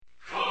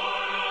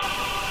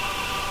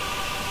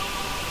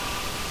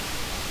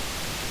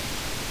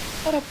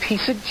What a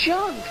piece of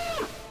junk.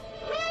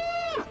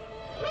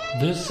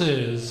 This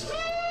is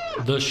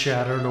the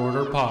Shattered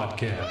Order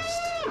Podcast.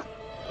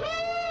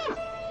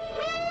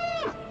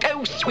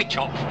 Go switch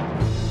off.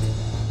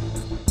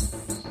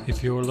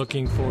 If you're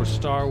looking for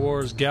Star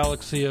Wars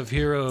Galaxy of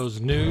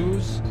Heroes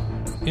news,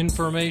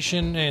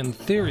 information, and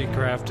theory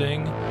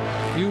crafting,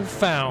 you've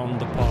found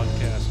the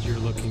podcast you're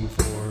looking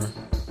for.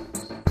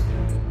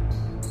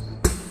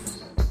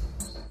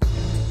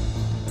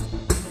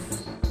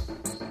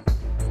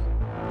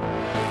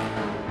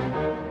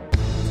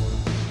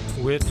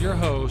 With your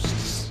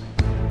hosts,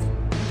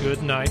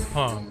 Goodnight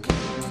Punk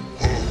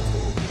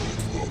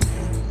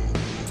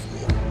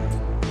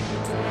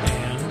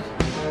and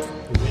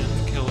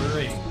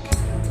Windkiller Inc.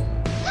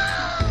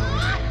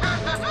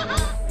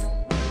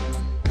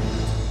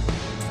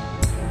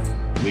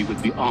 We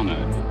would be honored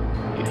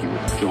if you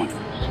would join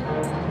us.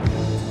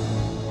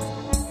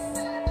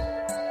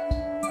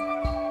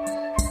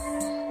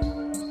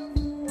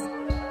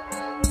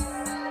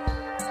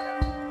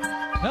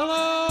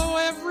 Hello,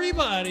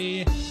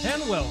 everybody,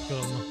 and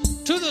welcome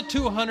to the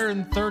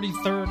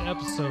 233rd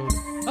episode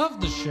of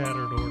the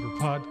Shattered Order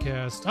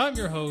Podcast. I'm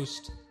your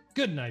host,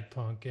 Goodnight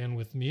Punk, and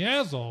with me,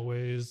 as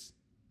always,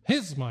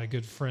 is my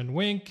good friend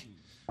Wink.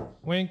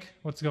 Wink,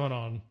 what's going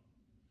on?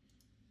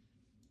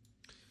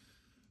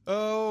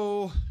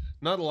 Oh,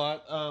 not a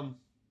lot.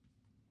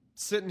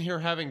 Sitting here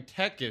having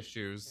tech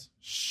issues.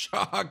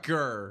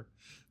 Shocker.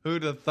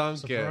 Who'd have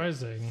thunk it?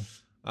 Surprising.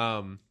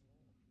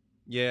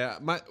 Yeah,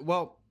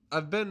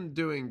 I've been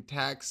doing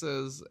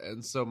taxes,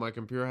 and so my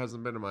computer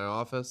hasn't been in my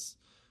office.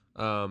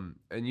 And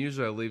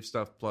usually I leave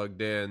stuff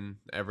plugged in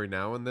every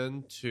now and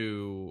then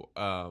to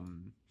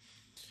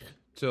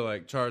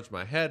like charge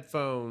my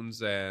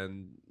headphones,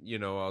 and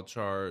I'll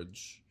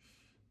charge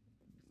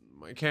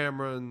my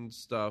camera and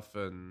stuff,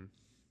 and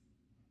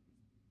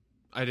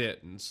I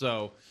didn't.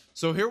 So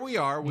here we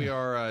are. We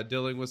are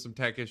dealing with some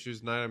tech issues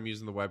tonight. I'm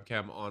using the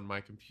webcam on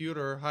my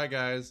computer. Hi,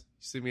 guys.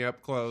 You see me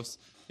up close?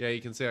 Yeah,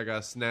 you can see I got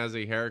a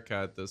snazzy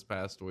haircut this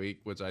past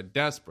week, which I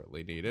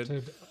desperately needed.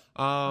 Dude,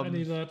 I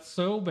need that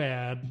so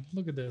bad.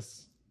 Look at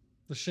this.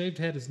 The shaved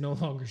head is no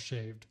longer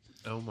shaved.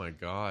 Oh, my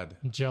God.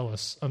 I'm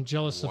jealous. I'm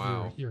jealous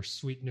Wow. of your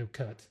sweet new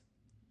cut.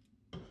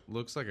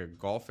 Looks like a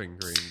golfing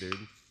green, dude,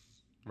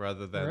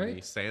 rather than Right?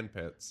 the sand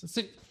pits.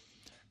 See,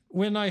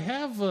 when I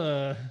have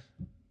my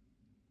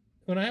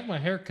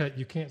haircut,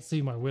 you can't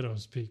see my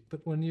widow's peak.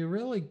 But when you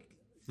really,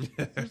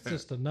 there's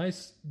just a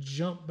nice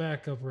jump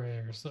back over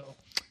here. So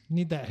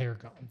need that hair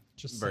gone.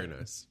 Just Very saying.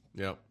 nice.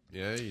 Yep.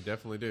 Yeah, you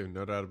definitely do.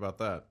 No doubt about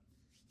that.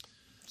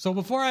 So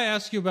before I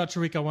ask you about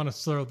your week, I want to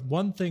throw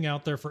one thing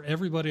out there for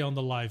everybody on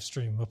the live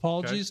stream.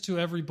 Apologies to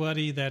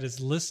everybody that is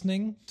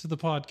listening to the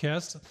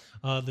podcast.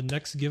 The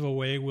next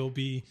giveaway will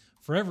be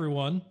for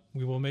everyone.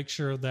 We will make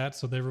sure of that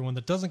so that everyone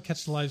that doesn't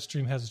catch the live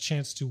stream has a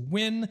chance to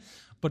win.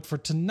 But for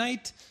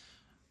tonight,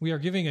 we are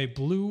giving a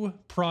blue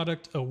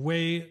product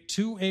away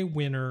to a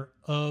winner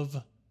of,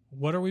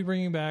 what are we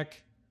bringing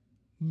back?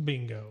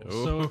 Bingo.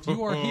 So if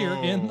you are here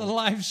in the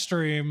live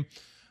stream,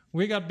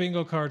 we got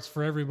bingo cards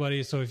for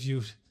everybody. So if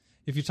you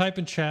type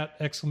in chat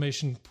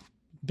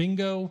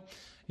 !bingo,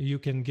 you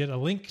can get a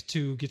link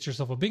to get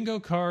yourself a bingo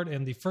card,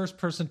 and the first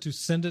person to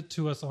send it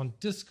to us on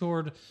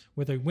Discord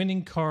with a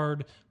winning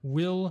card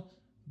will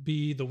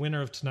be the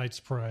winner of tonight's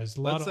prize.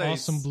 A lot of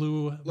awesome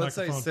blue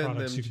microphone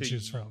products you can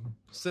choose from.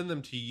 Send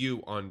them to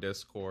you on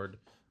Discord.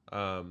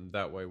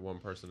 That way one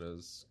person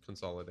is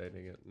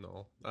consolidating it and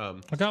all.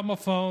 I got my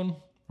phone.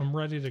 I'm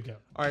ready to go.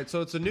 All right,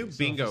 so it's a new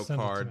bingo send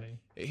it to card. me.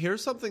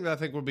 Here's something that I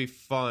think would be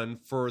fun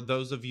for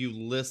those of you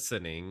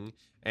listening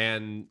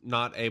and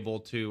not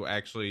able to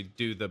actually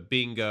do the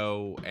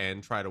bingo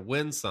and try to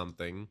win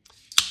something.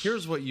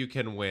 Here's what you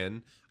can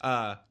win.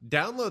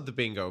 Download the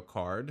bingo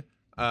card.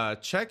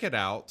 Check it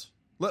out.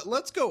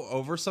 Let's go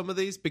over some of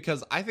these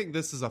because I think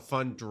this is a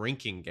fun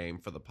drinking game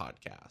for the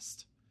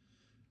podcast.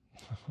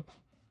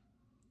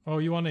 Oh,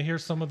 you want to hear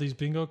some of these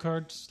bingo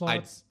card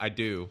slots? I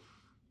do.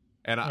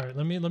 And All right,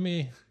 let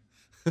me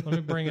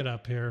bring it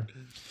up here.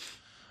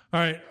 All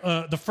right,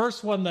 the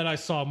first one that I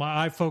saw,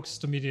 my eye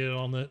focused immediately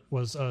on it,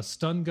 was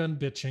stun gun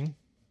bitching.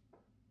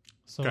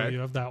 So Okay. you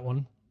have that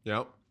one.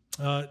 Yep.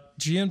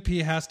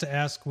 GNP has to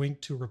ask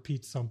Wink to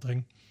repeat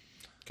something.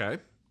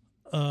 Okay.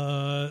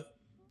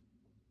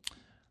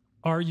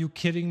 Are you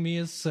kidding me?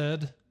 Is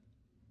said.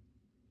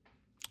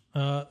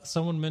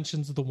 Someone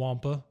mentions the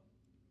Wampa.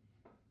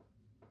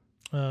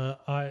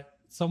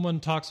 Someone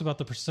talks about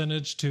the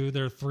percentage to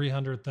their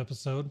 300th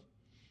episode.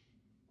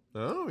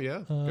 Oh,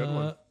 yeah. Good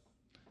one.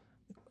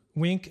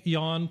 Wink,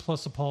 yawn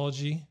plus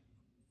apology.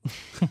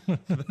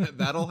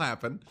 That'll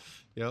happen.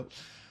 Yep.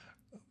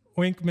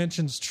 Wink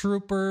mentions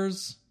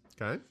troopers.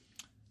 Okay.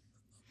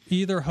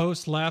 Either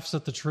host laughs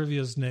at the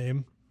trivia's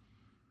name.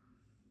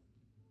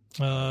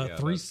 Yeah,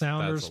 Three that's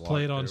Sounders a lot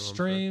played too, on I'm sure.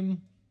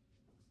 stream.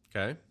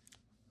 Okay.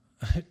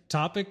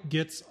 Topic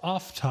gets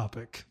off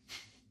topic.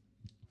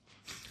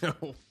 Yeah,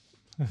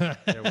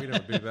 we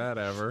don't do that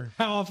ever.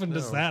 How often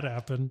does No. that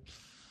happen?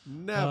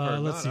 Never.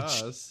 let's Not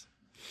see. us.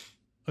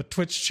 A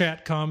Twitch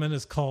chat comment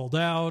is called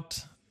out.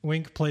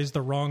 Wink plays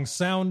the wrong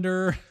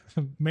sounder.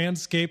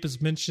 Manscaped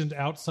is mentioned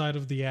outside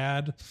of the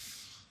ad.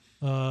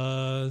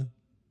 There's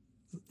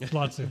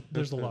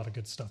a lot of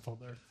good stuff on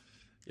there.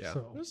 Yeah,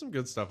 So- there's some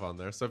good stuff on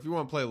there. So if you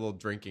want to play a little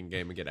drinking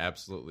game and get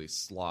absolutely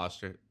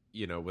sloshed,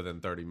 within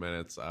 30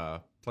 minutes,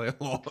 play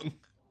along.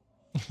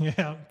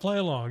 Yeah, play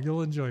along.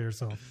 You'll enjoy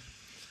yourself.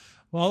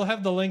 Well, I'll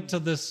have the link to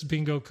this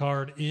bingo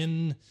card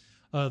in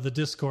the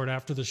Discord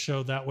after the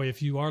show. That way,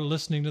 if you are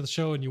listening to the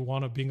show and you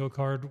want a bingo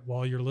card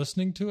while you're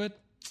listening to it,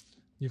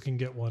 you can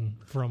get one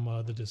from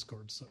the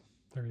Discord. So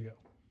there you go.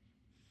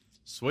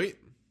 Sweet.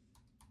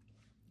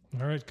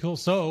 All right, cool.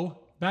 So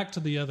back to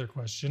the other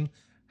question.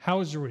 How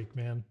was your week,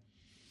 man?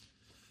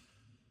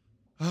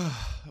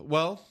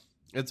 Well,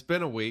 it's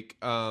been a week.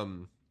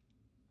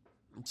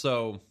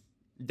 So,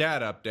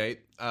 dad update.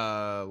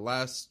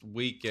 Last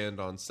weekend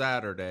on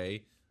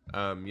Saturday,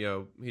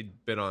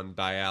 he'd been on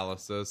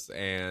dialysis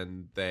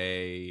and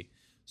they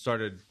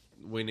started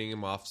weaning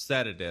him off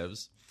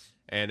sedatives.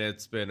 And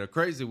it's been a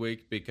crazy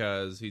week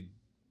because he'd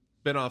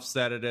been off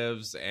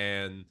sedatives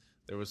and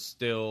there was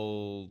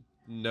still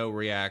no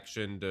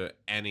reaction to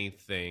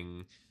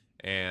anything.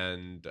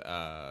 And,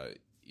 it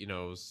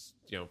was,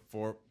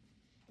 for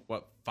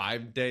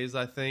 5 days,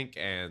 I think.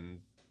 And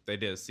they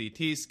did a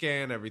CT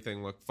scan.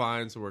 Everything looked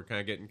fine. So we're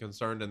kind of getting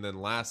concerned. And then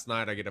last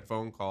night I get a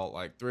phone call at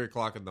like 3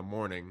 o'clock in the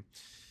morning.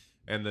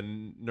 And the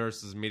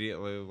nurse is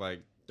immediately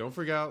like, don't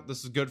freak out. This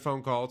is a good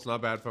phone call. It's not a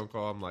bad phone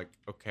call. I'm like,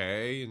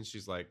 okay. And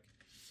she's like,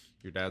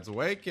 your dad's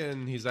awake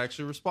and he's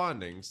actually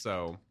responding.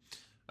 So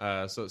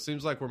it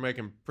seems like we're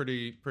making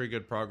pretty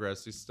good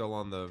progress. He's still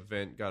on the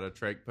vent. Got a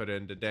trach put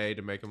in today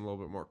to make him a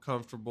little bit more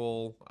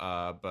comfortable.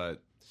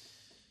 But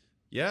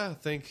yeah, I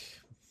think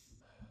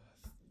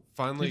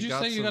finally Did you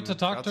got say you some, got to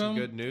talk to some him?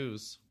 good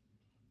news.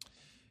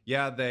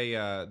 Yeah, they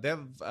have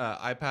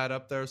iPad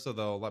up there, so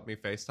they'll let me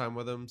FaceTime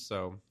with him.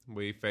 So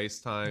we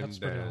FaceTimed That's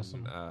pretty and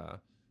awesome.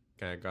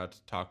 kind of got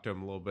to talk to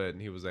him a little bit,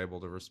 and he was able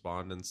to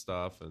respond and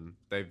stuff. And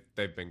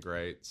they've been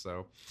great.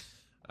 So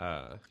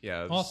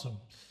yeah, it was- Awesome.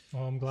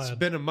 Well, I'm It's glad.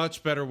 been a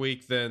much better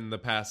week than the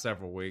past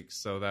several weeks,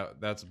 so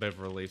that's a bit of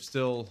a relief.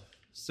 Still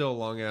a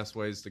long ass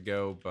ways to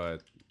go,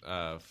 but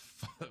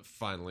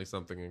finally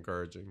something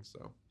encouraging.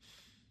 So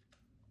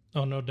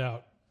Oh, no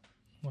doubt.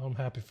 Well, I'm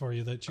happy for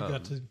you that you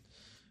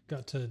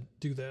got to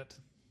do that.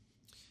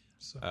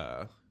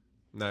 So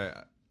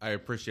no, I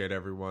appreciate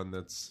everyone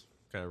that's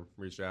kind of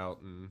reached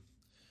out and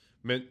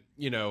meant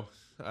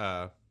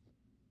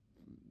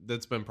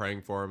that's been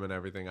praying for him and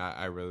everything.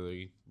 I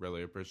really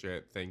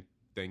appreciate it.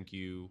 Thank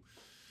you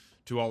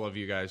to all of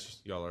you guys.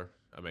 Y'all are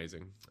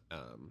amazing.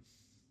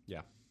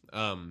 Yeah.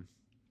 On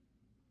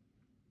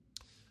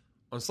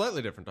a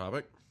slightly different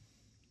topic,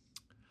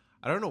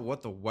 I don't know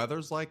what the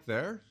weather's like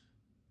there,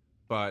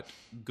 but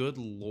good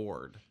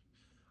Lord.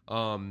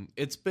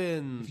 It's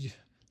been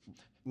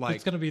like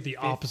it's going to be the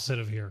opposite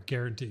of here,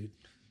 guaranteed.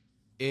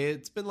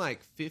 It's been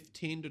like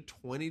 15 to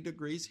 20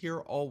 degrees here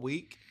all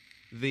week.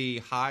 The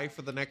high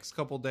for the next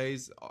couple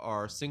days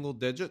are single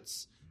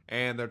digits,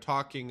 and they're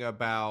talking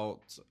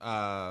about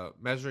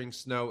measuring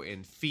snow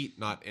in feet,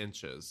 not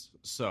inches.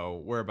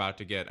 So we're about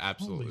to get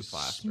absolutely Holy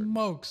plastered.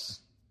 smokes.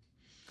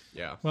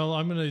 Yeah. Well,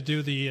 I'm going to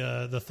do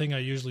the thing I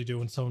usually do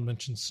when someone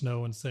mentions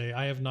snow and say,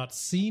 I have not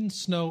seen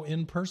snow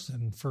in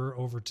person for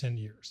over 10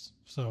 years.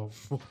 So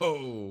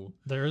Whoa.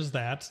 there is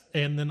that.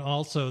 And then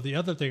also the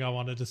other thing I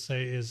wanted to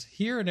say is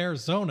here in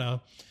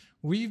Arizona,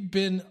 we've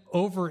been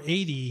over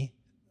 80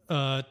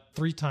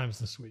 3 times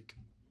this week.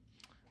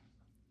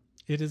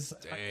 It is.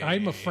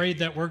 I'm afraid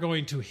that we're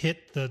going to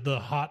hit the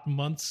hot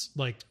months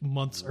like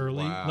months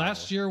early. Wow.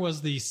 Last year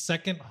was the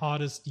second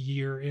hottest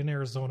year in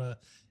Arizona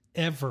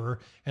ever,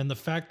 and the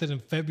fact that in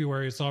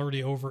February it's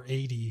already over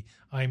 80,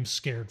 I'm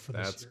scared for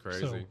this That's year.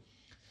 crazy. So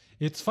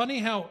it's funny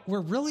how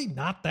we're really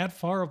not that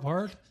far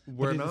apart.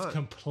 We're but it not. is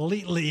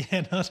completely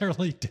and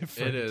utterly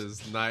different. It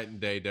is night and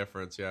day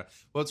difference, yeah.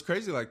 Well, it's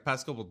crazy. Like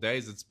past couple of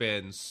days, it's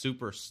been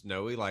super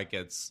snowy. Like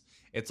it's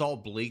all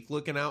bleak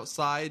looking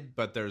outside,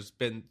 but there's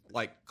been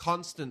like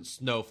constant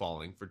snow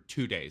falling for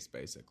 2 days,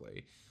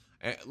 basically.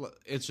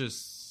 It's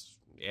just,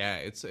 yeah,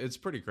 it's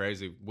pretty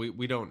crazy.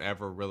 We don't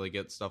ever really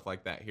get stuff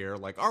like that here.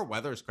 Like our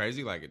weather is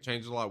crazy. Like it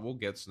changes a lot. We'll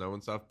get snow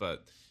and stuff,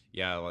 but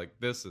yeah, like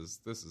this is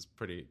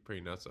pretty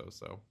nutso.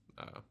 So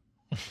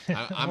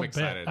I'm I'll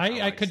excited. bet. I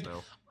like could.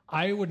 snow.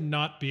 I would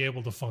not be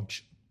able to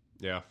function.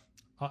 Yeah.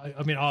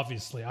 I mean,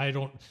 obviously, I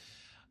don't.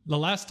 The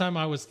last time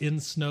I was in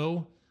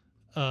snow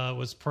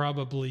was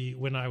probably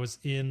when I was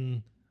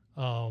in,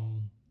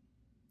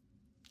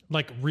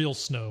 like real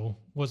snow,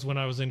 was when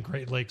I was in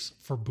Great Lakes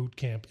for boot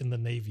camp in the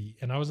Navy,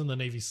 and I was in the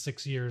Navy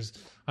 6 years.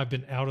 I've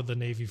been out of the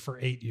Navy for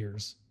 8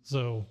 years,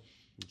 so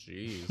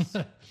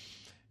Jeez.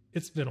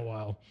 it's been a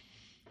while.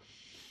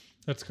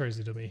 That's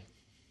crazy to me.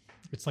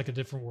 It's like a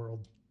different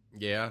world.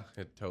 Yeah,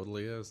 it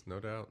totally is,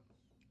 no doubt.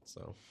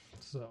 So,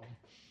 So,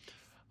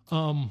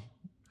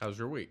 how's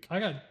your week? I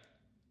got.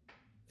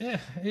 Yeah,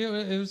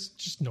 it was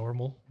just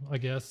normal, I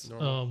guess.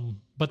 Normal.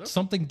 But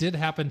something did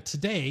happen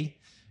today,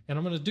 and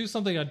I'm going to do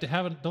something I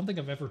don't think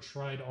I've ever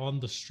tried on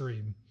the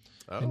stream.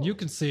 And you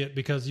can see it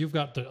because you've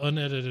got the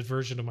unedited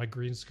version of my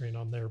green screen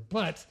on there.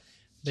 But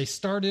they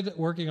started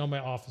working on my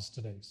office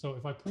today. So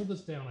if I pull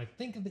this down, I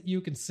think that you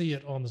can see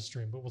it on the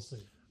stream, but we'll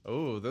see.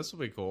 Oh, this will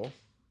be cool.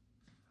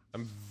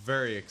 I'm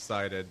very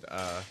excited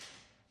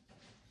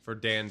for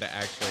Dan to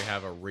actually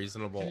have a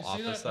reasonable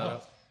office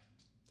setup.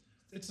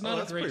 It's not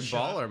that's a great pretty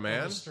shot baller,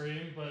 man. on the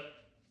stream, but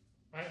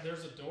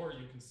there's a door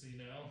you can see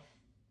now.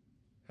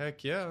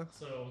 Heck yeah.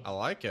 So I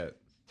like it.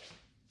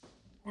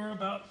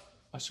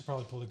 I should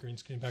probably pull the green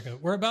screen back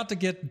up. We're about to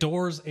get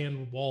doors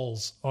and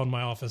walls on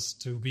my office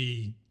to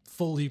be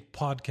fully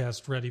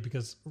podcast ready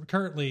because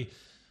currently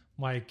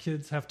my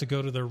kids have to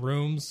go to their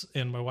rooms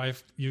and my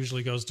wife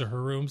usually goes to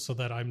her room so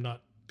that I'm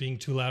not being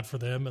too loud for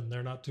them and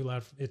they're not too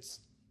loud. It's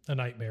a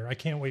nightmare. I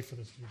can't wait for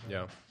this to be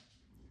done.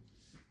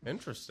 Yeah.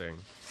 Interesting.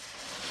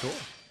 Cool.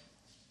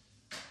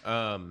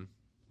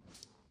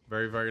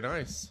 Very, very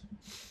nice.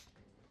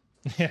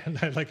 Yeah, and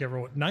I like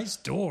everyone. Nice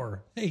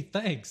door. Hey,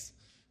 thanks.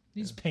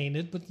 He's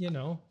painted, but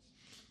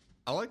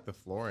I like the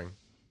flooring.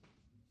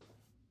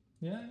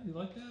 Yeah, you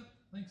like that?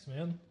 Thanks,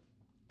 man.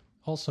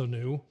 Also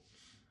new.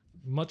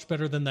 Much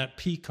better than that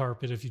pea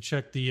carpet. If you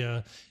check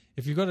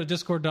if you go to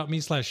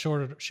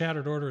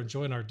discord.me/shattered order and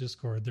join our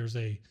Discord, there's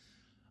a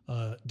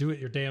do it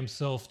your damn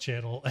self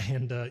channel.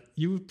 And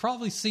you've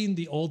probably seen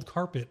the old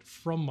carpet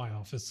from my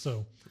office.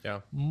 So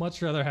Yeah.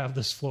 much rather have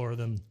this floor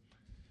than.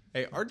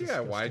 Hey, our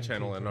DIY Disgusting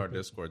channel in our carpet.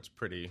 Discord's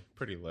pretty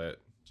lit.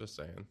 Just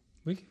saying.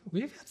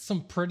 We've got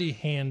some pretty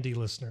handy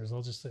listeners.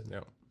 I'll just say that.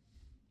 Yeah.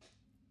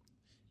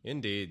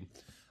 Indeed.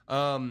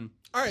 All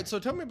right, so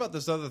tell me about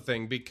this other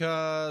thing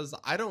because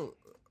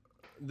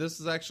this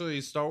is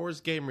actually Star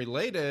Wars game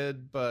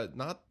related, but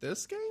not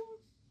this game?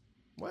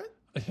 What?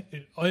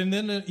 And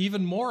then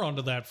even more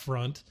onto that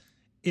front,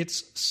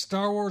 it's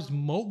Star Wars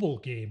mobile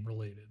game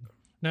related.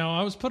 Now,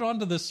 I was put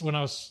onto this when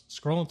I was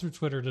scrolling through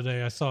Twitter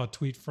today. I saw a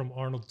tweet from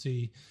Arnold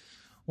T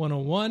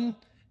 101.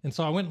 And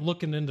so I went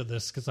looking into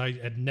this because I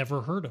had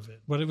never heard of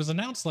it. But it was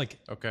announced like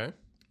Okay.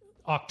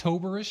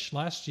 October-ish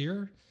last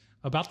year,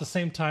 about the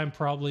same time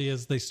probably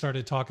as they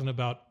started talking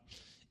about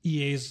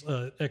EA's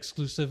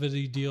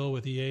exclusivity deal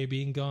with EA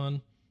being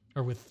gone,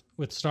 or with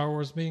Star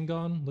Wars being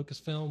gone,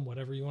 Lucasfilm,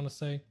 whatever you want to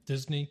say,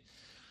 Disney.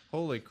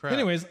 Holy crap.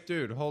 Anyways.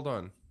 Dude, hold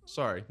on.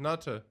 Sorry,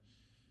 not to...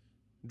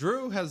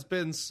 Drew has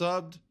been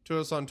subbed to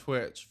us on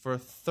Twitch for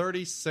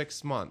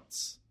 36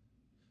 months.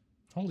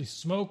 Holy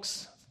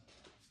smokes.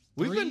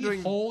 We've been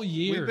doing whole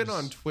years. We've been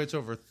on Twitch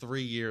over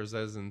 3 years.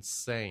 That is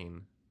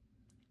insane.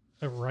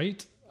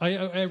 Right?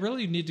 I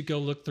really need to go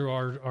look through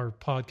our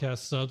podcast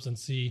subs and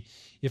see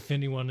if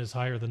anyone is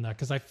higher than that.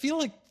 Because I feel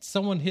like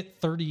someone hit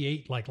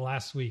 38 like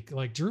last week.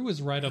 Like Drew is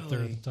right up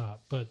there at the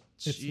top, but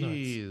it's Jeez.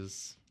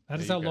 nuts. That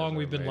is You how guys long are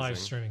we've been live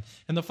amazing. streaming.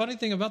 And the funny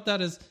thing about that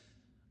is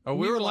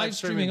We were live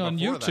streaming on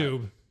before that.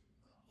 YouTube.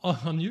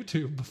 On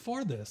YouTube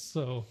before this.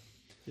 So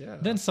Yeah.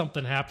 then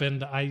something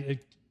happened. I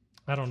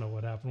don't know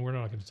what happened. We're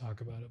not going to talk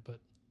about it, but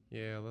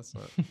Yeah, that's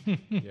not...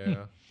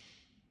 yeah.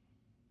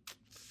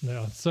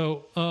 no.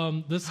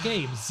 So this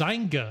game,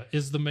 Zynga,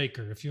 is the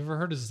maker. If you've ever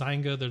heard of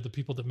Zynga, they're the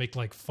people that make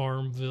like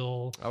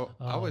Farmville. I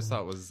always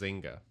thought it was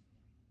Zynga.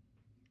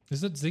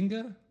 Is it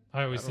Zynga?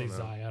 I always say don't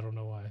know. Zy. I don't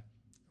know why.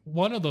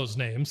 One of those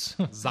names.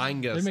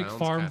 Zynga They make sounds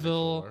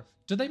Farmville. kinda cooler.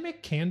 Do they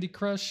make Candy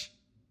Crush?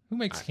 Who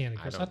makes Candy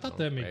Crush? I don't thought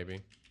know, they made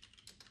maybe.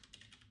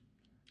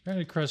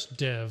 Candy Crush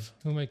Dev.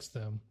 Who makes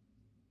them?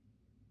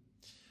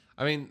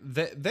 I mean,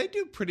 they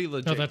do pretty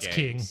legit No, that's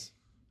games.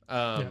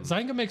 Yeah,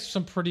 Zynga makes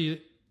some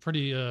pretty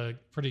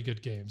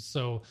good games.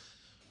 So,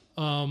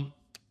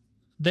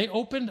 they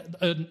opened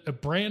a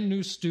brand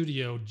new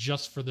studio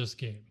just for this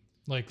game.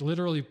 Like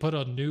literally put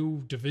a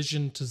new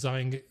division to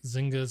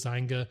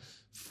Zynga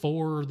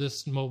for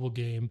this mobile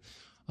game.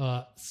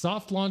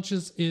 Soft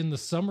launches in the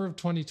summer of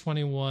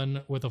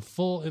 2021 with a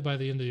full by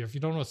the end of the year. If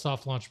you don't know what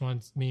soft launch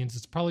means,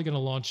 it's probably going to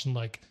launch in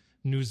like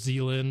New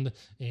Zealand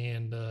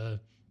and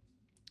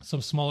some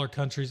smaller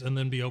countries and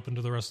then be open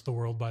to the rest of the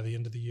world by the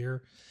end of the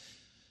year.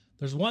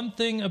 There's one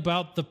thing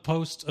about the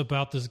post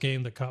about this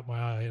game that caught my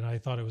eye, and I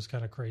thought it was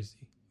kind of crazy,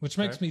 which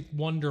makes me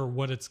wonder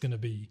what it's going to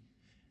be.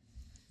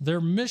 Their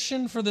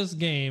mission for this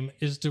game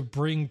is to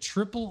bring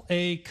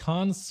AAA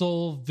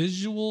console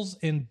visuals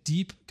and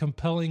deep,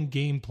 compelling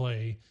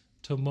gameplay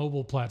to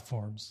mobile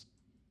platforms.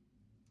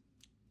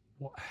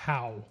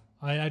 How?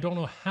 I don't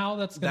know how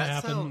that's going to That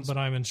happen, sounds- but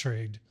I'm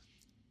intrigued.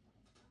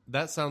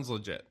 That sounds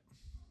legit.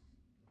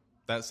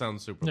 That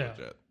sounds super Yeah.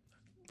 legit.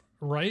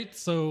 Right?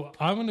 So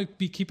I'm going to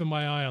be keeping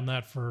my eye on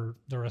that for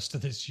the rest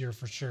of this year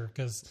for sure,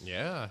 because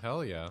Yeah,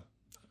 hell yeah.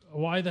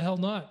 why the hell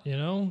not, you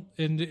know?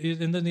 And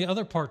then the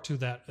other part to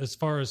that, as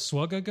far as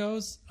Swugga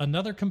goes,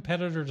 another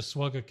competitor to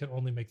Swugga can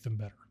only make them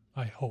better,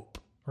 I hope,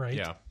 right?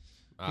 Yeah.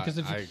 Because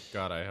if you-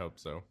 I hope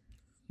so.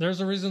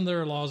 There's a reason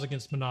there are laws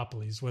against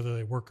monopolies, whether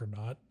they work or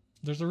not.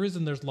 There's a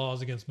reason there's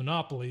laws against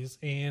monopolies,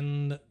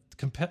 and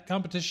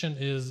competition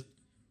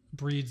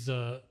breeds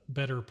a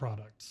better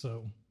product.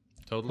 So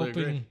Totally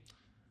agree. hoping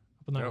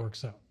that Yep.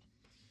 works out.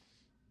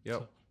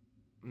 Yep.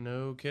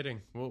 No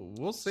kidding.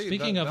 We'll see.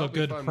 Speaking of a that'll be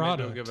good fun. Maybe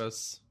product.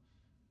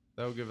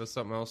 That'll give us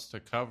something else to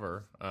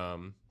cover.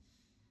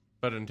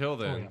 But until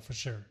then, Oh, yeah, for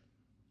sure.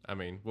 I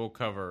mean, we'll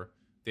cover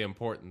the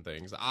important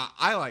things.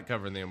 I like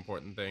covering the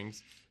important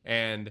things.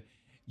 And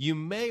you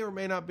may or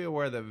may not be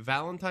aware that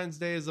Valentine's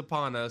Day is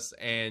upon us,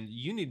 and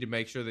you need to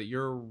make sure that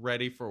you're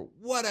ready for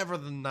whatever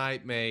the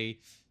night may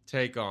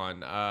take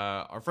on.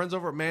 Our friends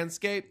over at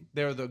Manscaped,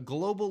 they're the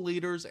global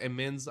leaders in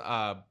men's,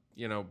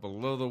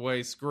 below the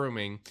waist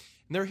grooming.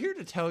 And they're here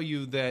to tell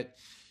you that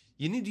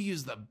you need to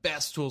use the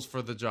best tools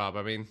for the job.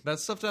 I mean, that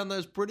stuff down there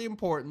is pretty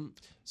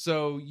important.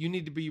 So you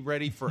need to be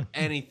ready for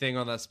anything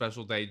on that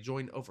special day.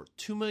 Join over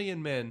 2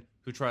 million men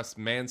who trust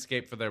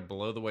Manscaped for their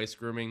below-the-waist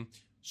grooming.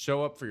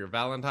 Show up for your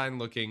Valentine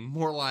looking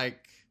more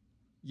like,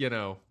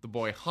 the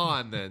boy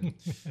Han than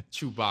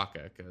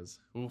Chewbacca. Because,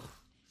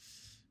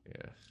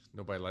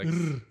 nobody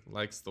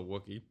likes the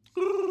Wookiee.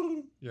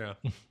 Yeah.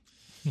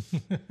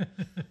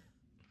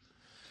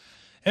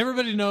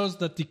 Everybody knows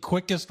that the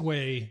quickest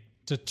way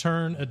to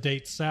turn a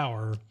date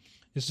sour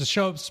is to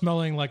show up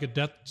smelling like a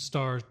Death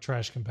Star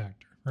trash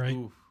compactor, right?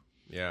 Ooh,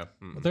 yeah.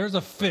 But there's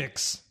a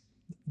fix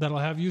that'll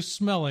have you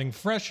smelling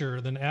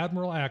fresher than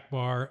Admiral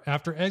Akbar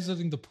after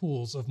exiting the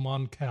pools of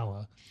Mon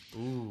Cala.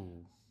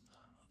 Ooh.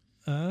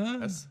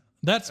 That's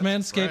That's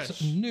Manscaped's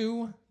fresh.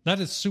 new. That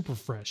is super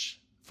fresh.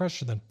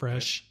 Fresher than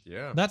fresh.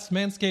 Yeah. That's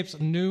Manscaped's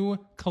new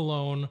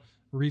cologne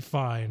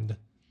refined.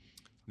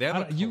 They have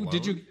a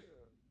cologne?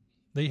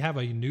 They have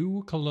a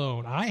new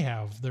cologne. I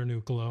have their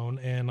new cologne,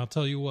 and I'll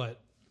tell you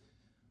what.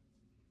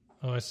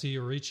 Oh, I see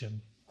you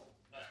reaching.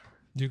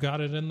 You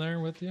got it in there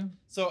with you?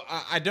 So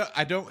I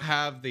don't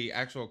have the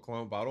actual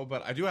cologne bottle,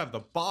 but I do have the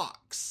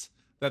box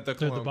that the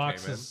cologne The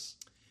box came in.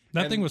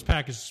 that And thing was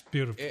packaged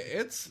beautifully.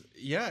 It's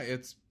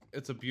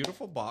a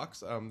beautiful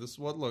box. This is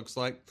what it looks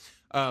like.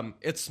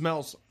 It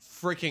smells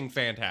freaking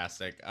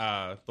fantastic.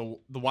 The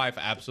wife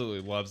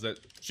absolutely loves it.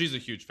 She's a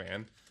huge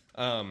fan.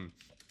 I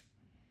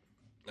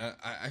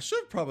should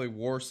have probably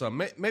wore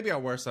some. Maybe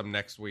I'll wear some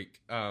next week.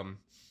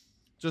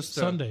 Just to,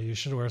 Sunday, you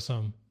should wear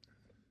some.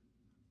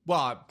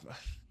 Well,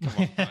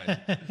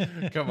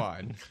 come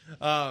on.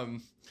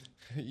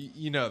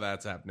 You know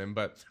that's happening,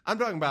 but I'm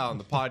talking about on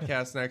the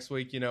podcast next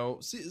week.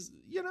 Just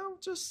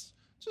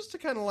to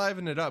kind of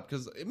liven it up,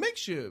 because it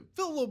makes you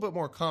feel a little bit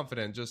more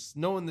confident, just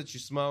knowing that you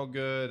smell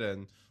good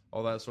and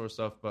all that sort of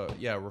stuff. But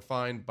yeah,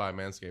 Refined by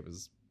Manscaped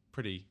is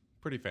pretty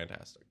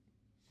fantastic.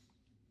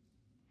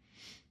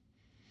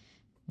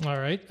 All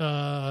right.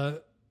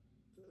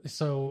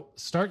 So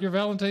start your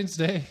Valentine's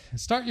Day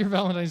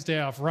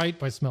off right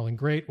by smelling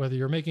great, whether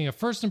you're making a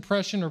first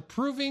impression or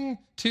proving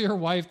to your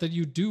wife that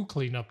you do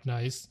clean up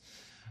nice.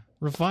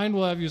 Refined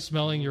will have you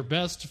smelling your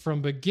best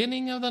from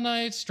beginning of the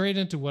night straight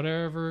into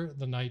whatever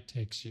the night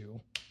takes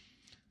you.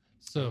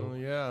 So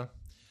yeah,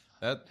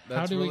 how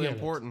that's do we really get it?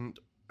 important.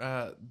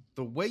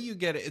 The way you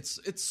get it,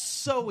 it's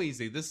so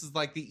easy. This is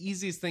like the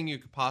easiest thing you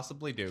could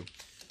possibly do.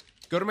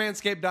 Go to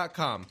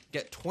manscaped.com.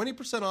 Get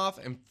 20%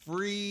 off and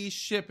free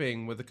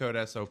shipping with the code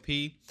SOP.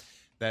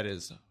 That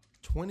is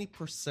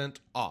 20%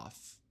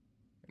 off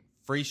and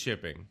free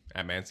shipping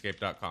at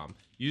manscaped.com.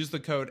 Use the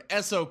code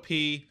SOP.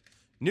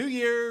 New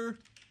year,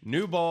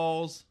 new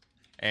balls,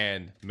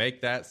 and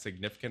make that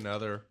significant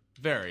other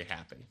very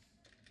happy.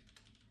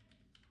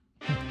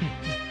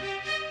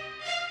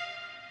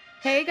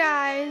 Hey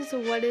guys,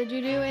 what did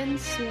you do in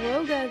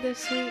Swoga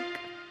this week?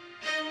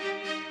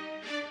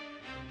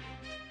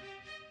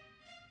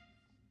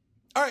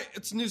 All right,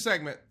 it's a new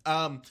segment.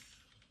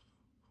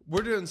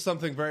 We're doing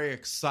something very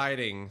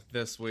exciting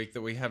this week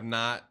that we have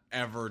not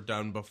ever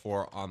done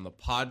before on the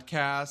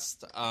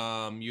podcast.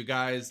 You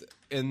guys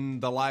in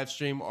the live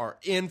stream are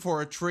in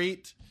for a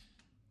treat.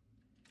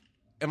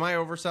 Am I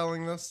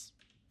overselling this?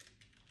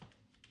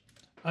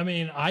 I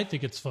mean, I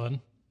think it's fun.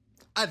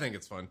 I think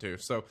it's fun too.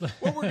 So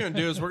what we're going to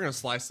do is we're going to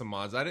slice some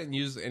mods. I didn't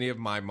use any of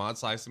my mod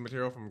slicing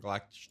material from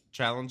Galactic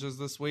Challenges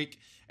this week,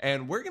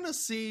 and we're going to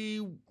see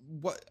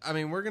what. I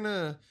mean, we're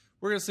gonna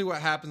see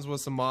what happens with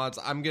some mods.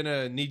 I'm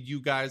gonna need you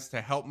guys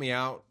to help me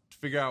out to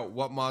figure out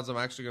what mods I'm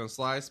actually gonna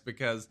slice,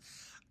 because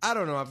I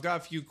don't know. I've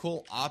got a few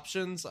cool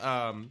options,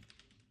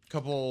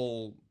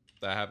 couple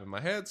that I have in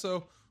my head,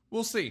 so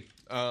we'll see.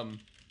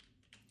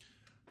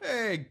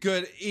 Hey,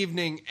 good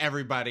evening,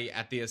 everybody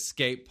at the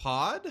Escape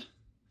Pod.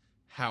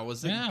 How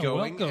is it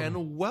going? Welcome.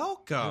 And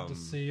welcome. Good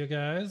to see you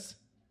guys.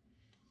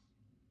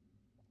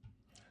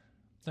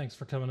 Thanks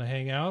for coming to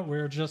hang out.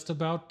 We're just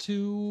about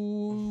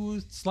to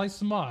slice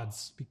some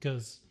mods,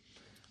 because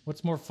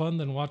what's more fun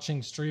than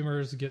watching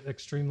streamers get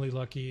extremely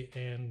lucky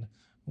and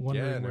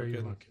wondering where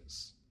your luck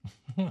is?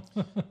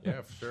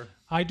 Yeah, for sure.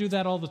 I do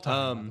that all the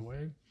time,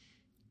 by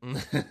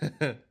the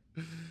way.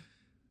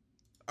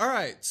 All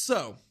right,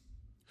 so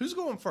who's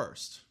going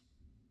first?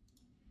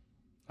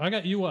 I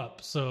got you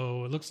up,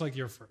 so it looks like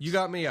you're first. You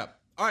got me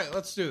up. All right,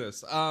 let's do this.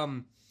 So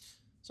I'm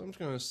just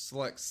going to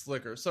select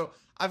Slicker. So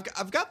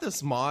I've got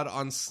this mod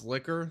on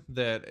Slicker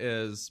that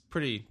is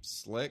pretty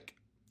slick.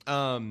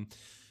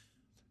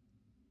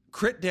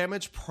 Crit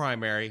damage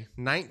primary,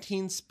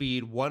 19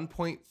 speed,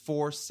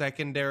 1.4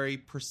 secondary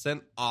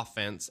percent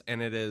offense,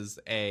 and it is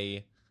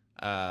a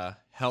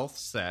health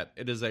set.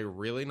 It is a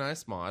really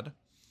nice mod.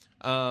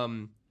 But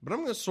I'm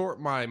going to sort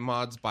my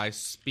mods by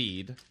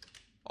speed.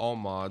 All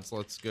mods.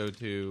 Let's go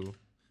to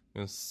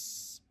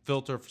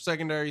filter for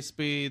secondary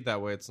speed.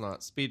 That way it's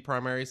not speed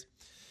primaries.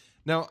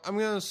 Now I'm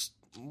going to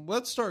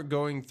let's start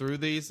going through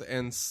these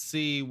and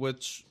see what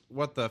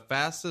the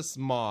fastest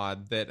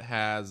mod that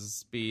has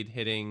speed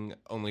hitting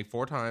only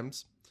 4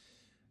 times,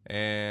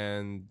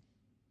 and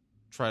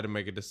try to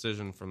make a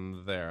decision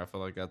from there. I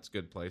feel like that's a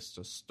good place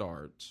to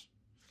start.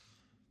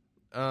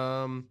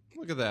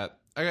 Look at that.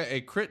 I got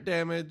a crit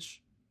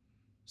damage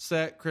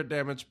set, crit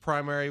damage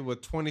primary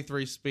with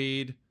 23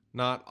 speed,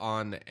 not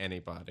on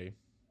anybody.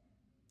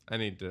 I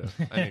need to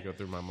go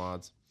through my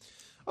mods.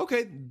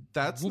 Okay,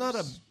 that's not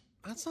a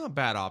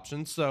bad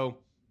option. So,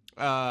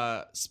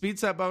 speed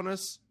set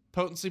bonus,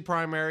 potency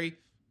primary,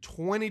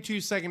 22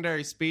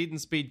 secondary speed,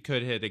 and speed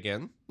could hit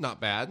again.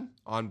 Not bad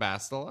on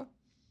Bastila.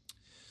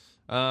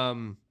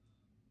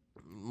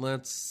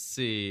 Let's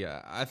see.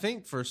 I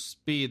think for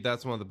speed,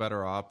 that's one of the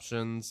better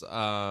options.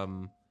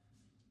 That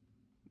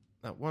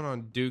one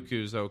on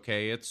Dooku's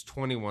okay. It's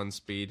 21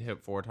 speed, hit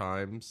 4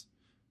 times.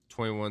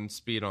 21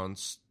 speed on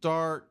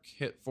Stark,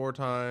 hit 4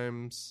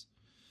 times.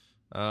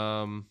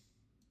 Any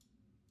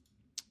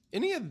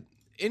of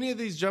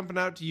these jumping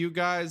out to you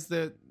guys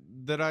that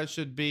I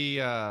should be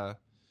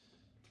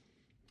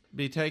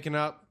taking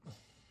up?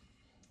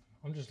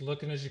 I'm just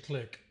looking as you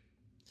click.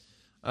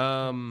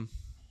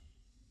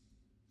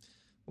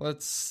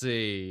 Let's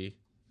see.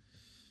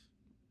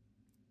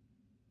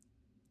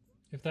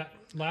 If that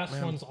last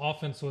one's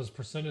offense was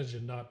percentage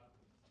and not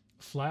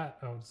flat,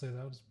 I would say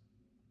that would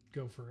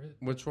go for it.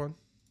 Which one?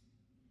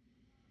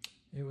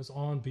 It was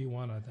on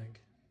B1, I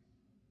think.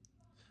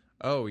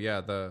 Oh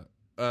yeah, the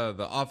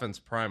offense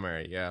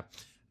primary, yeah.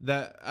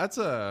 That's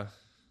a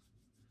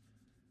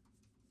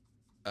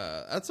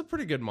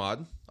pretty good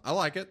mod. I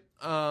like it.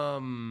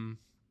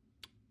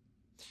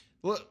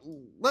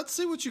 Let's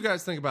see what you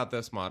guys think about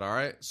this mod, all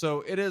right?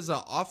 So it is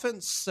an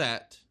offense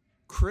set,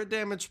 crit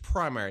damage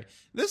primary.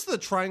 This is the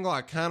triangle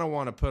I kind of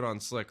want to put on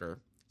Slicker.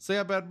 See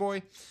that bad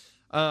boy?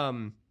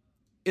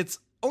 It's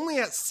only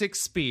at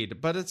 6 speed,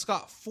 but it's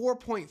got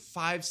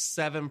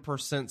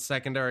 4.57%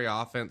 secondary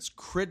offense,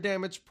 crit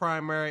damage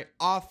primary,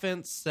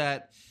 offense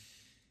set.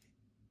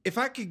 If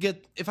I could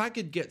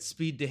get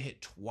speed to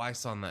hit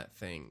twice on that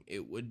thing,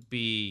 it would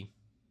be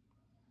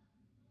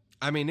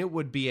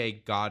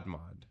a god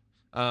mod.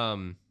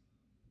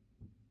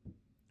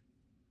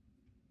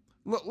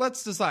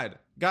 Let's decide.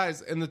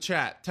 Guys in the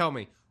chat, tell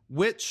me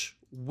which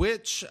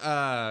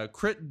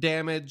crit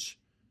damage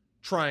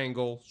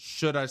triangle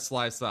should I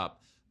slice up?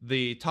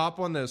 The top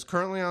one that is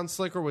currently on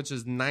Slicker, which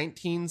is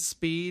 19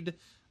 speed,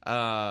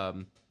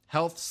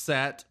 health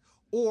set,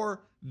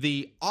 or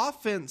the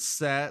offense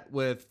set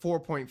with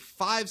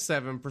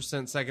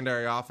 4.57%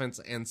 secondary offense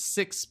and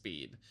 6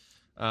 speed.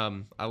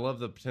 I love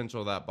the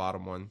potential of that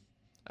bottom one.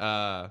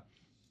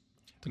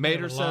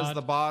 Mater says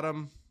the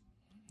bottom.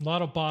 A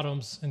lot of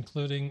bottoms,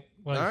 including...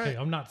 Well, okay,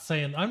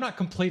 right. I'm not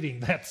completing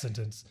that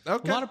sentence.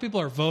 Okay. A lot of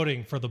people are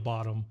voting for the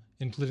bottom,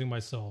 including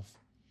myself.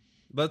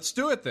 Let's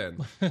do it then.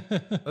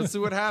 Let's see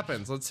what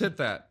happens. Let's hit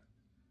that.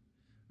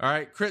 All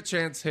right, crit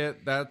chance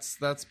hit. That's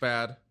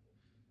bad.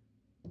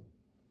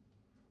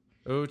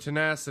 Ooh,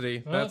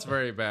 tenacity. That's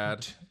very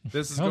bad.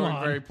 This is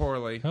going very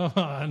poorly. Come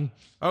on.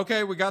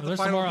 Okay, we got the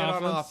final hit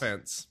on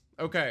offense.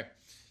 Okay.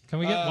 Can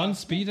we get 1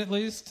 speed at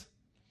least?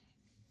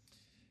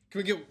 Can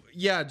we get...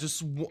 Yeah,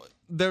 just...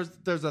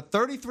 There's a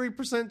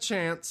 33%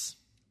 chance.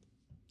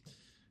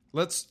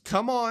 Let's...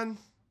 Come on.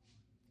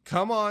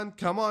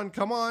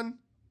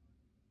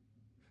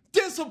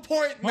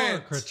 Disappointment! More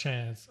crit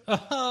chance.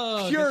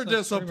 Oh, pure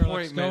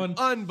disappointment.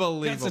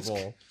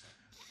 Unbelievable.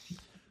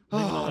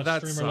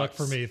 That streamer luck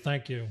for me.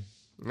 Thank you.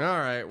 All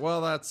right.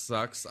 Well, that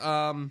sucks.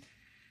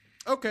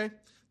 Okay.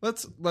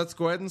 Let's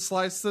go ahead and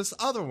slice this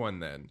other one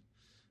then.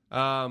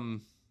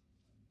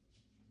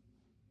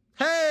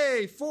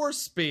 Hey, 4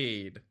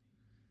 speed.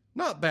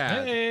 Not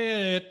bad.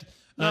 Hey,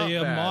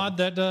 a mod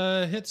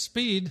that hits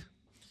speed.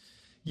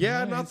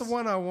 Yeah, nice. Not the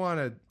one I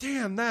wanted.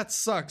 Damn, that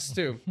sucks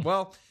too.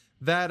 Well,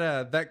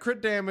 that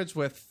crit damage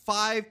with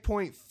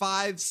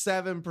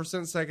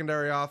 5.57%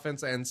 secondary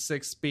offense and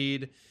 6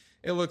 speed.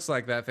 It looks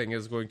like that thing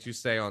is going to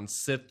stay on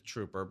Sith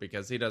Trooper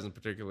because he doesn't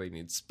particularly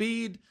need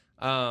speed.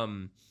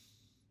 And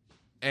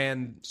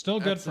still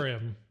good for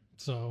him.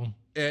 So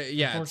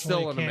yeah, it's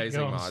still an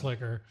amazing mod.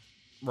 Slicker.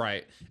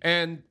 Right.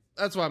 And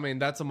that's what I mean.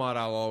 That's a mod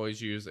I'll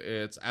always use.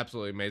 It's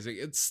absolutely amazing.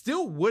 It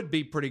still would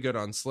be pretty good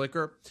on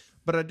Slicker,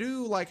 but I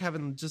do like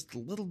having just a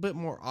little bit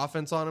more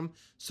offense on him.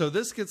 So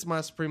this gets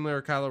my Supreme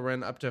Leader Kylo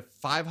Ren up to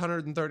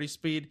 530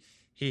 speed.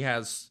 He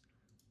has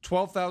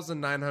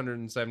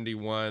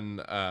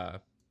 12,971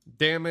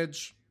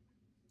 damage,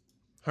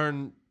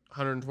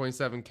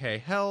 127k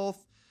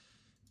health,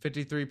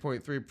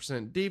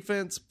 53.3%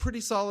 defense.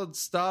 Pretty solid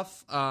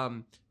stuff.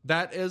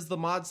 That is the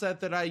mod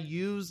set that I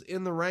use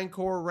in the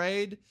Rancor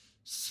raid.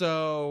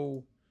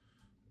 So,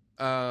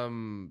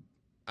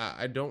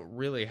 I don't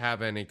really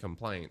have any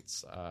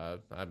complaints.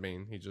 I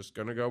mean, he's just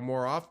going to go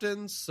more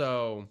often,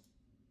 so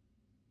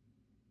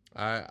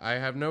I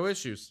have no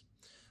issues.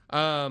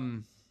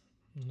 No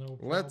problem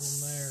Let's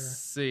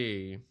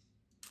see.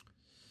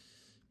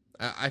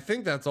 I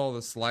think that's all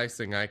the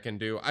slicing I can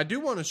do. I do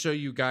want to show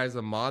you guys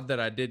a mod that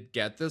I did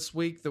get this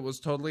week that was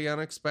totally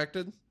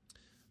unexpected.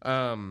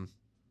 I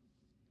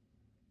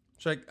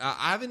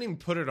haven't even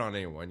put it on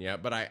anyone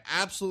yet, but I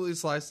absolutely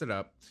sliced it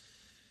up.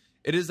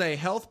 It is a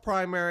health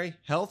primary,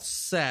 health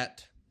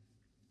set.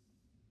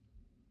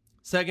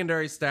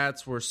 Secondary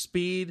stats were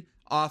speed,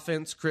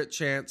 offense, crit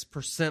chance,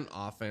 percent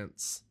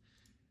offense.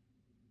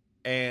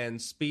 And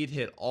speed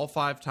hit all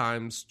 5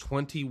 times,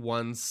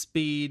 21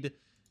 speed.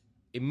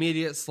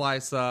 Immediate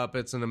slice up.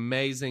 It's an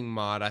amazing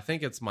mod. I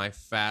think it's my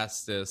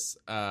fastest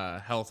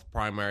health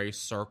primary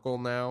circle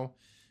now.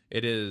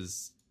 It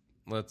is.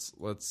 Let's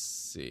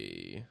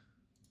see.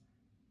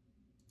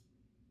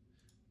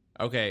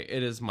 Okay,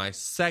 it is my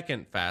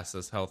second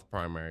fastest health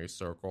primary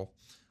circle.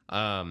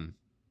 What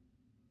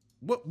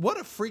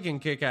a freaking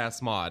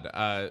kick-ass mod.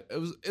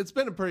 It's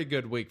been a pretty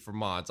good week for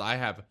mods. I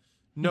have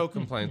no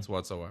complaints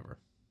whatsoever.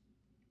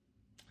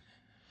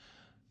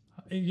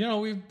 You know,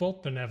 we've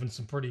both been having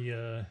some pretty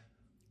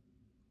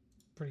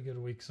good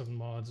weeks of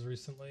mods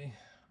recently.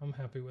 I'm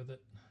happy with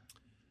it.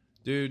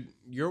 Dude,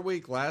 your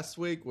week last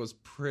week was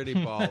pretty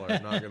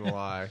baller, not gonna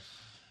lie.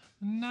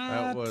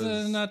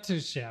 Not too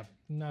shabby.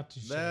 Not too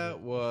shabby. That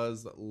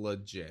was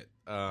legit.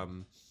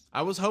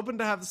 I was hoping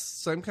to have the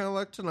same kind of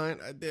luck tonight.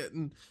 I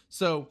didn't.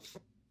 So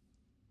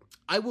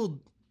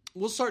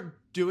we'll start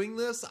doing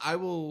this. I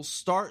will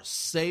start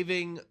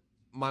saving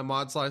my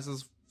mod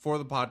slices for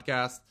the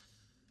podcast.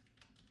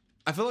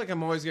 I feel like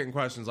I'm always getting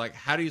questions like,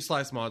 how do you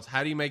slice mods?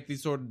 How do you make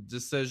these sort of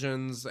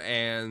decisions?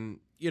 And,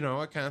 you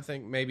know, I kind of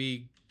think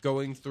maybe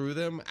going through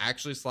them,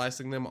 actually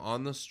slicing them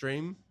on the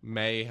stream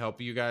may help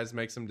you guys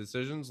make some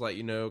decisions, let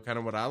you know kind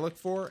of what I look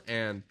for.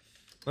 And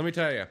let me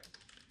tell you,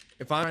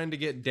 if I'm trying to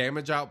get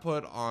damage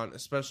output on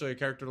especially a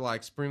character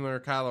like Supreme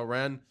Kylo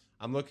Ren,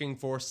 I'm looking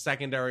for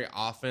secondary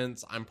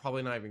offense. I'm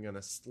probably not even going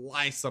to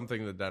slice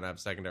something that doesn't have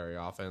secondary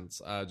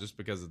offense just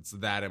because it's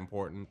that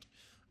important.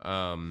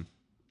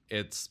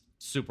 It's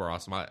super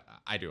awesome. I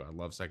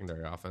love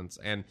secondary offense.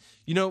 And,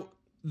 you know,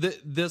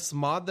 this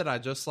mod that I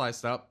just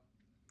sliced up,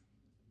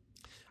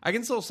 I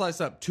can still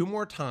slice up 2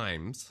 more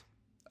times.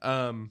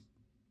 And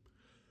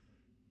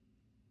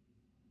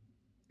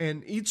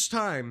each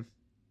time,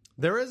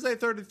 there is a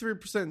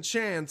 33%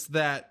 chance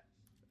that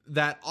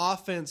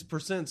offense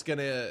percent's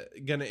gonna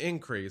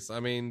increase. I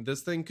mean,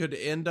 this thing could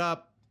end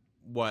up,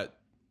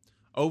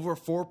 over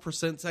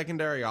 4%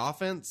 secondary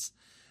offense.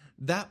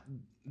 That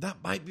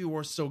might be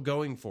worth still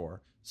going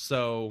for.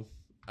 So,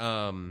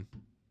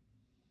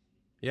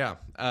 yeah.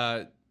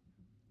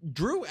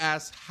 Drew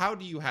asks, how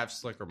do you have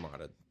Slicker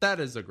modded? That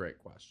is a great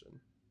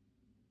question.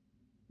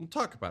 We'll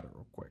talk about it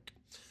real quick.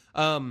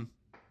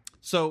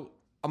 So,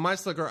 on my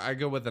Slicker, I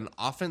go with an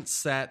offense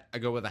set. I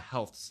go with a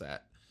health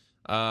set.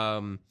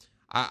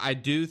 I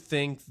do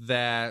think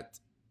that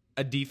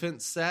a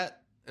defense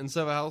set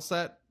instead of a health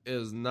set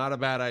is not a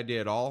bad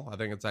idea at all. I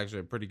think it's actually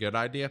a pretty good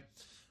idea.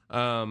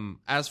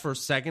 As for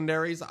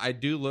secondaries, I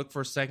do look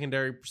for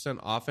secondary percent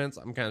offense.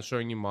 I'm kind of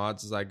showing you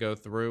mods as I go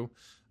through.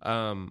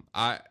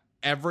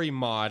 Every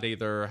mod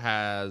either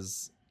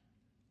has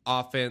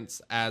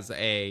offense as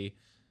a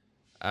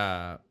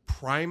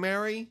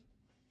primary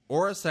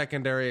or a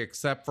secondary,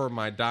 except for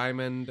my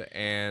diamond,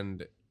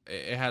 and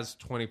it has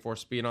 24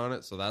 speed on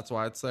it, so that's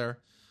why it's there.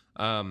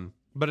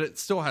 But it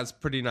still has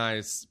pretty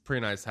nice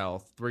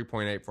health,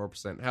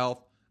 3.84%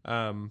 health.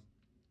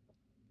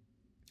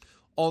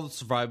 All the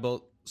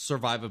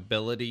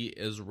survivability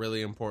is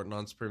really important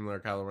on Supreme Leader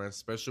Kylo Ren,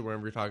 especially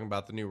whenever you're talking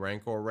about the new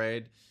Rancor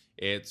raid.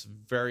 It's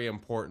very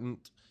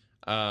important.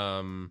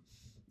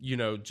 You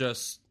know,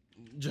 just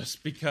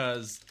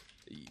because,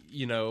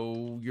 you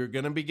know, you're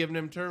going to be giving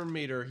him turn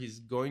meter, he's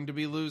going to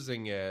be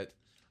losing it.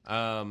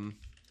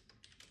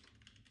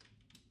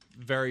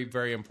 Very,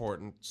 very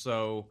important.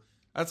 So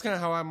that's kind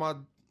of how I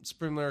mod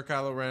Supreme Leader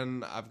Kylo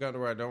Ren. I've got to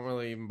where I don't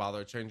really even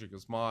bother changing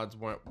his mods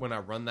when I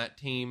run that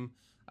team.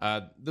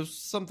 There's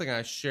something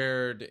I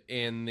shared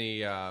in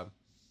the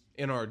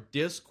in our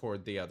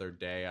Discord the other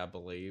day, I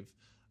believe.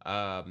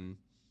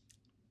 I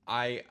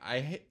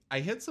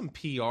hit some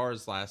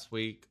PRs last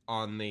week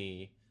on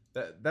the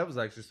that was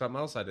actually something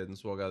else I did in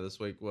Swoga this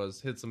week, was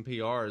hit some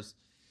PRs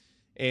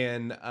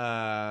in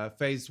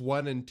phase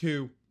 1 and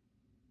 2.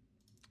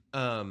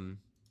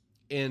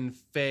 In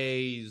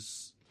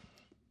phase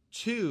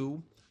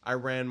 2, I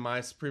ran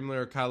my Supreme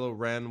Leader Kylo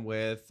Ren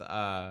with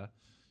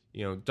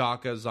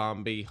Daka,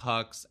 Zombie,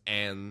 Hux,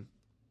 and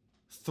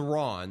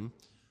Thrawn.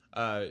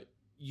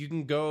 You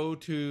can go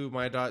to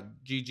my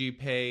 .gg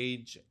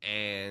page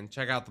and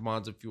check out the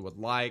mods if you would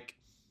like.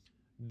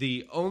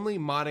 The only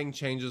modding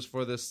changes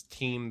for this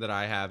team that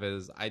I have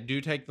is I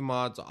do take the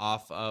mods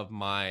off of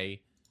my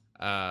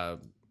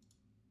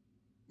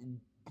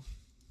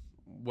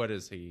what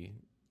is he?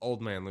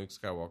 old man Luke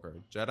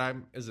Skywalker.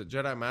 Jedi, is it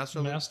Jedi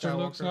Master Luke Master Skywalker?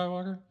 Luke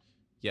Skywalker?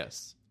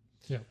 Yes.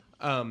 Yeah.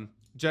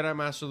 Jedi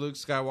Master Luke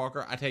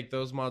Skywalker, I take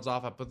those mods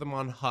off. I put them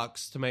on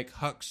Hux to make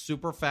Hux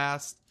super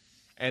fast.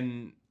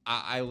 And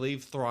I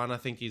leave Thrawn, I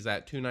think he's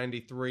at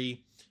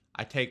 293.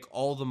 I take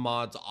all the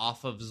mods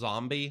off of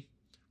Zombie.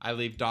 I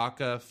leave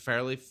Daka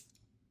fairly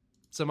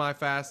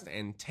semi-fast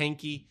and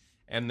tanky.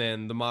 And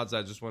then the mods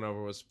I just went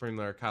over was Supreme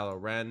Leader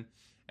Kylo Ren.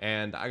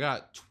 And I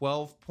got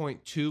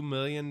 12.2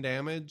 million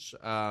damage.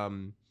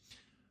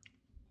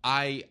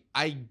 I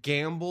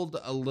gambled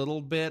a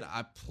little bit.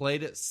 I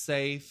played it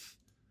safe.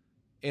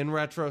 In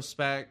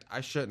retrospect, I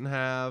shouldn't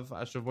have.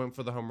 I should have went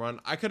for the home run.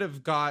 I could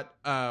have got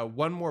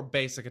one more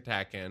basic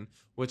attack in,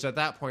 which at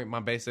that point my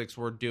basics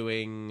were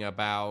doing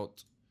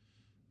about,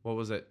 what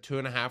was it,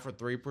 2.5 or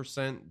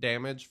 3%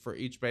 damage for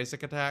each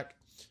basic attack.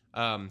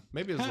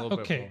 Maybe it was a little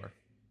bit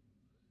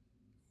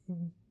more.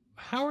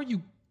 How are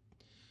you?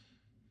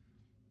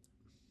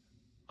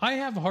 I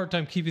have a hard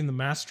time keeping the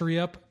mastery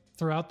up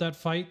throughout that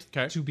fight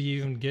to be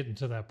even getting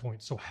to that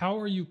point. So how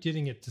are you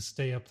getting it to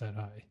stay up that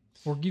high,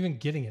 or even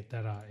getting it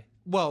that high?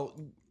 Well,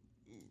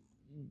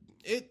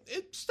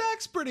 it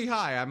stacks pretty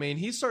high. I mean,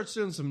 he starts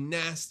doing some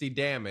nasty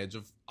damage,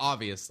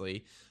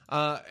 obviously.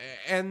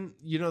 And,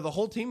 you know, the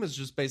whole team is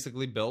just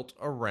basically built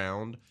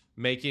around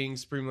making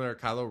Supreme Leader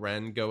Kylo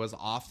Ren go as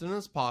often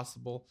as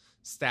possible,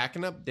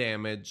 stacking up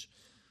damage,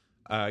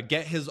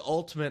 get his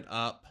ultimate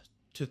up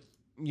to,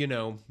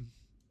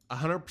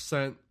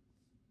 100%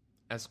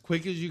 as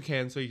quick as you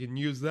can so you can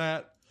use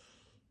that.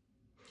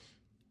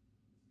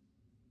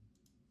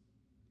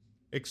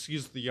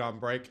 Excuse the yawn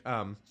break.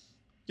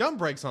 Yawn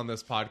breaks on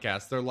this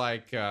podcast, they're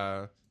like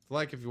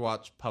if you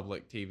watch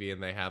public TV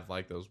and they have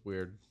like those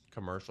weird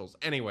commercials.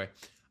 Anyway,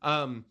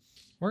 we're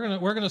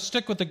gonna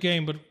stick with the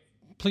game, but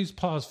please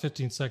pause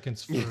 15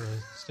 seconds for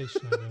a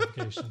station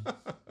identification.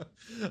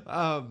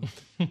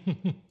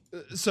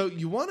 So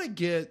you want to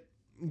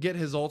get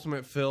his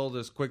ultimate filled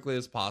as quickly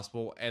as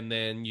possible, and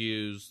then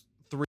use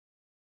 3.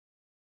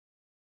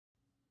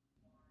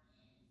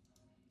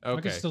 Okay.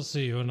 I can still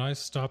see you, and I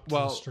stopped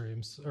the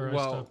streams, or I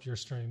stopped your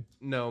stream.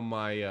 No,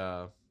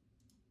 my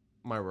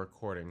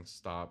recording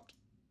stopped.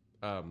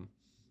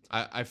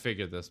 I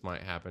figured this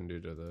might happen due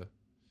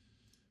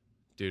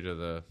to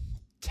the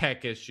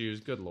tech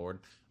issues. Good Lord.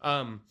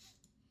 All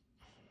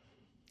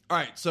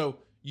right, so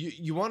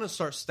you want to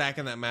start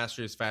stacking that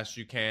mastery as fast as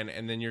you can,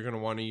 and then you're going to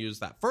want to use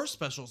that first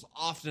special as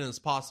often as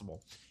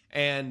possible.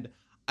 And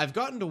I've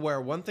gotten to where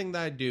one thing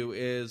that I do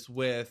is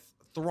with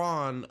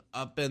Thrawn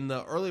up in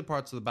the early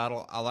parts of the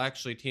battle, I'll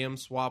actually TM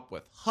swap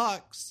with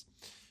Hux,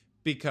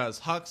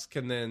 because Hux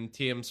can then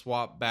TM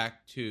swap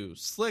back to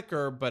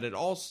Slicker, but it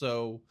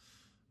also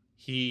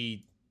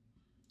he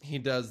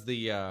does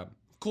the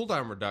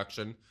cooldown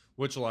reduction,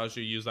 which allows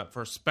you to use that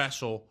first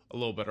special a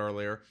little bit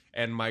earlier.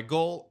 And my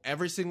goal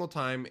every single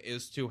time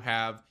is to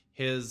have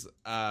his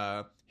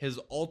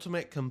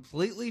ultimate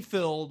completely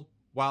filled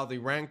while the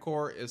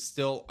Rancor is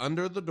still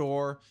under the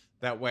door.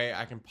 That way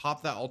I can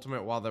pop that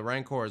ultimate while the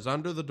Rancor is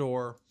under the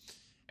door.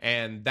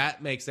 And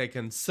that makes a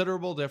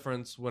considerable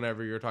difference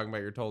whenever you're talking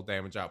about your total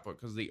damage output.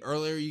 Because the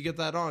earlier you get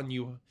that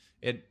on,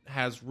 it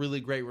has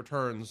really great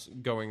returns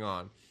going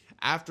on.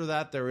 After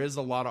that, there is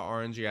a lot of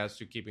RNG as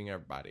to keeping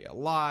everybody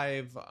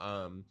alive.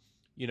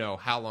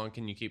 How long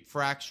can you keep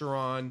Fracture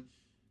on?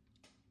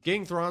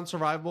 Getting Thrawn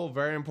survivable,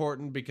 very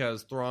important,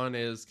 because Thrawn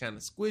is kind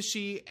of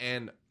squishy.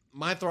 And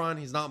my Thrawn,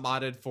 he's not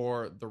modded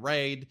for the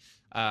raid.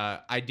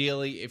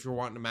 Ideally, if you're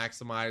wanting to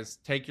maximize,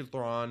 take your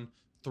Thrawn,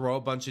 throw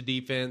a bunch of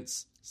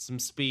defense, some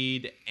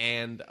speed,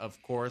 and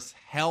of course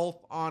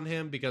health on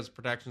him, because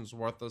protection's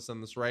worthless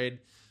in this raid.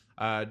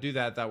 Do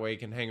that way he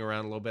can hang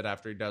around a little bit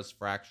after he does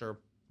Fracture.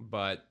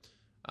 But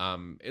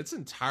it's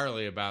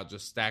entirely about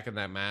just stacking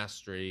that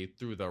mastery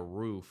through the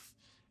roof.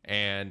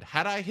 And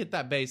had I hit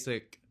that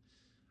basic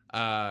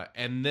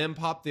and then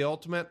popped the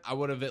ultimate, I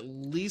would have at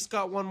least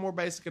got one more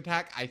basic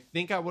attack. I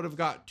think I would have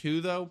got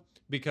 2 though,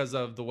 because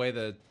of the way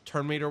the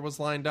turn meter was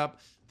lined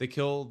up. The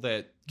kill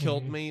that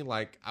killed me,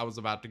 like I was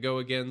about to go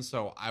again,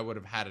 so I would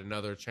have had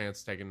another chance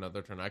to take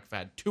another turn. I could have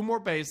had 2 more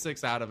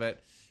basics out of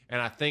it,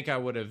 and I think I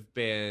would have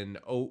been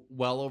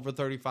well over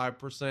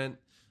 35%.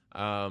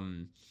 A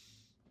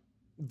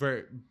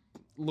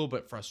little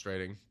bit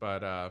frustrating,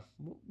 but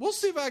we'll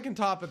see if I can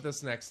top it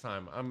this next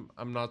time.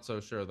 I'm not so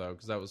sure though,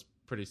 because that was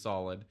pretty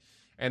solid.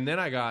 And then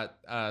I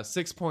got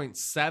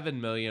 6.7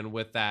 million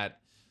with that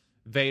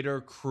Vader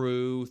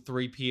crew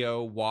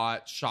 3PO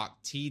Watt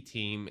Shock T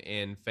team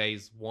in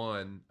phase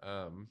 1.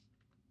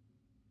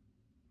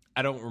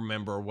 I don't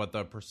remember what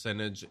the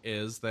percentage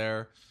is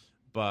there,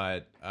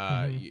 but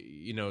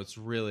it's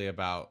really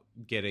about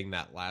getting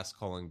that last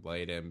Culling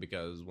Blade in,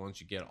 because once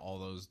you get all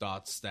those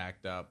dots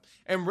stacked up,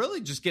 and really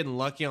just getting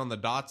lucky on the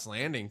dots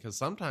landing, because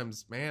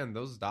sometimes, man,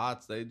 those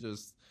dots, they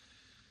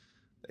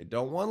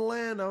don't want to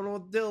land. I don't know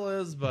what the deal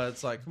is, but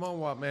it's like, come on,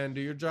 Watt, man,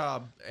 do your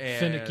job. And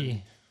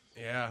finicky.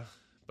 Yeah,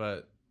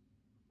 but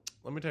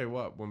let me tell you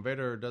what, when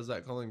Vader does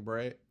that Culling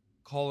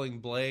Calling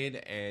Blade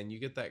and you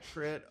get that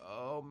crit.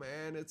 Oh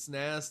man, it's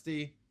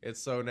nasty.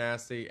 It's so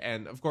nasty.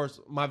 And of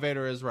course, my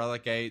Vader is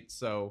Relic 8,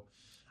 so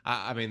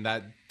I mean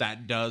that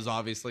does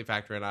obviously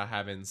factor in. I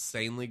have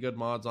insanely good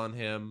mods on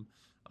him.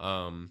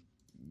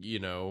 You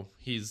know,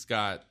 he's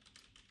got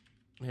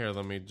here,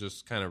 let me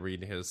just kind of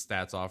read his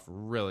stats off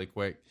really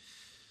quick.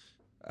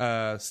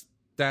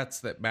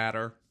 Stats that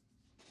matter.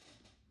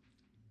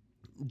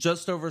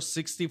 Just over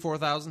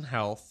 64,000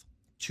 health,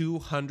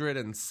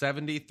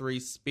 273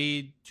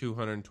 speed,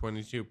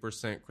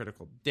 222%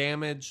 critical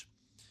damage,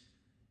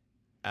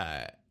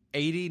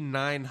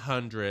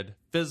 8,900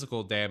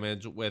 physical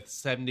damage with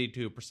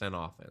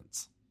 72%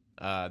 offense.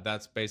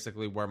 That's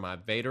basically where my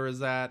Vader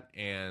is at,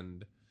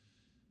 and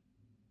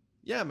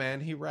yeah, man,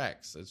 he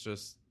wrecks. It's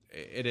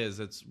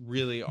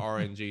really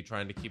RNG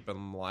trying to keep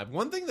him alive.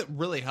 One thing that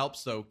really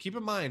helps, though, keep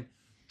in mind,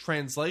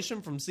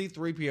 translation from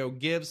C-3PO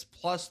gives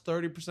plus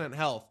 30%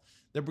 health.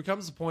 There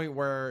becomes a point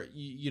where,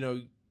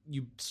 you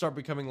start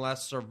becoming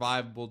less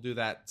survivable, do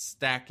that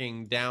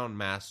stacking down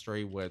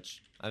mastery,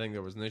 which I think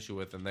there was an issue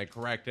with, and they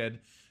corrected,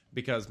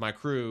 because my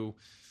crew,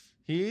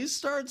 he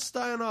starts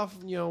dying off,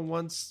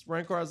 once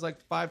Rancor has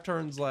like 5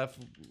 turns left,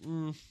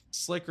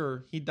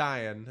 Slicker, he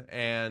dying,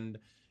 and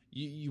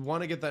you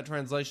want to get that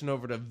translation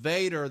over to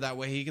Vader, that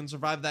way he can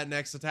survive that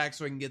next attack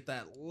so he can get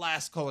that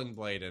last Culling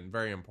Blade in.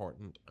 Very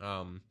important.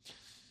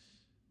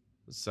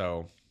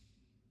 So,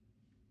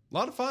 a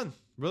lot of fun.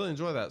 Really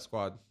enjoy that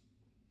squad.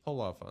 Whole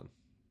lot of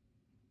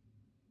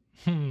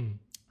fun.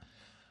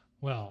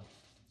 Well,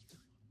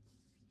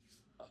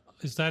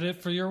 is that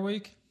it for your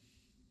week?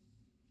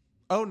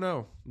 Oh,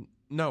 no.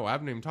 No, I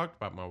haven't even talked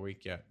about my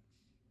week yet.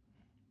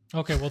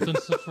 Okay, well, then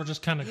we're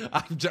just kind of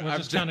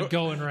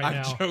going right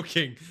now. I'm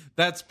joking.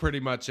 That's pretty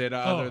much it.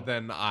 Other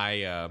than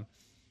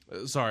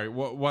sorry.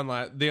 One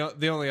last.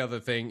 The only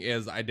other thing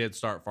is I did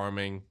start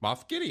farming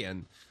Moff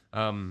Gideon.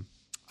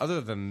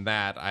 Other than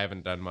that, I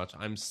haven't done much.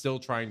 I'm still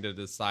trying to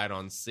decide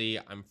on C.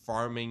 I'm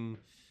farming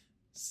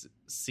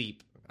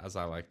Seep, as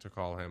I like to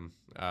call him,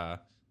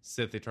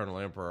 Sith Eternal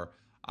Emperor.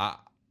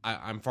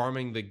 I'm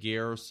farming the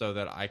gear so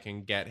that I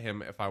can get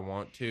him if I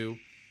want to.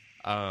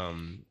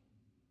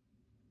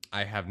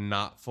 I have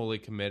not fully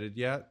committed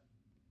yet.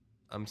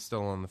 I'm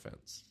still on the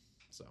fence.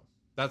 So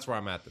that's where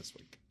I'm at this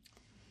week.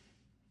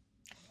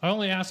 I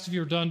only asked if you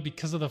were done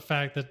because of the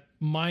fact that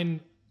mine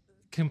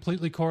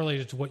completely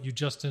correlated to what you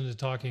just ended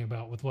talking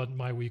about with what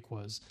my week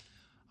was.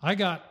 I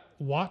got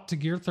Watt to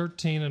Gear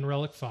 13 and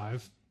Relic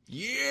 5.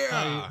 Yeah!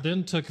 I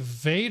then took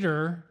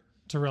Vader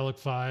to Relic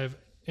 5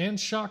 and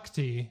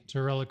Shakti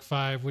to Relic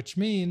 5, which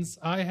means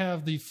I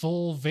have the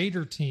full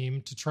Vader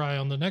team to try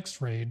on the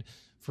next raid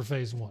for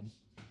Phase 1.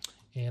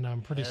 And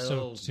I'm pretty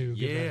stoked to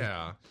get ready.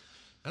 Yeah.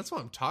 That's what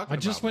I'm talking about. I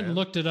just went and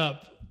looked it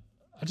up.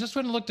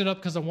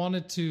 Because I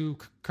wanted to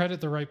credit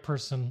the right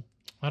person.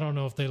 I don't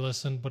know if they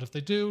listen, but if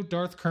they do,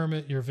 Darth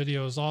Kermit, your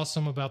video is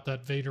awesome about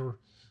that Vader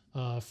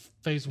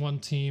Phase 1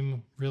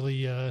 team.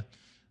 Really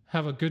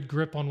have a good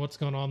grip on what's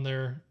going on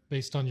there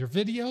based on your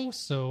video.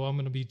 So I'm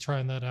going to be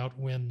trying that out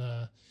when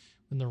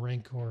the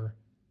Rancor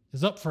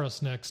is up for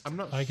us next.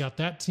 I got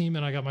that team,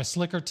 and I got my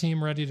Slicker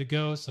team ready to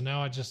go. So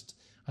now I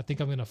think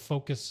I'm going to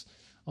focus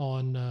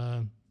on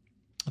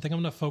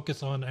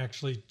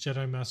actually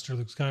Jedi Master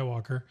Luke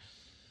Skywalker,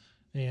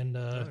 and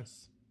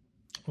nice.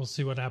 We'll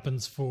see what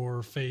happens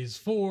for Phase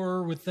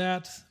 4 with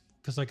that,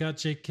 because I got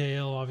Jake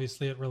KL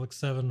obviously at Relic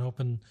 7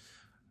 hoping,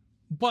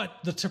 but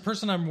the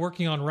person I'm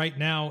working on right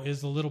now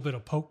is a little bit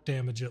of poke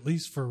damage, at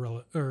least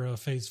for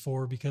Phase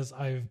 4, because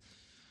I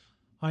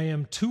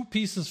am 2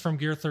 pieces from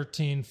Gear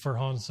 13 for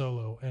Han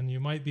Solo, and you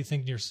might be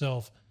thinking to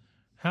yourself,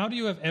 how do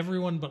you have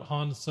everyone but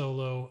Han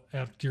Solo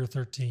at Gear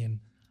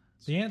 13?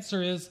 The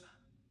answer is,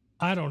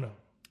 I don't know.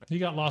 He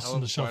got lost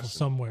in the shuffle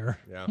somewhere.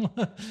 Yeah.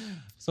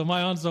 So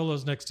my Han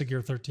Solo's next to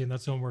Gear 13.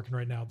 That's who I'm working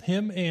right now.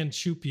 Him and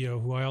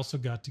Chupio, who I also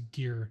got to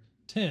Gear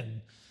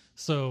 10.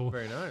 So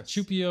very nice.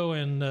 Chupio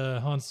and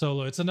Han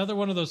Solo. It's another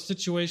one of those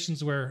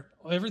situations where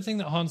everything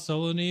that Han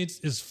Solo needs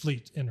is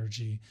fleet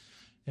energy.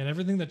 And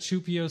everything that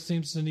Chupio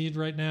seems to need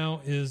right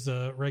now is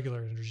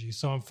regular energy.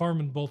 So I'm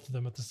farming both of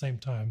them at the same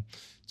time.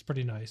 It's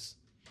pretty nice.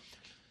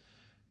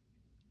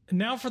 And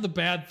now for the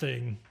bad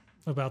thing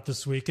about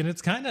this week, and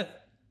it's kind of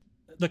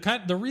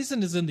the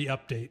reason is in the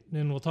update,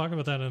 and we'll talk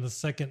about that in a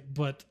second.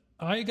 But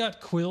I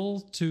got Quill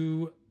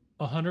to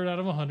 100 out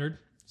of 100,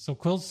 so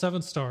Quill's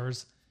 7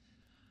 stars.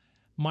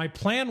 My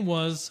plan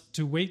was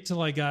to wait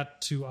till I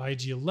got to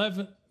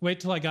IG11,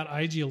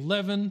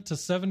 IG11 to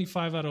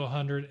 75 out of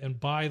 100, and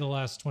buy the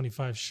last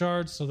 25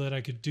 shards so that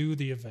I could do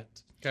the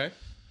event. Okay.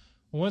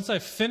 Once I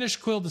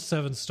finished Quill to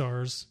 7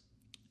 stars,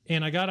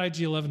 and I got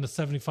IG11 to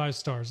 75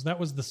 stars, that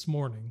was this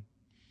morning.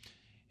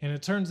 And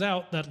it turns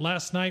out that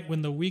last night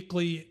when the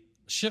weekly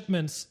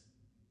shipments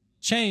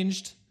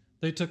changed,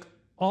 they took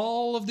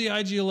all of the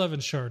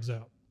IG-11 shards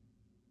out.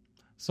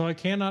 So I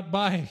cannot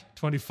buy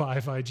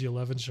 25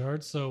 IG-11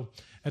 shards. So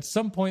at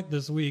some point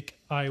this week,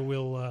 I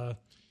will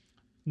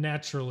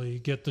naturally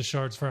get the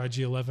shards for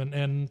IG-11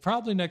 and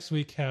probably next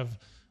week have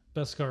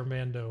Beskar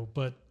Mando.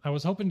 But I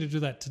was hoping to do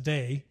that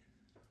today.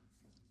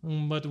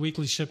 But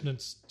weekly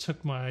shipments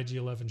took my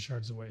IG-11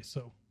 shards away,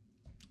 so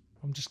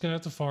I'm just going to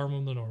have to farm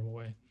them the normal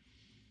way.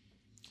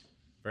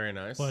 Very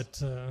nice. But,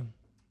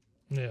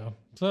 yeah.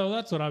 So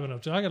that's what I've been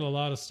up to. I got a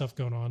lot of stuff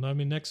going on. I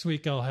mean, next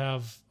week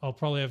I'll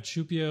probably have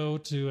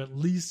Chupio to at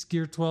least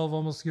gear 12,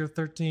 almost gear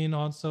 13.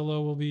 Han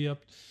Solo will be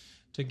up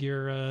to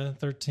gear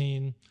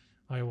 13.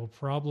 I will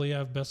probably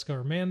have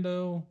Beskar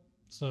Mando.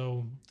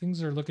 So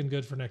things are looking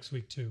good for next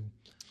week, too.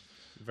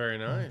 Very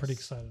nice. I'm pretty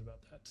excited about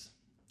that.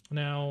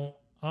 Now,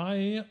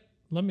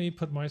 let me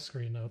put my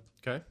screen up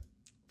Okay.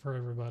 for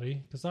everybody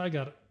because I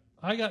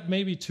got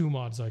maybe 2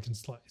 mods I can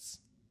slice.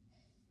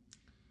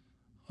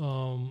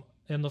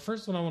 And the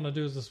first one I want to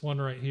do is this one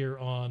right here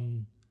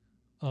on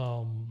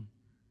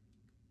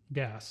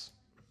gas.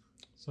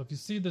 So if you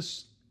see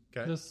this,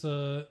 Okay.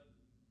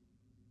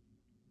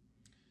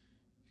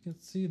 you can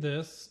see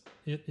this.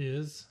 It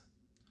is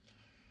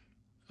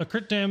a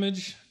crit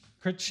damage,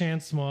 crit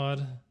chance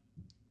mod.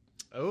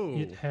 Oh,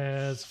 It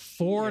has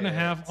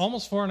 4.5,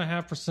 almost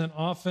 4.5%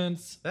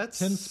 offense. that's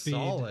 10 speed,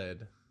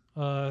 solid.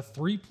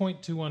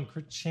 3.2 on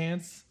crit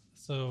chance.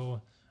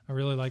 So I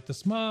really like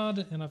this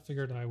mod, and I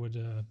figured I would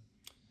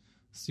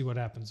see what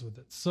happens with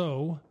it.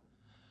 So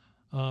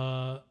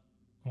why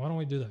don't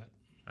we do that?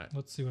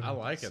 Let's see what I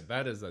happens. like it.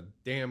 That is a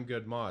damn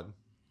good mod.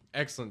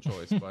 Excellent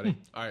choice, buddy.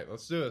 All right,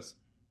 let's do this.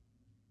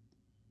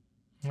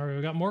 All right,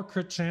 we got more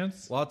crit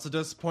chance Lots of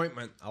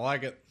disappointment. I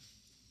like it.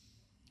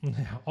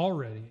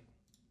 already.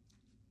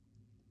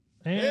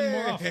 And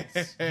more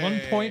offense.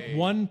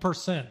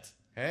 1.1%.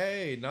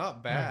 Hey,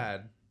 not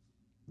bad.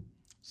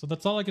 So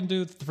that's all I can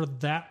do for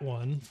that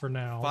one for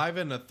now. 5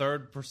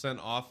 1/3%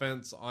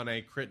 offense on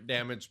a crit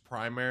damage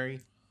primary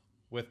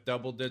with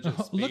double digit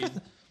speed. Look at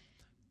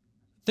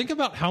think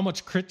about how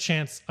much crit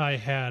chance I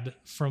had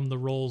from the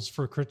rolls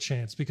for crit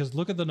chance, because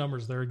look at the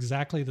numbers. They're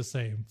exactly the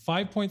same.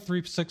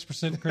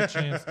 5.36% crit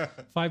chance,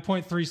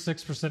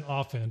 5.36%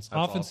 offense.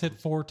 Offense awesome.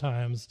 hit 4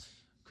 times.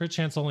 Crit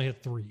chance only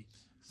hit 3.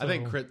 I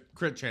think So-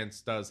 crit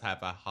chance does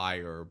have a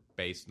higher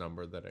base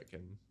number that it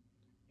can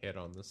hit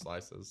on the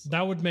slices.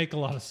 that would make a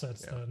lot of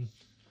sense then.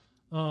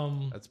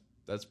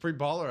 That's pretty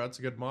baller. That's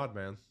a good mod,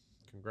 man.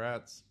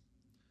 Congrats.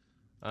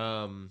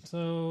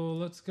 So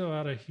let's go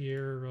out of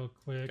here real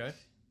quick. Okay.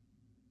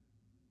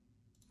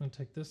 I'm going to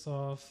take this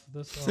off,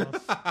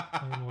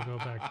 and we'll go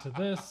back to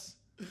this.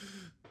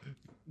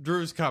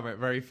 Drew's comment,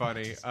 very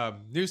funny.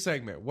 New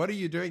segment. What are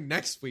you doing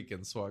next week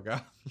in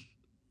Swagga?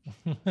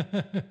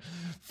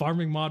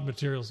 Farming mod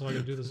material so I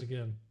can do this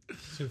again.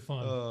 It's too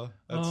fun.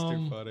 That's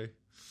too funny.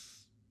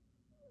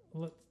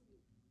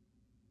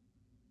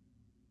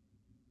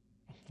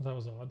 That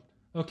was odd.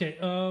 Okay,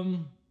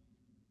 Oh,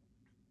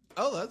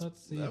 let's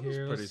see that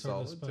here. was pretty Let's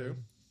start this solid too.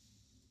 button.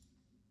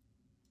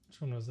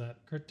 Which one was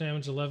that? Crit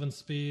damage, 11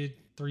 speed,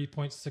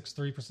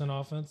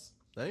 3.63% offense.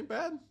 That ain't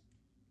bad.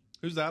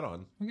 Who's that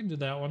on? We can do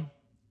that one.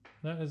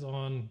 That is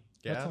on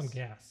That's on Gas?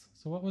 gas.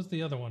 So what was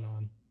the other one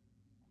on?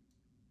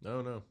 No.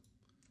 I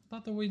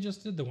thought that we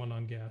just did the one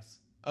on gas.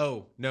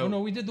 Oh no, Oh no,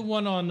 we did the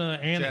one on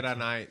Anakin. Jedi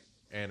Knight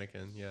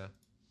Anakin. Yeah.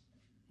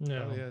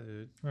 No. Oh yeah,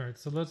 dude. All right,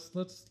 so let's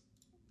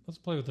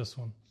play with this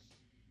one.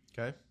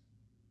 Okay.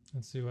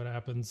 Let's see what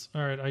happens.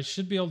 All right, I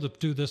should be able to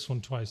do this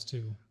one twice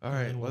too. All And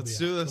right, then we'll let's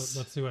be do out. this.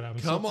 Let's see what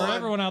happens. Come so for on.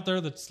 everyone out there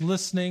that's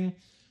listening,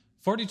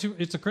 42.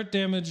 It's a crit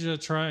damage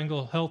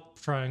triangle,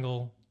 health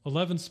triangle,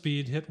 11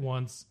 speed, hit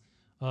once.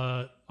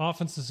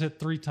 Offense is hit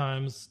 3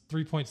 times,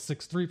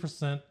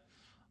 3.63%,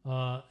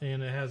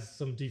 and it has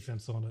some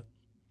defense on it.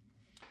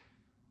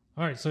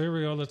 All right, so here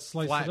we go. Let's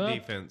slice Flat it up.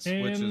 defense,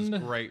 which is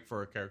And great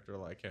for a character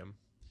like him.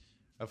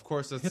 Of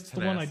course, it's hits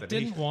tenacity. the one I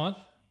didn't want.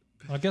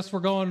 I guess we're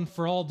going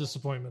for all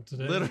disappointment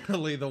today.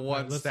 Literally the All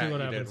one right, let's stat see what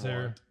you happens didn't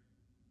here. want.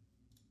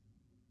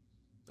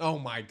 Oh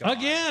my god!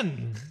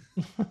 Again.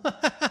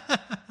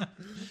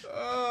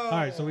 Oh. All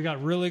right, so we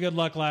got really good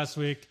luck last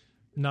week.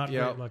 Not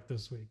Yep. great luck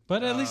this week,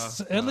 but at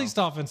well. least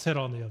offense hit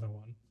on the other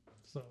one.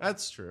 So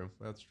That's true.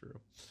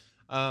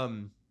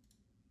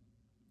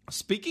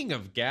 Speaking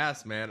of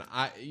gas, man,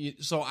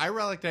 I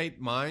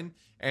relicate mine,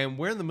 and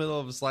we're in the middle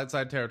of a slide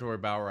side territory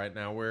battle right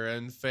now. We're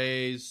in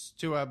phase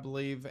 2, I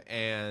believe,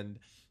 and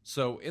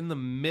so in the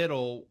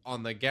middle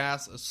on the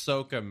gas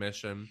Ahsoka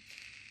mission,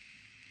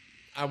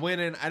 I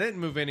went in. I didn't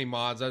move any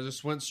mods. I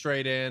just went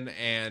straight in,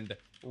 and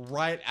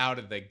right out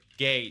of the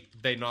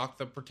gate, they knocked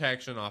the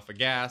protection off of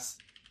gas.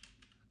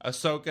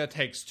 Ahsoka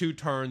takes 2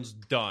 turns,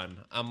 done.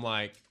 I'm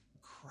like,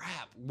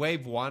 crap.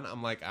 Wave 1,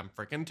 I'm like, I'm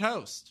freaking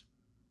toast.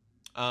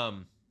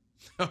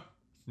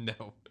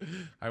 No,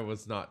 I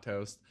was not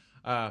toast.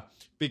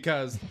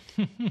 Because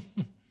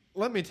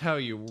let me tell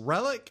you,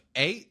 Relic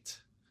 8,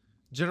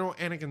 General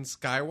Anakin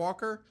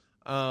Skywalker,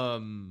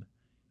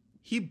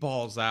 he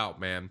balls out,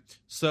 man.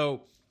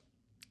 So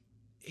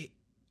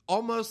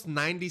almost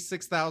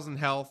 96,000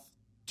 health,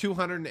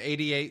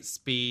 288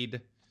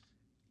 speed,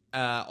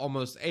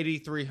 almost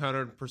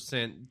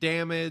 8,300%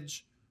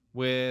 damage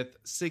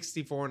with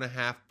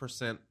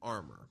 64.5%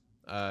 armor,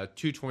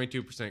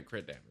 222%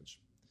 crit damage.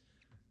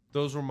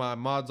 those were my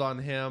mods on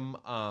him.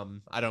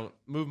 I don't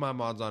move my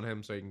mods on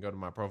him, so you can go to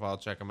my profile,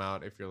 check them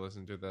out if you're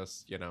listening to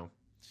this,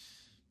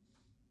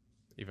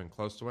 even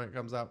close to when it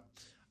comes out.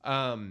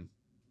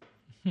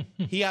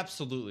 He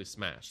absolutely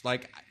smashed.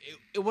 Like,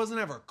 it wasn't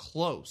ever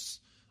close.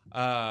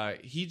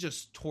 He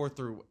just tore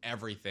through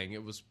everything.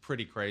 It was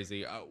pretty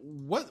crazy.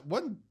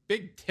 One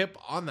big tip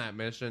on that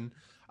mission,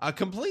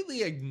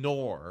 completely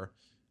ignore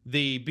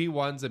the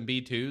B1s and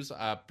B2s,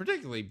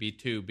 particularly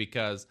B2,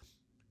 because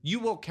you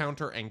will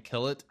counter and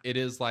kill it. It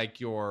is like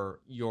your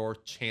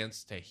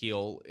chance to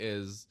heal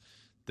is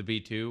the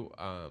B2.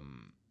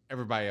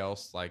 Everybody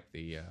else, like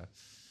the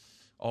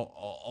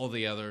all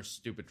the other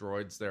stupid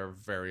droids, they're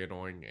very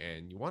annoying,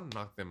 and you want to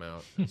knock them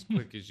out as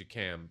quick as you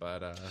can. But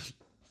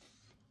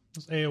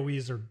those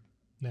AOEs are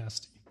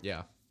nasty.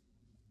 Yeah.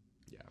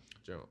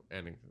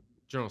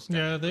 General Scott.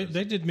 Yeah,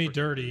 they did me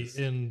dirty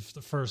in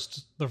the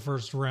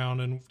first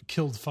round and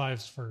killed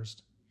Fives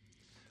first.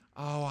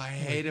 Oh, I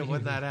hate it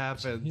when that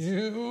happens.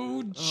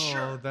 You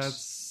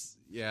jerks.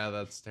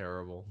 That's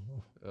terrible.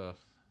 Ugh.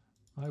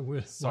 I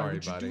would. Sorry, why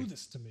would buddy. you do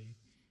this to me?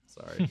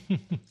 Sorry.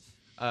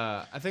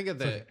 I think at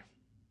the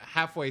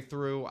halfway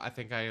through, I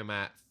think I am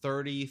at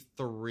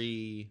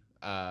 33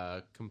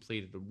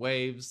 completed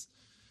waves.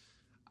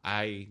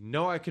 I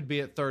know I could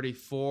be at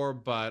 34,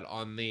 but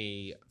on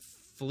the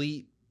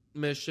fleet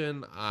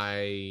mission,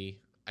 I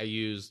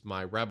used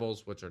my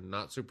rebels, which are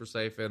not super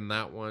safe in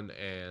that one,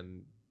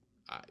 and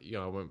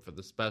I went for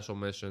the special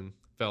mission,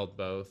 failed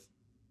both.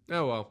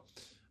 Oh well,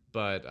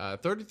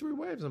 but 33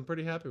 waves, I'm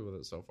pretty happy with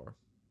it so far.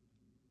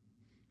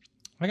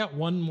 I got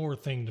one more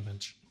thing to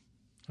mention.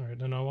 All right,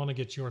 and I want to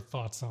get your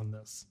thoughts on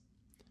this.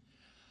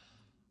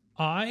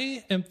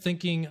 I am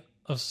thinking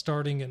of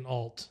starting an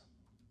alt,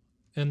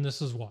 and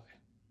this is why.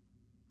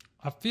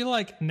 I feel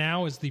like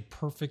now is the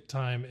perfect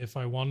time if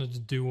I wanted to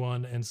do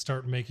one and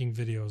start making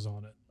videos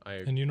on it.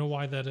 And you know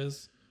why that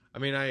is? I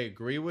mean, I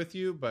agree with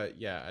you, but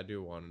yeah, I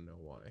do want to know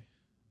why.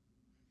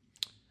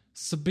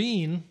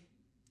 Sabine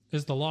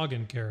is the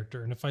login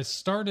character, and if I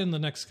start in the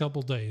next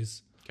couple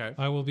days,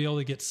 I will be able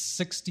to get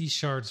 60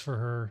 shards for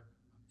her.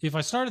 If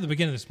I start at the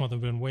beginning of this month,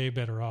 I've been way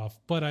better off.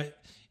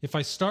 But if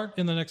I start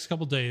in the next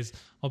couple days,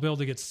 I'll be able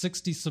to get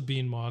 60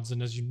 Sabine mods,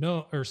 and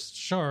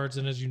shards,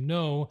 and as you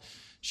know,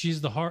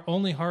 she's the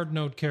only hard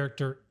node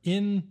character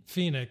in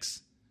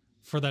Phoenix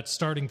for that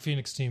starting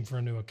Phoenix team for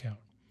a new account.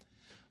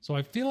 So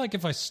I feel like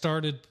if I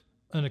started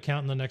an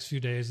account in the next few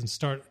days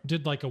and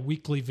did like a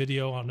weekly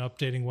video on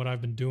updating what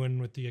I've been doing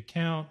with the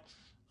account,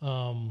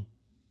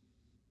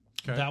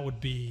 that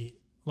would be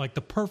like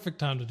the perfect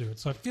time to do it.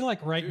 So I feel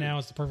like now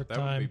is the perfect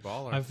time. Would be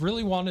baller. I've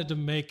really wanted to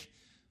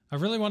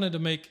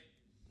make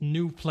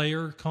new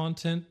player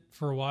content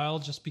for a while,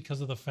 just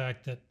because of the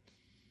fact that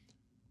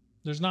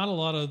there's not a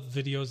lot of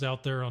videos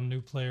out there on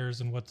new players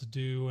and what to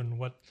do and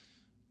what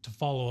to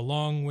follow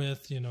along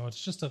with.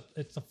 It's just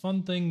it's a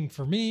fun thing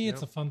for me. Yep.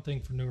 It's a fun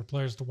thing for newer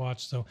players to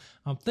watch. So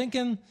I'm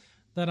thinking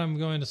that I'm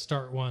going to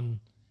start one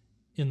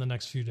in the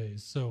next few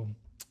days. So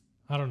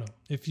I don't know.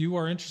 If you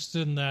are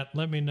interested in that,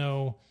 let me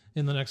know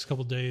in the next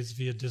couple of days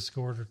via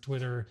Discord or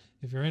Twitter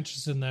if you're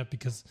interested in that,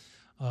 because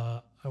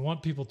I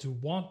want people to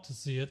want to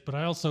see it. But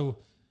I also,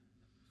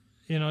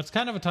 it's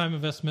kind of a time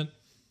investment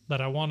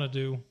that I want to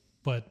do,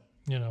 but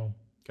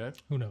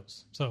who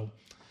knows? So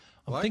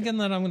I'm thinking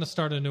that I'm going to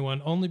start a new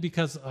one only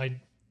because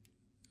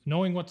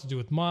knowing what to do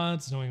with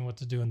mods, knowing what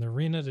to do in the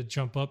arena to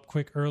jump up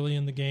quick early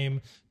in the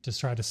game, to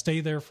try to stay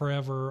there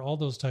forever, all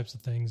those types of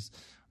things.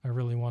 I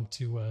really want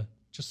to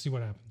just see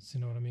what happens.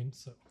 You know what I mean?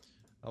 So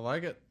I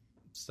like it.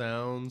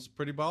 Sounds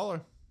pretty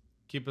baller.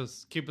 Keep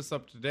us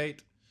up to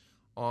date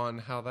on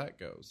how that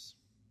goes.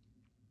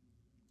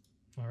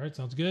 All right,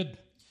 sounds good.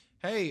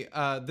 Hey,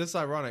 this is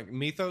ironic.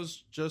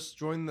 Mythos just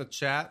joined the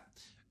chat,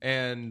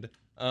 and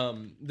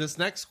this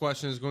next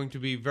question is going to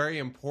be very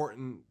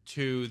important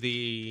to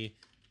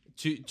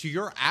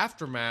your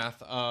aftermath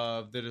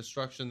of the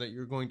destruction that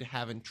you're going to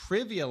have in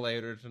trivia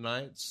later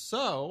tonight.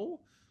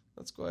 So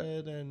let's go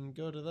ahead and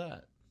go to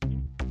that.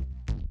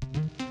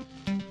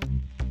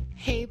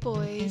 Hey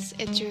boys,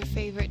 it's your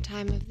favorite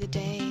time of the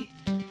day.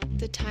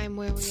 The time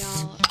where we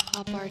all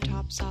pop our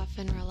tops off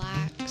and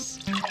relax.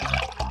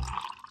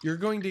 You're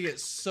going to get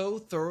so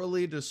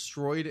thoroughly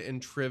destroyed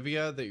in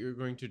trivia that you're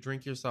going to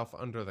drink yourself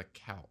under the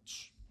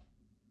couch.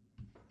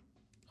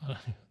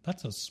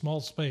 That's a small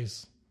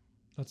space.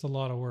 That's a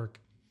lot of work.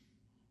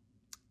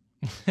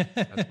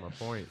 That's my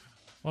point.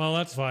 Well,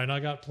 that's fine.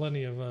 I got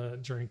plenty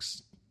of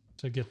drinks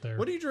to get there.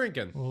 What are you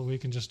drinking? Well, we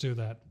can just do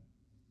that.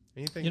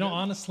 Anything good?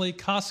 Honestly,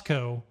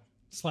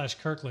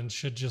 Costco/Kirkland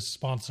should just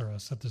sponsor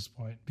us at this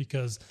point,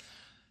 because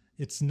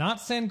it's not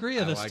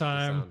sangria this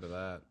time. The sound of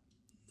that.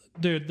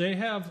 Dude, they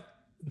have...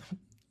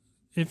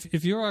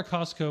 If you're a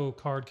Costco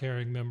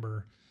card-carrying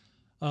member,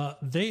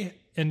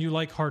 and you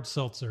like hard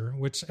seltzer,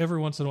 which every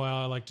once in a while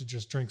I like to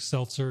just drink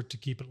seltzer to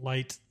keep it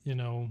light.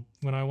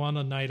 When I want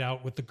a night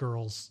out with the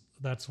girls,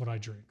 that's what I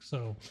drink.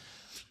 So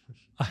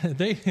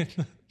they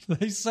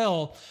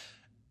sell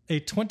a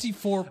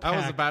 24-pack. I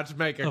was about to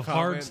make a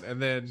comment, and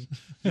then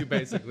you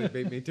basically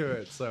beat me to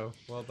it. So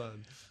well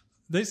done.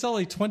 They sell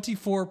a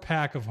 24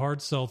 pack of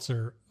hard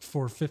seltzer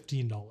for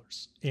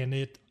 $15,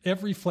 and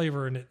every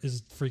flavor in it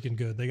is freaking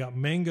good. They got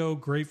mango,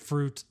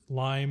 grapefruit,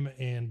 lime,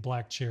 and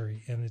black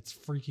cherry, and it's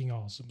freaking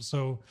awesome.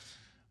 So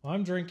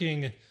I'm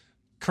drinking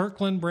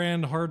Kirkland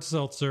brand hard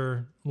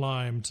seltzer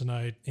lime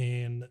tonight,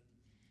 and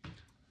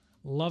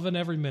loving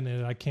every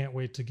minute. I can't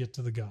wait to get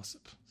to the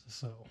gossip.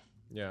 So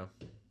Yeah.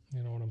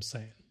 you know what I'm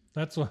saying.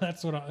 That's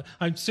what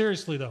I'm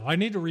seriously though. I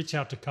need to reach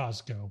out to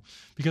Costco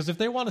because if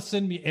they want to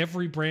send me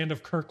every brand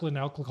of Kirkland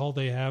alcohol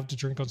they have to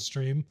drink on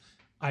stream,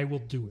 I will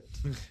do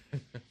it.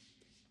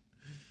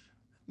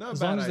 Not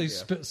As a bad long as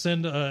idea. they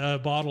send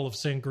a bottle of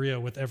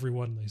sangria with every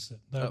one they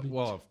send. That'd be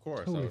Well, of course,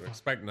 totally I would fine.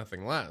 expect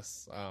nothing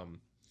less.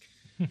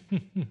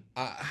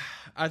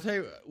 I tell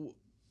you,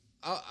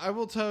 I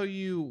will tell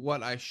you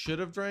what I should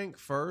have drank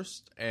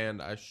first,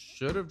 and I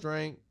should have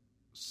drank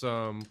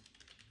some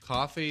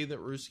coffee that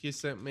Ruski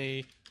sent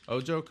me.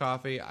 Ojo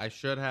coffee. I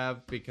should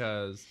have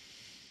because,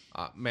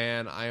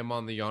 man, I am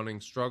on the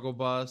yawning struggle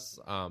bus.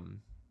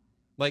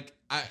 Like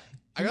I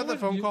got the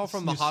phone call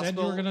from the you said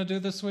hospital. you were going to do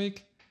this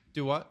week.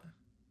 Do what?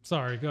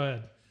 Sorry, go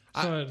ahead.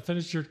 Go ahead.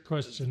 Finish your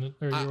question.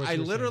 Or what I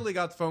you were literally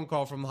got the phone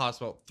call from the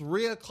hospital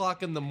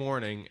 3:00 in the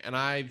morning, and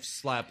I've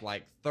slept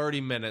like 30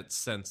 minutes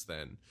since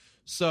then.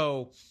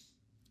 So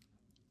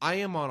I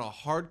am on a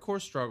hardcore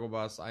struggle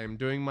bus. I am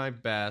doing my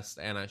best,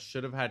 and I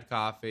should have had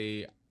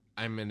coffee.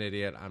 I'm an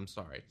idiot. I'm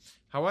sorry.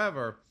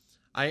 However,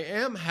 I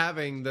am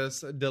having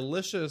this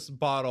delicious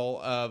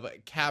bottle of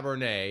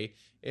Cabernet.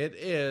 It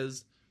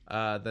is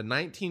the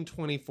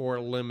 1924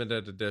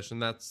 limited edition.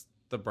 That's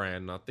the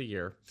brand, not the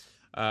year.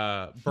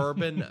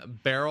 Bourbon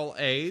barrel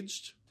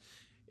aged.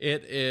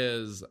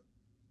 It's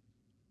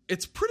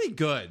pretty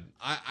good.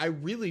 I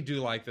really do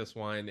like this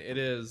wine. It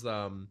is,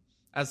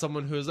 as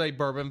someone who is a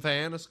bourbon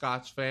fan, a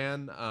Scotch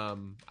fan,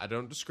 I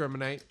don't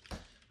discriminate.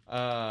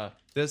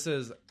 This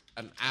is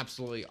an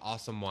absolutely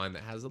awesome wine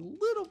that has a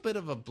little bit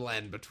of a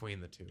blend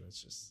between the two.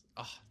 It's just,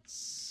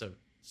 it's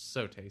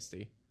so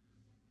tasty.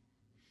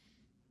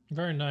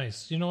 Very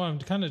nice. You know, I'm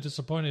kind of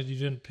disappointed you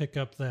didn't pick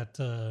up that.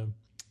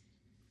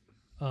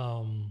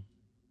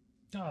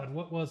 God,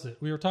 what was it?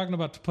 We were talking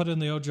about to put in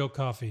the Ojo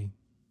coffee,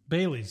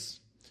 Bailey's.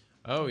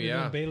 Oh We're yeah,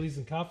 doing Bailey's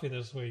and coffee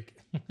this week.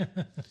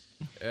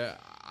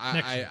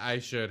 I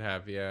should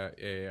have. Yeah.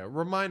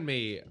 Remind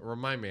me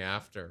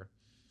after.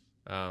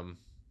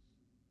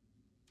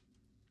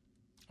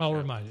 I'll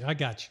remind you. I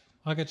got you.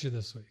 I'll get you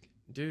this week.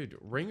 Dude,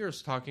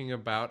 Ringer's talking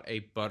about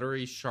a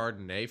buttery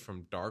Chardonnay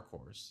from Dark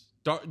Horse.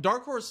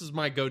 Dark Horse is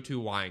my go-to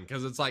wine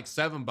because it's like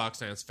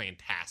 $7 and it's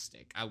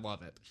fantastic. I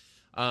love it.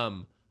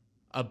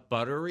 A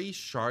buttery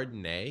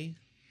Chardonnay?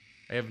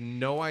 I have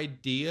no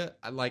idea.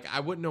 I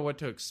wouldn't know what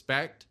to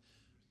expect,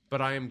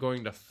 but I am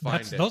going to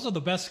find it. Those are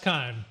the best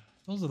kind.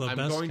 Those are the I'm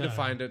best going to kind.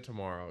 find it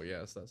tomorrow.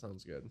 Yes, that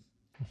sounds good.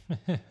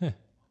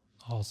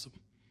 Awesome.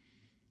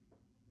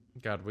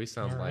 God, we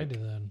sound like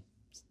Alrighty then.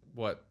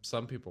 what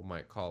some people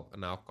might call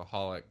an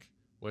alcoholic,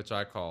 which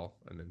I call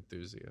an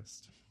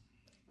enthusiast.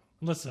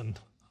 Listen,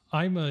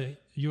 I'm a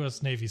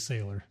U.S. Navy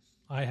sailor.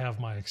 I have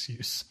my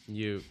excuse.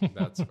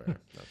 That's fair.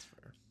 That's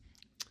fair.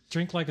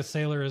 Drink like a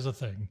sailor is a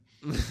thing.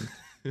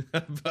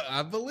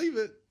 I believe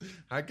it.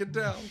 I can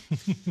tell.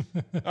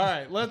 All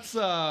right, let's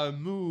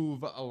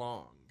move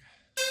along.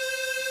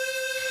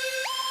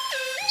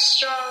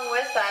 Strong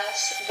with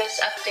us, this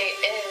update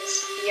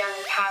is Young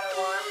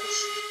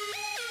Padawans.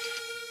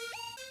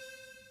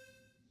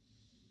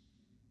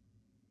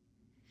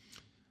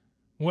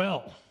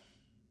 Well,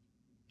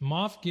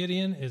 Moff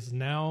Gideon is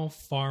now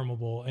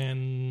farmable,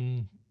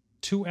 and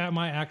to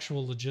my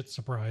actual legit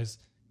surprise,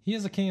 he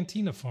has a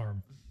Cantina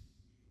farm.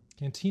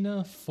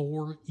 Cantina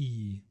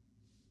 4E.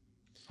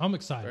 I'm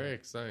excited. Very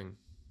exciting.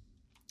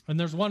 And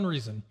there's one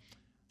reason.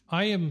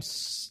 I have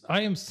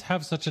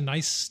such a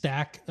nice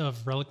stack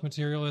of relic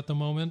material at the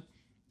moment.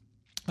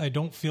 I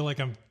don't feel like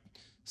I'm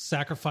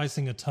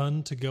sacrificing a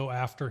ton to go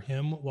after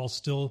him while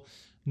still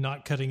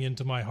not cutting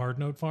into my hard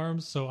node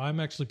farms. So I'm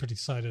actually pretty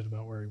excited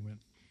about where he went.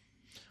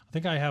 I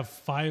think I have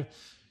 5.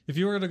 If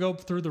you were going to go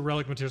through the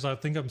relic materials, I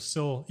think I'm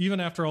still,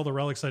 even after all the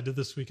relics I did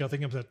this week, I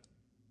think I'm at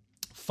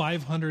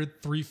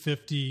 500,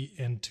 350,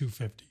 and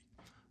 250.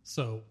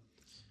 So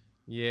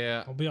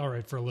Yeah. I'll be all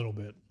right for a little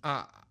bit.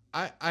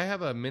 I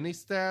have a mini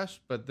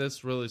stash, but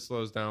this really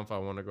slows down if I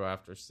want to go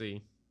after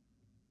C.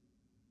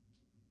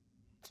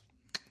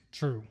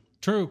 True,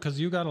 because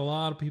you got a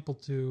lot of people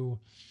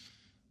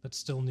that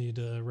still need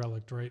a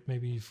relic, right?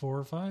 Maybe 4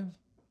 or 5?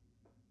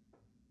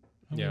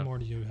 How many more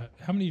do you have?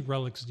 How many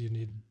relics do you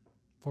need?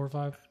 4 or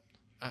 5?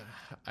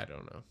 I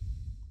don't know.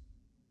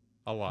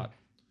 A lot.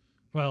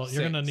 Well,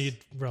 you're going to 6. need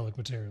relic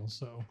materials,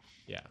 so.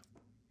 Yeah.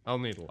 I'll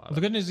need a lot The of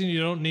it. good news is you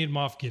don't need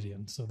Moff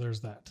Gideon, so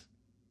there's that.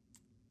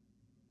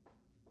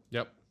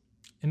 Yep.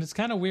 And it's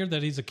kind of weird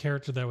that he's a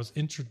character that was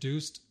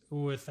introduced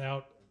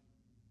without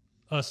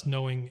us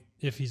knowing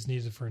if he's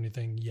needed for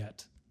anything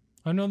yet.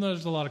 I know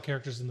there's a lot of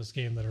characters in this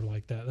game that are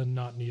like that and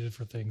not needed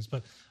for things,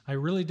 but I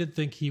really did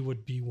think he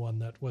would be one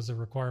that was a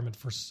requirement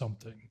for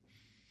something.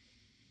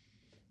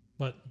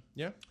 But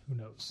Yeah. who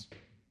knows?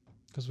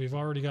 because we've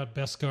already got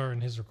Beskar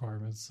and his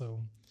requirements. So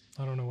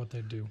I don't know what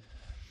they'd do.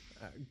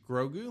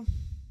 Grogu?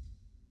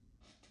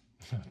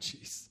 Oh,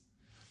 jeez.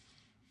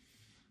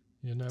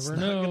 You never It's know.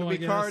 not going to I be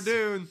guess. Cara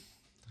Dune.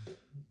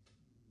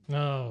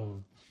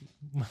 Oh,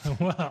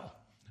 well,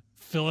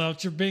 fill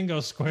out your bingo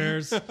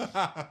squares.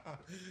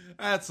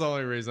 That's the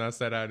only reason I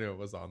said I knew it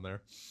was on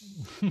there.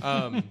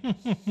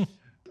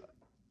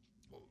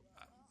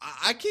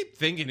 I keep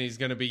thinking he's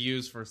going to be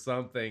used for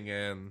something,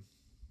 and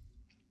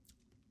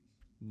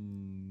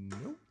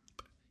nope.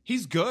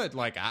 He's good.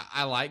 Like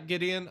I like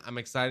Gideon. I'm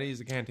excited. He's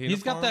a Cantina.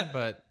 He's got farm, that-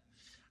 but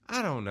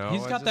I don't know.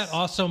 He's got that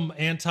awesome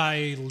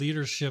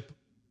anti-leadership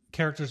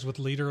characters with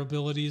leader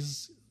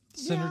abilities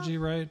synergy,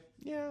 right?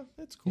 Yeah,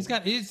 that's cool.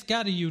 He's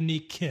got a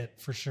unique kit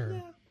for sure.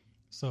 Yeah.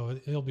 So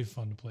it'll be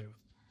fun to play with.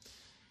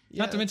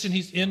 Yeah, Not to mention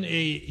he's in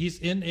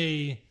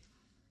a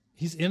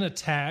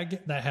tag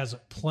that has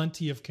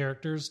plenty of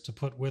characters to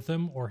put with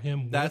him or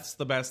him with that's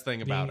the best thing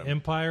being about him.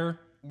 Empire.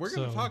 We're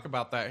going to So, talk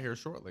about that here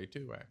shortly,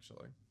 too.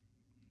 Actually,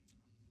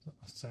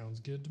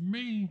 sounds good to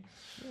me.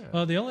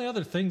 Yeah. The only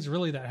other things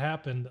really that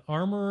happened,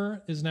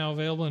 armor is now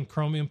available in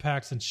Chromium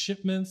packs and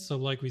shipments. So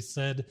like we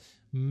said,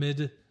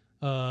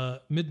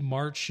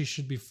 mid-March she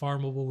should be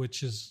farmable,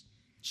 which is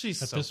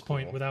she's at so this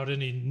point cool. without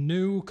any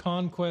new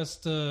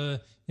conquest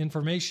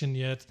information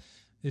yet.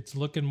 It's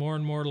looking more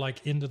and more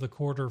like into the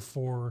quarter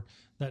for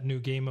that new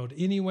game mode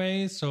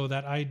anyway. So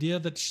that idea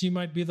that she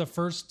might be the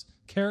first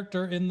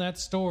character in that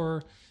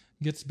store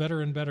gets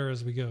better and better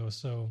as we go.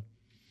 So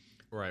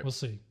Right. we'll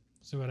see.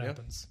 See what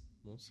happens.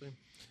 We'll see.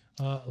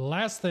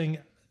 Last thing,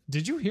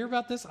 did you hear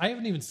about this? I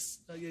haven't even.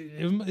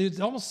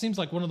 It almost seems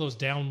like one of those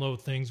down low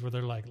things where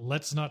they're like,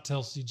 "Let's not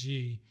tell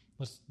CG."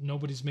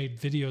 Nobody's made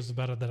videos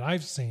about it that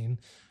I've seen.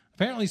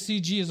 Apparently,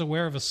 CG is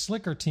aware of a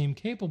Slicker team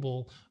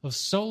capable of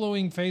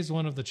soloing Phase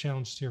 1 of the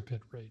Challenge Tier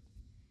Pit raid.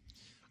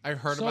 I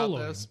heard about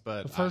this,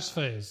 but the first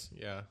phase.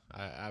 Yeah,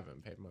 I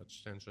haven't paid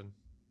much attention.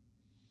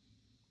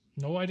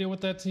 No idea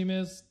what that team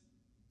is.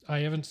 I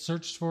haven't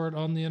searched for it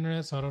on the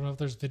internet, so I don't know if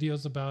there's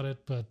videos about it,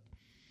 but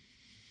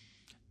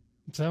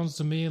it sounds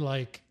to me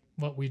like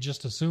what we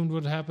just assumed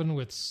would happen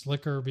with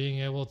Slicker being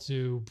able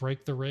to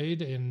break the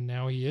raid, and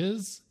now he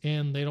is,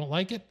 and they don't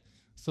like it,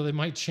 so they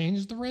might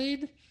change the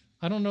raid.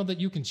 I don't know that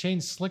you can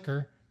change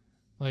Slicker.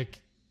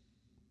 Like,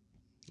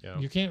 Yeah.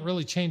 you can't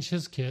really change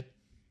his kit.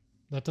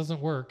 That doesn't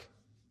work.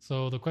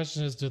 So the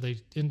question is, do they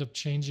end up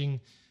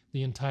changing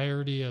the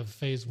entirety of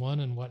Phase 1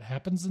 and what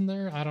happens in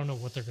there? I don't know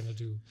what they're going to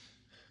do.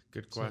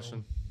 Good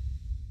question.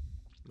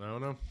 I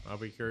don't know. I'll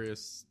be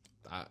curious.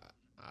 I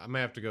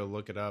may have to go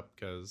look it up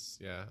because,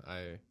 yeah,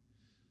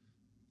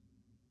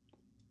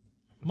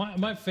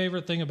 My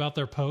favorite thing about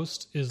their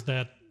post is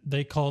that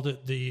they called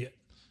it the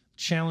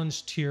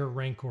Challenge Tier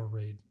Rancor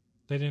Raid.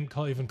 They didn't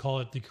even call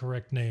it the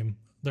correct name,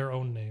 their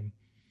own name.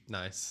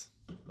 Nice.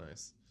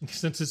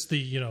 Since it's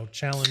the,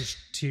 Challenge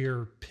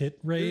Tier Pit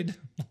Raid.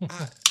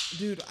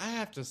 Dude, I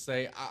have to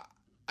say,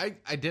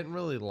 I didn't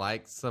really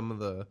like some of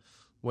the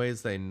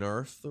ways they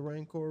nerfed the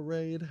Rancor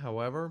raid.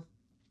 However,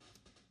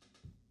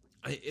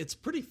 it's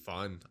pretty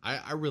fun.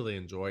 I really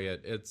enjoy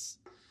it.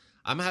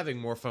 I'm having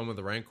more fun with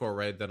the Rancor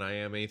raid than I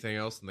am anything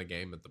else in the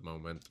game at the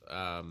moment.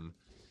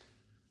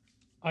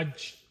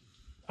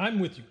 I'm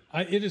with you.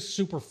 It is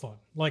super fun.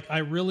 Like, I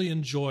really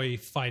enjoy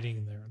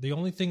fighting there. The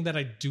only thing that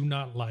I do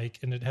not like,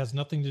 and it has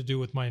nothing to do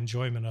with my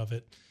enjoyment of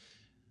it,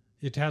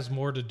 it has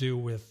more to do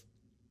with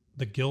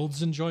the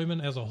guild's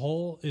enjoyment as a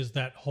whole, is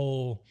that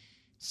whole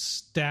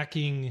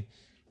stacking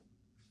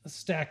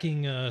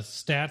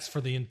stats for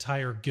the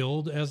entire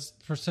guild as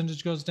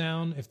percentage goes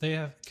down. If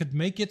they could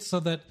make it so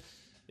that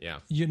Yeah.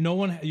 you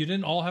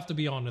didn't all have to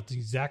be on at the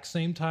exact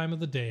same time of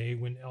the day,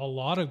 when a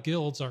lot of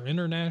guilds are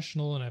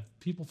international and have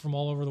people from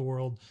all over the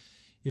world.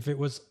 If it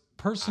was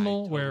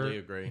personal, I totally where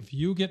agree. if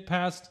you get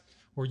past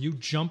or you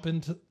jump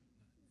into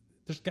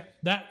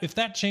if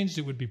that changed,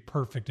 it would be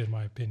perfect in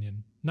my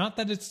opinion. Not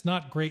that it's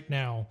not great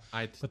now,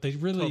 but they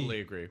really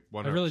totally agree.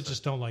 100%. I really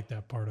just don't like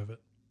that part of it.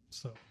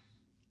 So,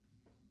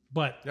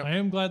 but Yep. I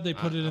am glad they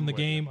put it in I'm the with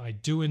you. game. I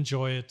do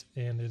enjoy it,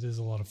 and it is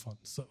a lot of fun.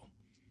 So.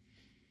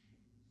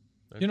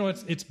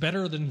 It's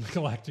better than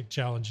Galactic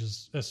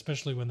Challenges,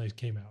 especially when they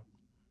came out.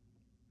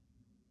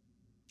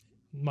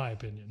 In my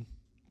opinion.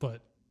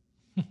 But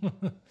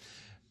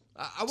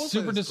I will say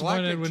super this,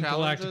 disappointed with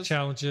Galactic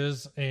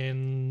Challenges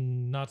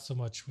and not so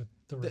much with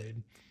the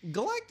raid.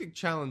 Galactic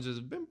Challenges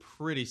have been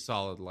pretty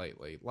solid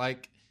lately.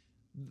 Like,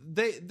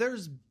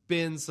 there's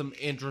been some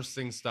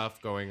interesting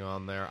stuff going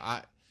on there.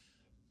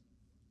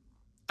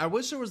 I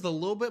wish there was a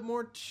little bit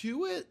more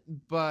to it,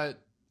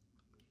 but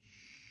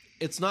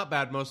it's not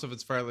bad. Most of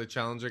it's fairly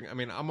challenging. I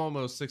mean, I'm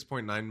almost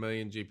 6.9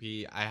 million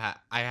GP.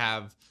 I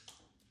have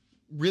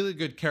really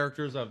good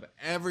characters of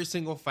every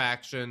single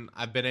faction.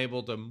 I've been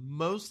able to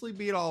mostly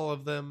beat all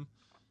of them,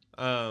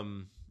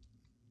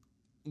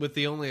 with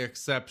the only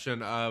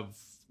exception of,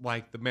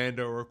 like, the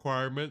Mando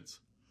requirements.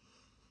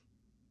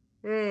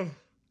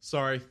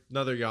 Sorry,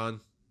 another yawn.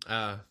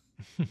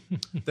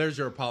 There's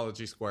your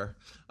apology square.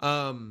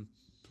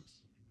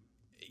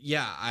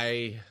 Yeah,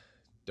 I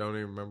don't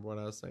even remember what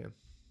I was saying.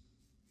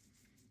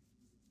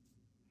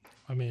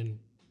 I mean,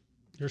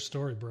 your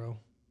story, bro.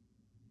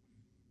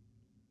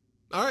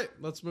 All right,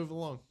 let's move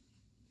along.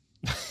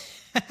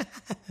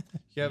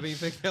 You have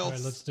anything else? All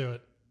right, let's do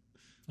it.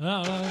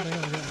 No.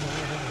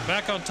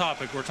 Back on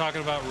topic. We're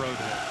talking about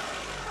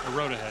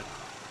Road Ahead.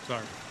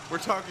 Sorry. We're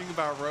talking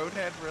about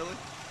Roadhead, really?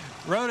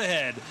 Road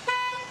Ahead.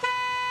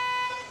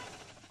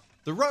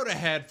 The road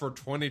ahead for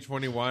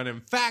 2021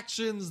 and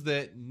factions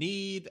that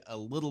need a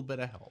little bit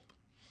of help.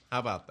 How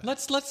about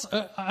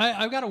that?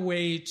 I've got a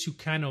way to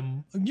kind of,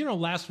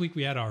 last week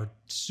we had our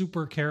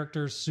super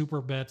characters,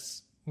 super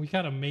bets. We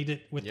kind of made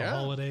it with the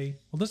holiday.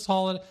 Well, this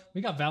holiday,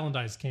 we got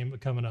Valentine's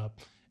coming up.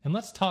 And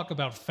let's talk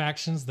about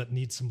factions that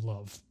need some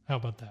love. How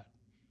about that?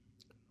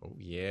 Oh,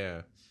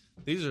 yeah.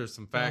 These are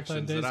some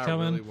factions Valentine's that I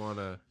coming. really want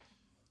to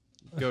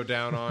go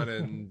down on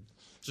and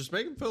just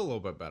make them feel a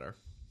little bit better.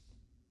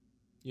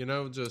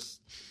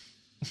 Just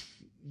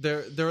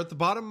they're at the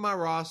bottom of my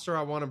roster.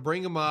 I want to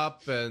bring them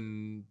up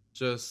and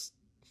just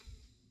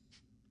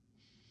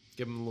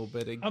give them a little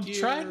bit of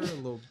gear, a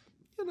little,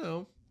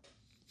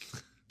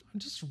 I'm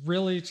just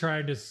really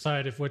trying to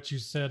decide if what you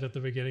said at the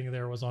beginning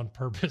there was on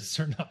purpose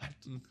or not.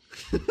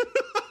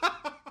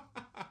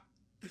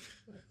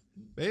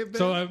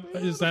 So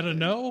is that a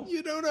no?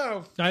 You don't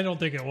know. I don't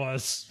think it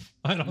was.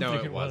 I don't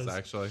think it was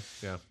actually.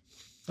 Yeah.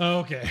 Oh,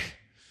 okay.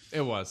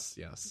 It was.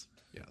 Yes.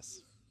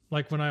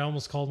 Like when I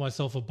almost called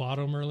myself a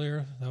bottom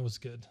earlier. That was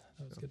good.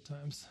 That was good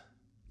times.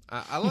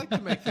 I like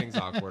to make things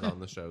awkward on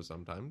the show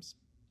sometimes.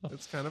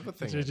 It's kind of a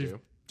thing I do.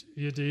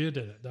 You did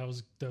it. That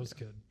was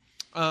good.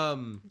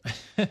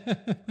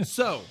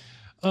 So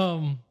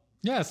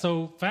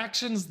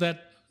factions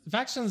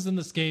in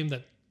this game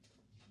that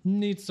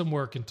need some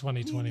work in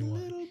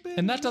 2021.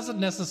 And that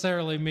doesn't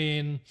necessarily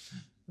mean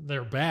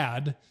they're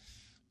bad,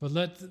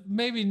 but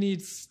they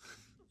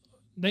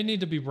need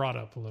to be brought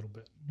up a little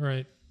bit,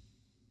 right?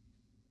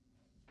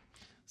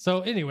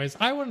 So anyways,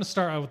 I want to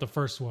start out with the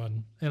first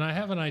one, and I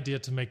have an idea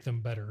to make them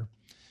better.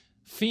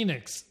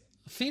 Phoenix.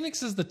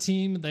 Phoenix is the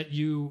team that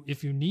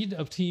if you need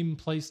a team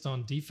placed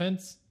on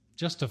defense,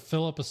 just to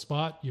fill up a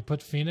spot, you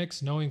put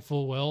Phoenix, knowing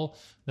full well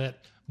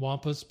that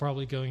Wampa's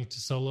probably going to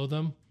solo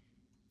them.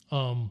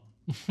 But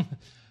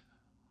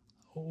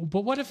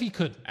what if he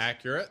couldn't?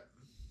 Accurate.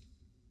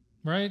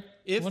 Right?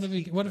 What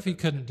if he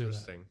couldn't do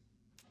that?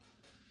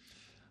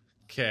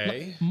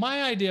 Okay.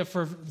 My idea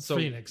for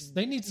Phoenix,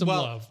 they need some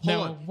love.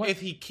 Hold on.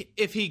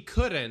 If he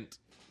couldn't,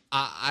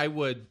 I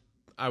would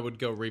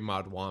go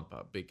remod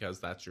Wampa because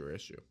that's your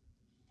issue.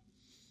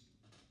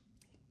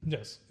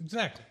 Yes,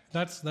 exactly.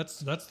 That's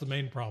the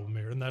main problem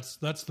here, and that's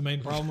the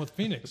main problem with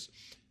Phoenix.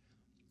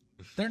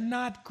 They're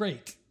not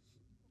great.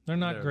 They're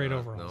not great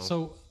overall. No.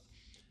 So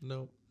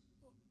no.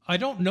 I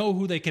don't know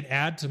who they could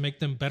add to make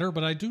them better,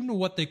 but I do know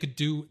what they could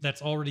do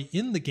that's already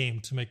in the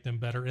game to make them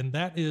better, and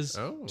that is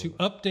to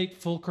update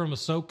Fulcrum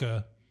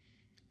Ahsoka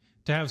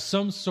to have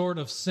some sort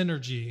of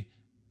synergy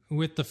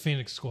with the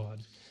Phoenix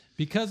Squad.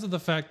 Because of the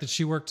fact that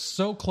she worked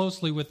so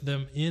closely with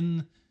them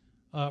in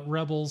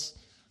Rebels,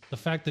 the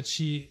fact that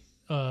she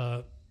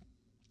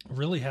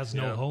really has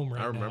no home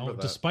right now,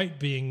 despite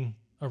being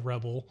a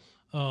Rebel,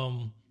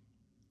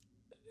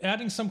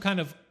 adding some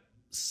kind of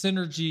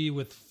synergy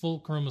with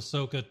Fulcrum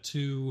Ahsoka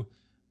to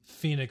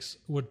Phoenix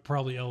would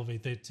probably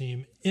elevate that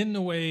team in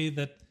a way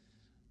that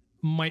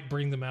might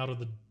bring them out of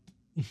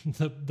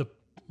the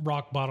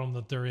rock bottom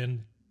that they're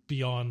in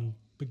beyond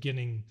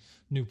beginning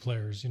new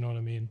players. You know what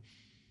I mean?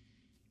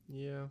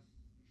 Yeah.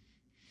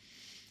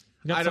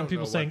 We got some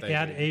people saying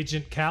add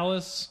Agent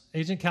Callus.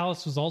 Agent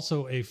Callus was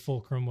also a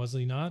Fulcrum, was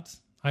he not?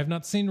 I've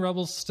not seen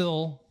Rebels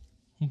still,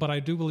 but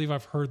I do believe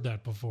I've heard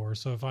that before.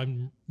 So if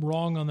I'm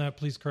wrong on that,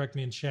 please correct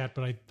me in chat.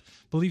 But I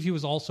believe he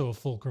was also a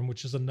Fulcrum,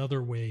 which is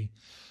another way,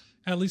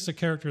 at least a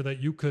character that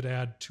you could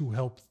add to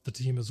help the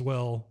team as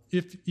well,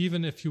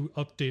 even if you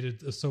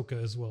updated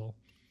Ahsoka as well.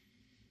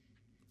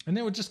 And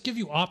they would just give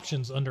you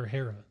options under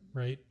Hera,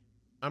 right?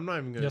 I'm not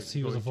even going yes,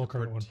 he was a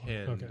Fulcrum at one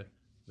point.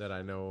 That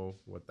I know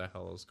what the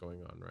hell is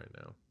going on right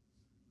now.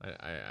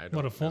 I don't know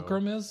what a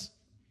Fulcrum is?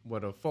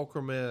 What a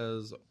Fulcrum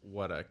is,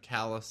 what a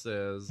Callus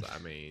is. I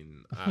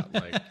mean,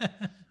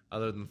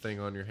 other than the thing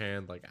on your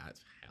hand, I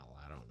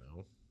don't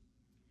know.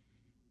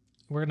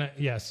 We're gonna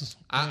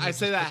I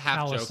say that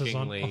half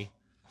jokingly.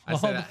 I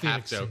say that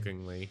half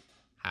jokingly,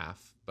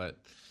 but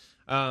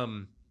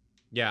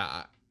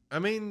yeah. I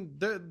mean,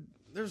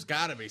 there's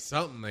got to be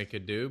something they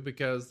could do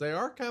because they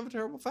are kind of a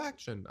terrible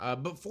faction.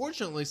 But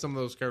fortunately, some of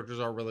those characters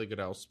are really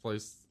good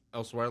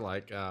elsewhere,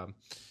 like Kanan,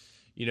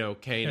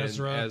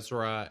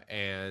 Ezra,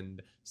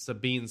 and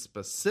Sabine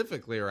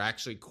specifically are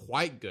actually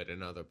quite good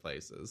in other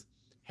places.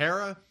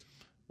 Hera,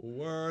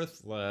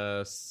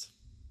 worthless.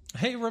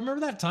 Hey,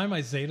 remember that time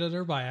I Zeta'd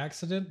her by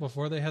accident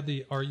before they had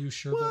the "Are you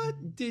sure?"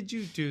 What? Did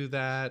you do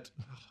that?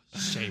 Oh,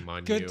 shame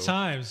on you. Good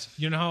times.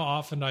 You know how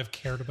often I've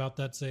cared about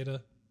that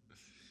Zeta?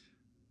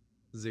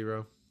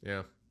 0.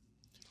 Yeah.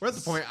 We're at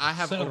the point I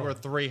have over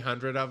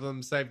 300 of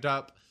them saved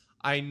up.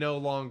 I no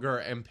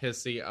longer am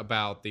pissy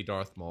about the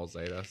Darth Maul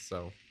Zeta,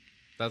 so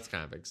that's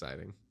kind of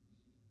exciting.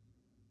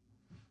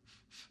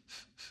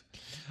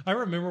 I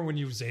remember when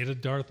you Zeta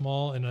Darth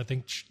Maul, and I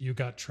think you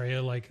got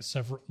Traya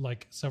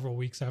several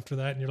weeks after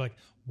that, and you're like,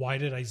 "Why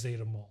did I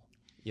Zeta Maul?"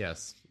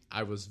 Yes,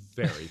 I was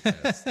very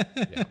pissed.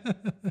 Yeah.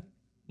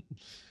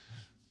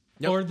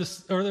 Yep. Or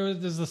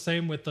there's the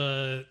same with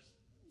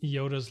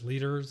Yoda's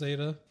leader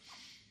Zeta.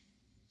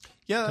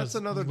 Yeah, that's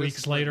another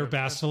weeks later,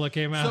 Bastila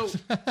came out. So,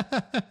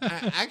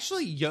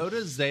 actually,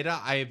 Yoda's Zeta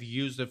I have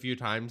used a few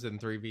times in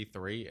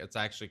 3v3. It's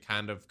actually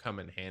kind of come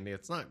in handy.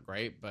 It's not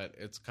great, but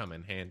it's come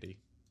in handy.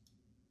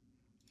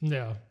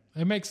 Yeah,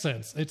 it makes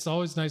sense. It's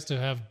always nice to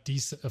have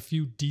a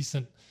few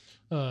decent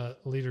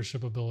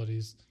leadership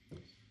abilities.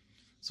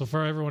 So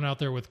for everyone out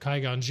there with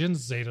Qui-Gon Jinn's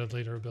Zeta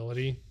leader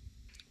ability,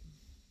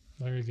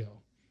 there you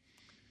go.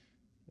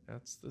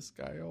 That's this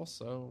guy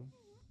also.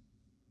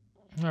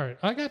 All right,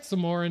 I got some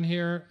more in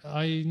here.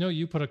 I know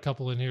you put a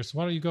couple in here, so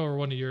why don't you go over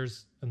one of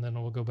yours, and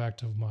then we'll go back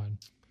to mine.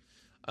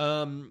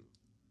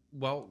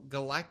 Well,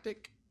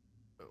 Galactic.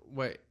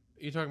 Wait,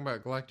 are you talking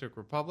about Galactic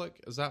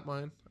Republic? Is that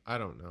mine? I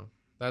don't know.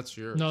 That's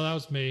yours. No, that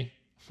was me.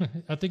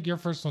 I think your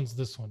first one's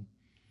this one.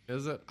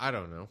 Is it? I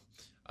don't know.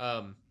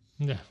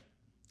 Yeah.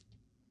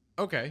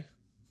 Okay,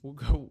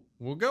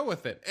 we'll go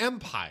with it.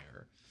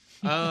 Empire.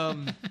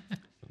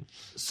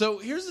 So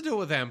here's the deal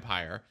with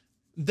Empire.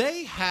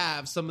 They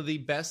have some of the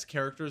best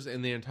characters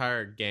in the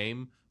entire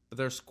game, but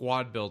their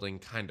squad building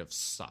kind of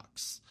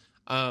sucks.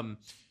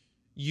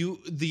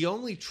 The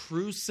only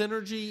true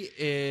synergy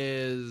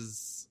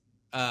is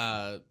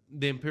the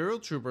Imperial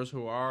Troopers,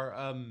 who are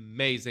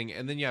amazing,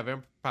 and then you have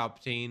Emperor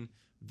Palpatine,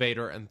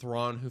 Vader, and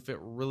Thrawn, who fit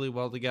really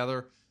well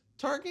together.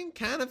 Tarkin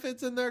kind of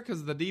fits in there because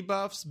of the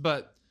debuffs,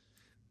 but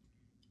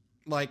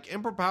like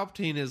Emperor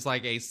Palpatine is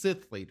like a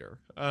Sith leader.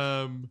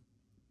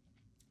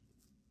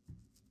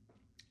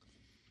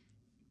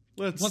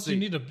 Let's see.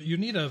 You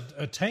need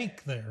a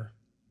tank there.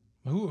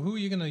 Who are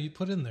you gonna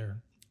put in there?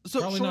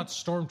 So probably not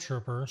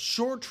Stormtrooper.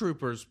 Shore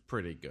Trooper's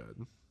pretty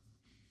good,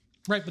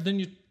 right? But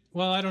then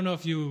I don't know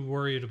if you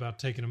worried about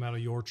taking them out of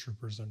your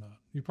troopers or not.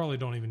 You probably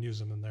don't even use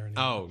them in there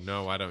anymore. Oh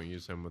no, I don't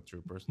use him with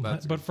troopers.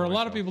 But for a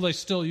lot of people, they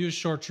still use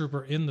Shore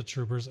Trooper in the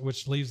troopers,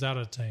 which leaves out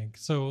a tank.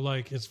 So,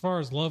 like as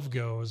far as love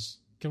goes,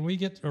 can we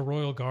get a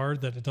Royal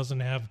Guard that it doesn't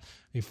have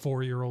a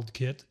 4-year-old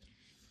kit?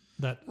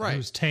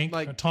 Whose tank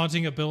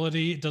taunting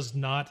ability does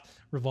not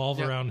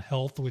revolve around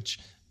health, which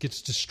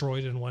gets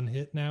destroyed in one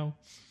hit now.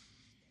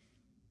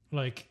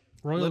 Like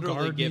Royal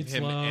Guard give needs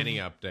him love. any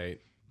update.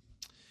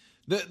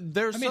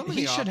 There's so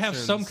many he should have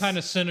options. some kind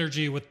of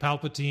synergy with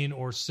Palpatine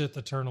or Sith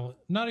Eternal.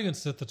 Not even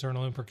Sith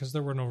Eternal Emperor, because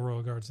there were no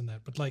Royal Guards in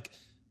that. But like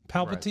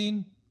Palpatine,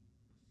 right.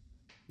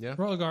 Yeah,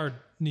 Royal Guard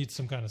needs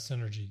some kind of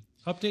synergy.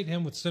 Update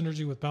him with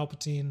synergy with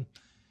Palpatine.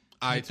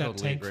 I totally totally that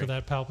tank agree. For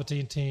that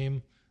Palpatine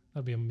team.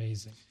 That'd be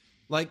amazing.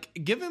 Like,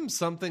 give him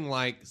something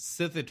like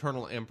Sith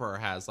Eternal Emperor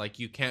has. Like,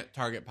 you can't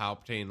target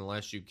Palpatine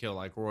unless you kill,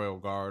 like, Royal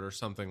Guard or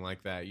something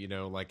like that. You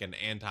know, like an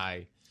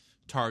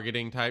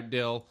anti-targeting type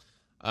deal.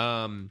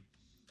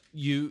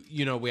 You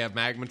know, we have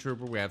Magma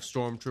Trooper, we have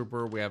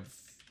Stormtrooper, we have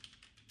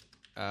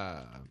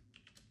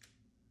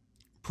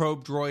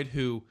Probe Droid,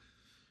 who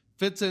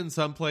fits in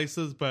some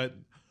places, but...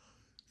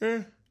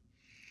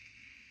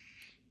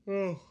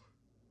 Oh.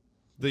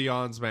 The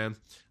yawns, man.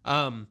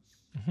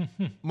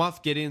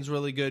 Moff Gideon's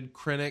really good.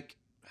 Krennic...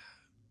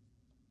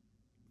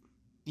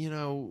 You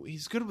know,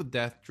 he's good with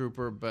Death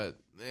Trooper, but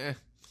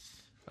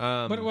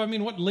but I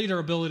mean, what leader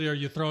ability are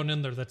you throwing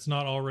in there that's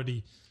not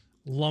already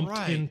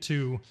lumped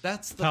into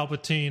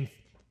Palpatine,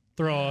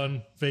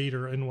 Thrawn,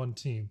 Vader in one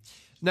team?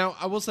 Now,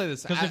 I will say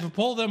this: because if you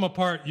pull them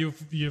apart,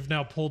 you've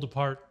now pulled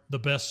apart the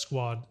best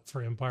squad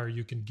for Empire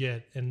you can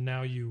get, and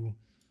now you've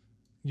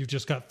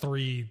just got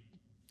 3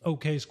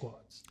 okay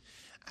squads.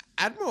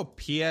 Admiral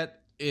Piet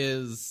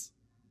is.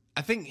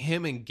 I think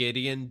him and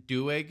Gideon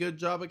do a good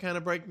job at kind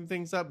of breaking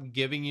things up,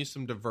 giving you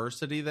some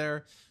diversity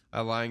there,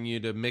 allowing you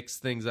to mix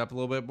things up a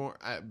little bit more.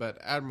 But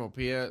Admiral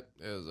Piet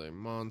is a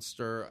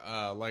monster.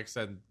 Like I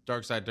said,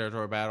 Dark Side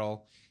Territory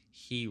Battle,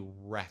 he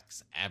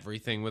wrecks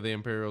everything with the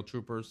Imperial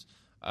Troopers.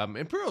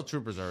 Imperial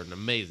Troopers are an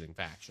amazing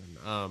faction.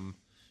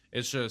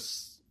 It's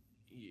just,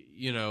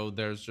 you know,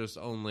 there's just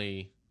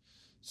only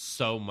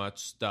so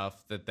much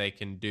stuff that they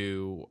can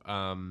do.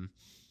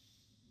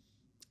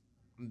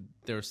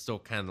 They're still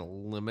kind of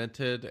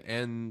limited,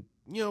 and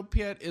you know,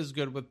 Piet is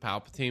good with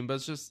Palpatine, but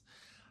it's just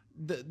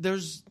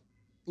there's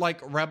like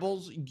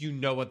Rebels. You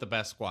know what the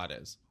best squad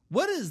is.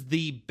 What is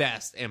the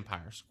best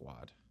Empire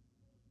squad?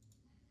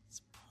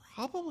 It's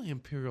probably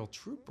Imperial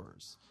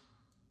Troopers.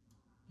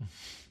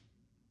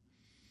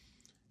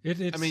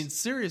 I mean,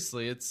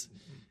 seriously, it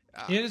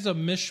is a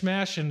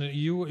mishmash, and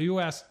you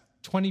ask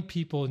 20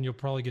 people, and you'll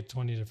probably get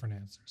 20 different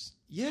answers.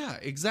 Yeah,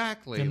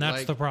 exactly, and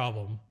that's the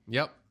problem.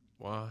 Yep.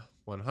 Well,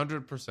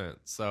 100%.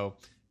 So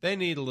they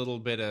need a little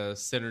bit of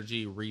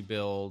synergy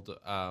rebuild,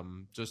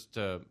 just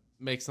to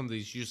make some of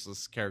these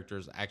useless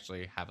characters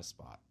actually have a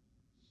spot.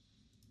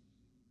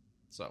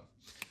 So,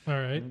 all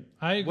right,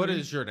 I agree. What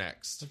is your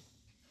next?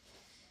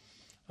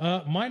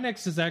 My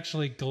next is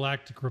actually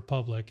Galactic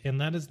Republic,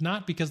 and that is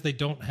not because they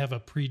don't have a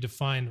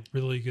predefined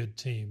really good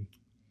team.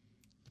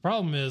 The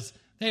problem is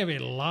They have a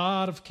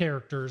lot of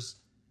characters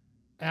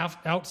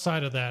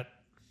outside of that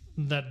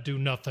do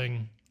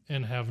nothing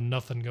and have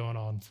nothing going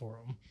on for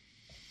them.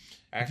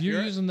 Accurate. If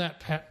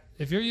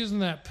you're using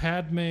that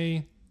Padme,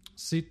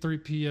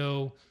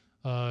 C-3PO,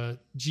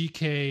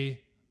 GK,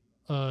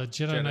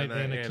 Jedi Knight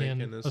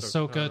Anakin,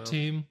 Ahsoka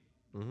team,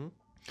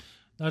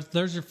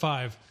 there's your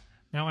 5.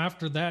 Now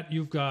after that,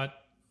 you've got.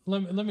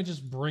 Let me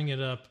just bring it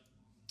up.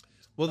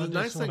 Well, the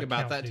nice thing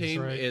about that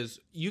team is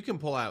you can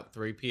pull out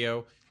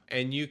 3PO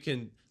and you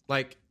can,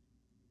 like,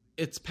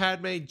 it's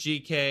Padme,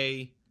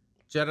 GK,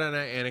 Jedi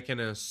Knight Anakin,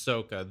 and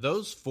Ahsoka.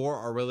 Those 4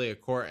 are really a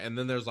core, and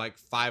then there's like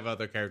 5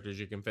 other characters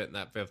you can fit in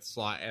that 5th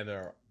slot, and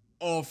they're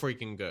all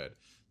freaking good.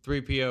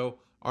 3PO,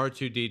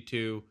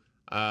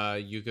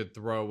 R2-D2, you could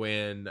throw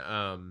in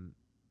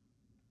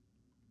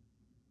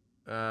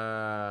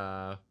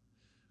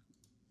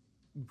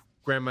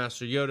Grandmaster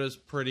Yoda's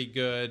pretty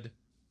good.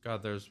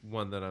 God, there's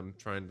one that I'm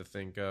trying to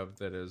think of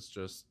that is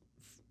just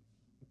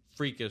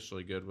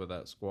freakishly good with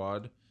that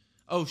squad.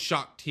 Oh,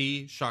 Shaak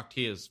Ti. Shaak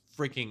Ti is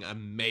freaking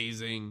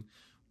amazing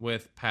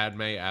with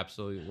Padme.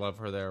 Absolutely love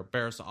her there.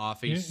 Barriss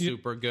Offee,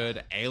 super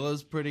good.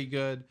 Ayla's pretty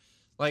good.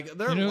 Like,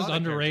 there are who's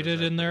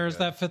underrated in there is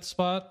that 5th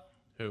spot?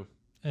 Who?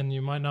 And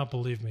you might not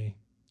believe me.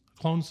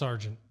 Clone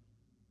Sergeant.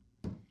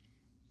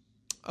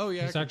 Oh,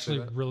 yeah. He's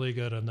actually really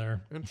good in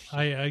there.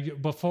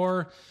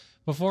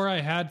 Before I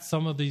had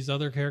some of these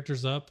other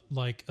characters up,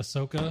 like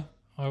Ahsoka,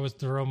 I would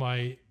throw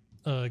my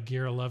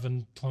Gear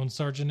 11 Clone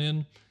Sergeant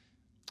in,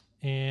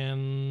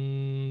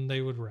 and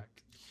they would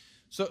wreck.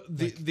 So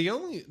the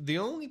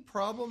only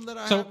problem that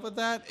I have with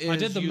that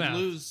is you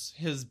lose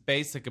his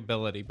basic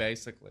ability,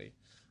 basically.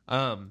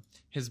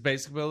 His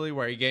basic ability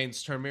where he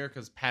gains turn meter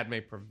because Padme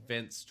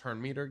prevents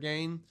turn meter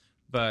gain.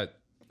 But,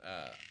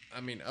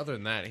 I mean, other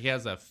than that, he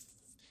has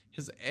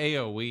his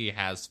AoE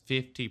has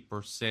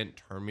 50%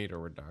 turn meter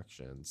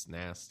reduction. It's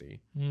nasty.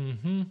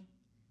 Mm-hmm.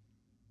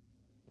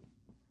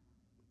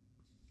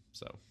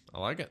 So,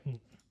 I like it.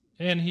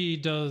 And he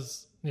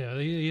does,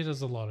 he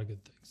does a lot of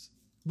good things.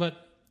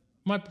 But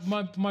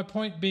my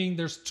point being,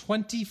 there's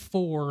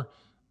 24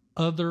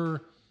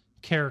 other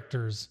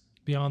characters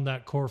beyond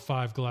that core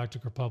 5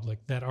 Galactic Republic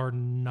that are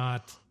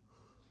not...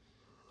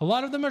 A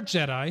lot of them are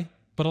Jedi,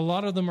 but a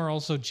lot of them are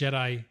also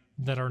Jedi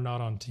that are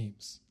not on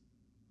teams.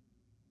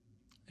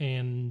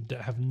 And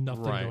have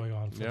nothing going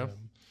on for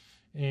them.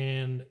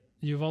 And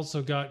you've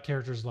also got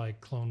characters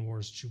like Clone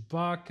Wars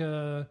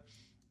Chewbacca,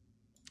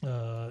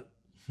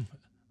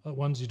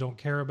 ones you don't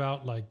care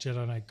about, like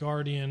Jedi Knight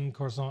Guardian,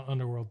 Coruscant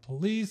Underworld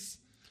Police.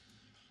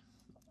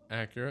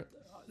 Accurate.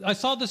 I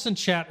saw this in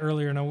chat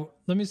earlier. Now,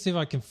 let me see if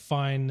I can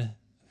find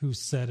who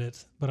said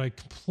it, but I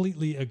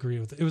completely agree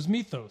with it. It was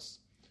Mythos.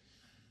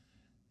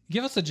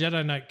 Give us a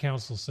Jedi Knight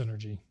Council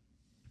synergy.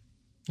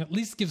 At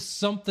least give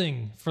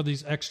something for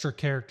these extra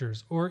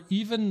characters, or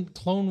even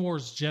Clone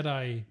Wars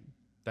Jedi.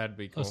 That'd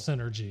be cool. A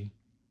synergy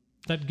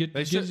that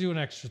gives you an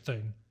extra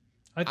thing.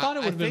 I thought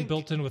it would have been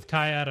built in with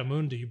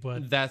Ki-Adi-Mundi,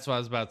 but that's what I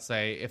was about to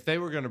say. If they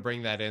were going to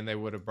bring that in, they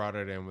would have brought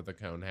it in with the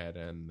Conehead,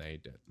 and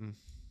they didn't.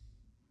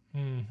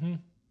 Mm-hmm.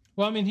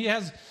 Well, I mean, he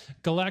has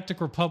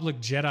Galactic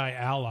Republic Jedi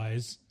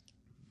allies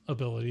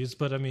abilities,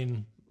 but I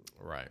mean,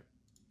 right?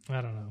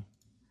 I don't know.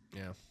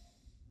 Yeah,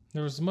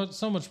 there was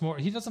so much more.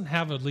 He doesn't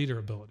have a leader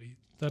ability.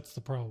 That's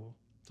the problem.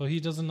 So he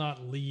does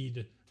not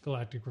lead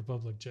Galactic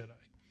Republic Jedi.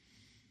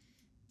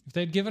 If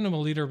they'd given him a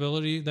leader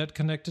ability that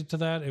connected to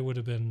that, it would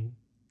have been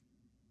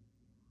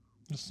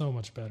so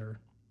much better.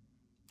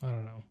 I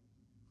don't know.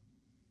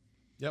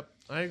 Yep,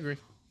 I agree.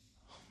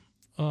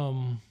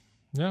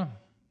 Yeah.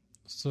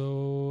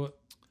 So,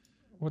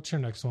 what's your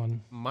next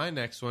one? My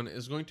next one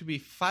is going to be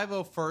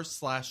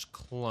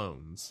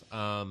 501st/Clones.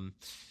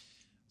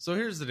 So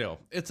here's the deal.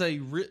 It's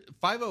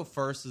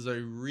 501st is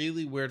a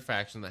really weird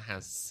faction that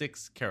has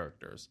 6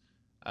 characters.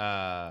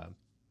 Arc,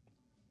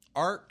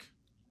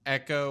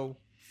 Echo,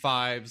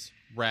 Fives,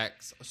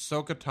 Rex,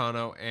 Ahsoka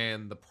Tano,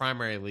 and the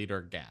primary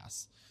leader,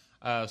 Gas.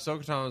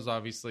 Ahsoka Tano is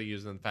obviously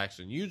used in the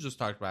faction you just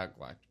talked about,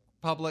 Galactic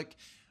Republic,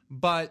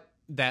 but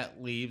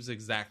that leaves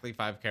exactly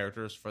 5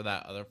 characters for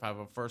that other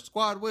 501st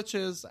squad, which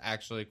is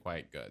actually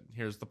quite good.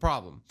 Here's the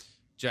problem.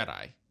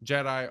 Jedi.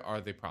 Jedi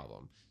are the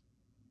problem.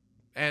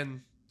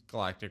 And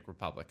Galactic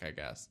Republic, I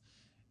guess.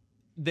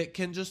 That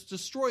can just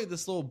destroy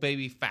this little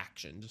baby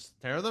faction. Just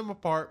tear them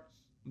apart.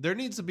 There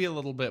needs to be a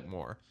little bit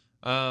more.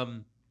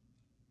 One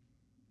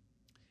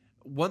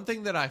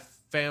thing that I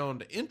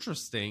found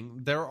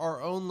interesting, there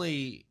are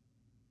only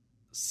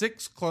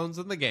 6 clones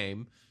in the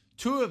game.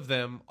 2 of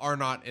them are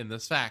not in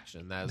this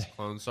faction. That is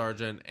Clone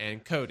Sergeant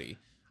and Cody.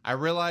 I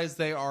realize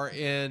they are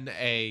in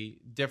a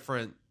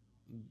different...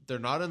 They're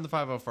not in the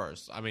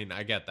 501st. I mean,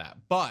 I get that.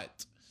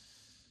 But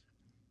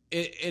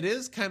it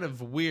is kind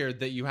of weird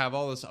that you have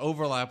all this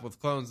overlap with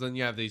clones, then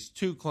you have these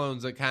 2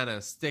 clones that kind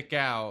of stick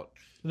out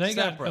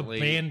separately.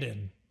 Got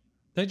abandoned.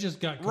 They just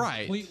got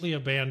completely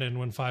abandoned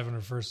when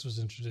 501st was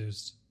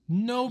introduced.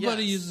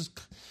 Nobody uses...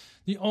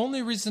 The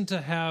only reason to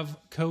have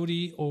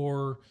Cody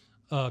or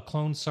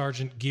Clone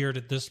Sergeant geared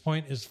at this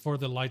point is for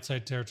the Light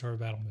Side Territory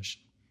battle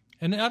mission.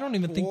 And I don't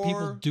even think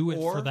people Or- do it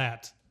or- for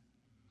that.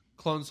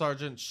 Clone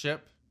Sergeant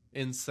ship,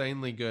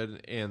 insanely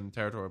good in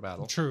territory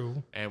battle.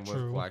 True. And with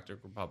True. Galactic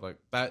Republic.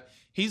 That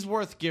he's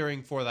worth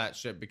gearing for that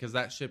ship because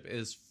that ship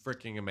is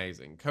freaking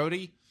amazing.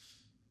 Cody,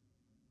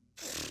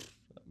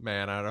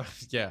 man, I don't.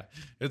 Yeah,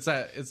 it's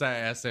that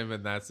SM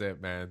and that's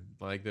it, man.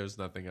 Like there's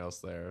nothing else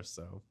there.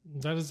 So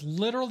That is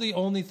literally the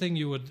only thing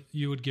you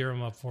would gear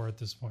him up for at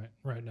this point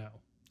right now.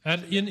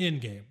 In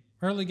game.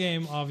 Early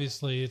game,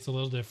 obviously, it's a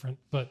little different,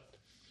 but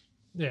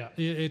yeah,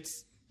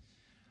 here's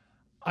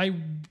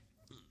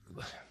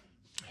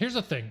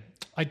the thing.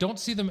 I don't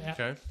see them.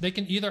 Okay. They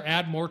can either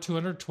add more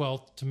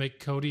 212th to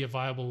make Cody a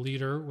viable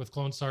leader with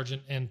Clone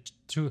Sergeant and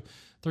 3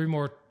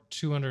 more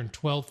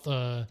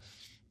 212th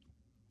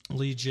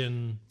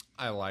Legion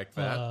I like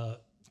that.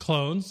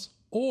 clones,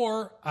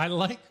 or I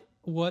like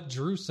what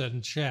Drew said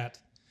in chat.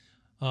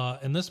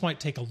 And this might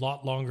take a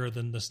lot longer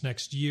than this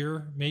next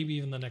year, maybe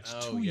even the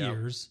next 2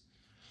 years.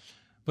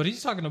 But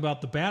he's talking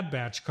about the Bad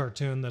Batch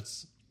cartoon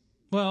that's,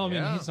 well, I mean,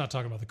 Yeah. he's not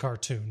talking about the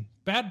cartoon.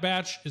 Bad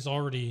Batch is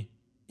already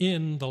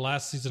in the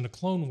last season of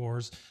Clone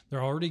Wars.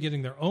 They're already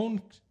getting their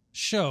own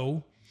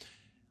show.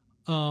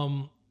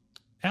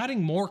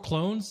 Adding more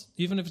clones,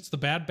 even if it's the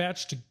Bad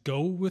Batch, to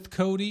go with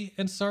Cody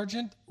and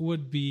Sergeant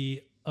would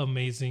be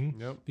amazing.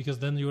 Yep. Because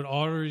then you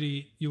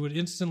would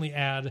instantly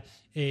add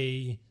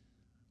a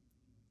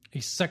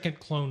second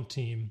clone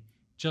team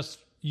just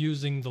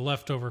using the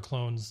leftover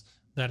clones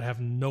that have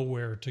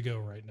nowhere to go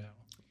right now.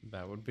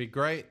 That would be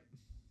great.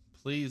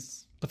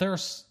 Please. But there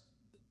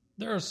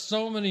are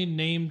so many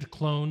named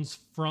clones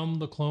from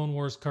the Clone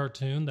Wars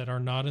cartoon that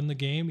are not in the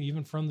game,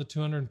 even from the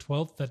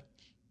 212th, that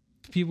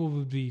people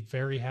would be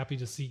very happy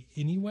to see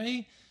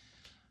anyway.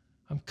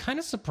 I'm kind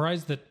of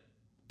surprised that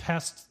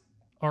past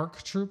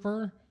ARC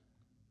Trooper,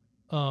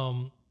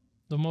 the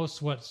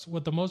most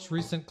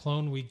recent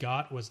clone we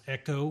got was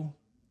Echo.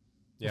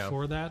 Yeah.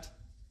 Before that,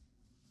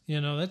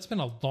 that's been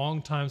a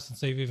long time since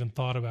they've even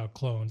thought about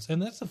clones.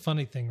 And that's the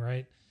funny thing,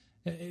 right?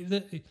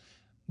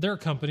 They're a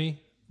company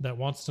that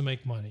wants to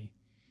make money.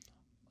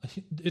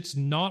 It's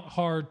not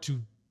hard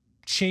to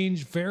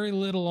change very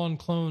little on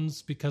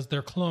clones because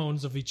they're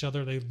clones of each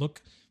other. They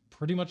look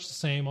pretty much the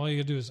same. All you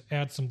gotta do is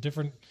add some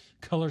different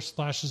color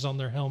splashes on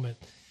their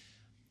helmet.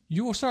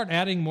 You will start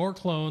adding more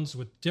clones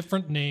with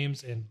different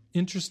names and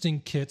interesting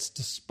kits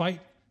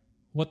despite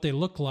what they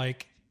look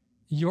like.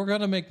 You're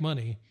going to make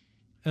money.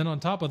 And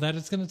on top of that,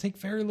 it's going to take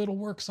very little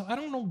work. So I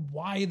don't know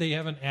why they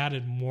haven't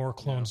added more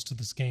clones to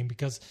this game,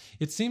 because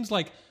it seems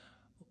like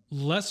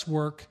less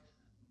work,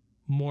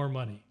 more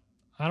money.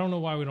 I don't know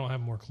why we don't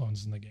have more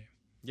clones in the game.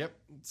 Yep.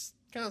 It's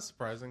kind of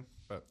surprising,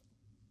 but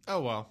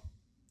oh well.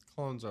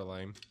 Clones are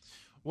lame.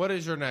 What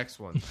is your next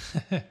one?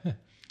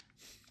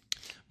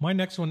 My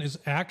next one is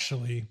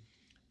actually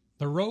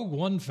the Rogue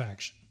One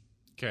faction.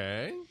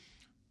 Okay.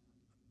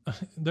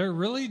 They're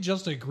really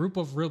just a group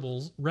of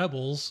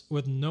rebels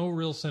with no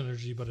real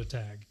synergy but a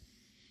tag.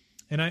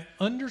 And I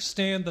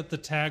understand that the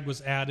tag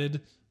was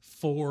added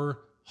for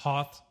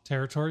Hoth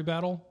territory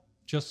battle,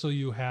 just so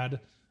you had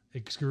a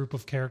group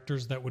of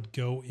characters that would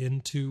go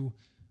into,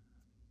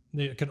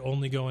 they could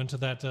only go into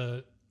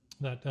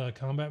that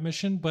combat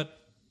mission, but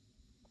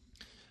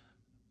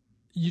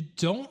you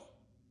don't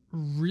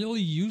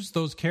really use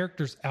those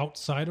characters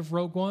outside of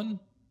Rogue One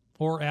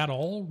or at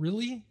all,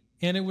 really.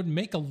 And it would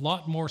make a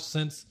lot more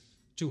sense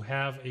to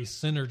have a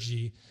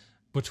synergy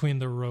between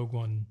the Rogue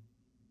One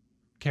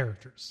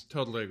characters.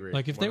 Totally agree.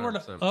 Like if they were to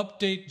 100%.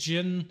 update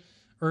Jyn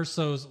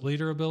Erso's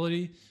leader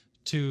ability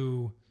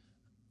to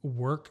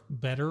work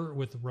better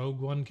with Rogue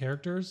One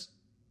characters,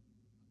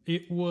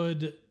 it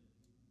would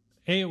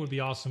be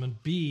awesome,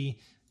 and B,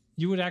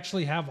 you would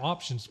actually have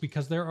options,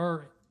 because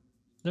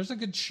there's a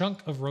good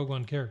chunk of Rogue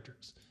One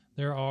characters.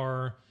 There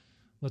are,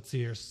 let's see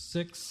here,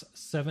 6,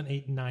 7,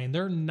 8, 9.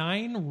 There are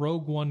 9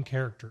 Rogue One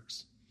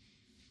characters.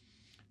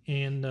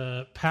 And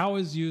Pow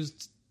is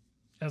used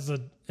as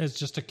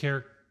just a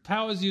character.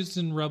 Pow is used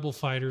in Rebel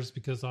Fighters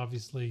because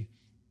obviously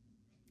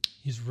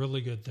he's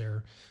really good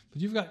there.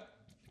 But you've got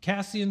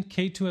Cassian,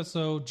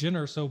 K2SO, Jyn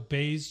Erso,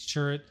 Baze,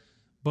 Chirrut,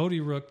 Bodhi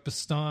Rook,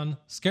 Bastan,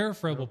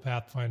 Scarif Rebel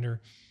Pathfinder.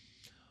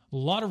 A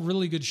lot of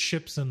really good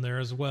ships in there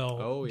as well.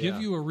 Oh, yeah.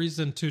 Give you a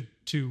reason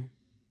to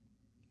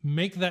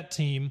make that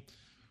team.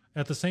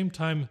 At the same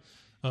time,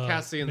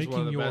 Cassian's one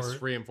of the making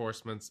best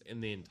reinforcements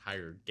in the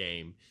entire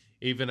game.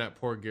 Even at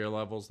poor gear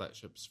levels, that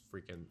ship's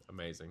freaking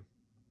amazing.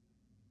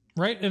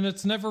 Right, and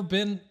it's never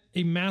been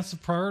a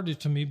massive priority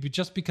to me, but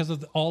just because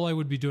of all I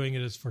would be doing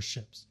it is for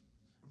ships.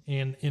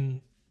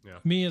 And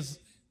me as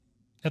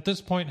at this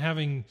point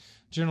having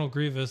General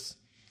Grievous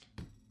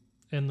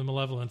and the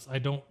Malevolence, I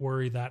don't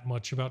worry that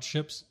much about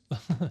ships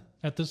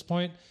at this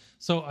point.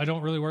 So I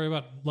don't really worry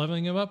about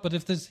leveling them up. But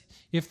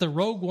if the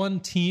Rogue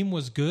One team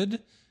was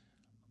good,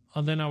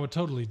 then I would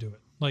totally do it.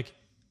 Like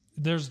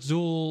there's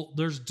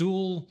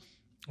dual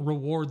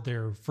reward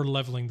there for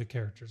leveling the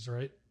characters,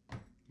 right?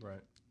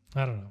 Right.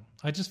 I don't know.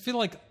 I just feel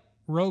like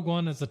Rogue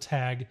One is a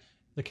tag.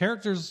 The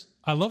characters,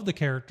 I love the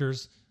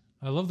characters.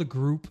 I love the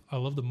group. I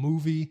love the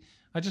movie.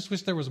 I just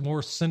wish there was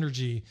more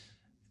synergy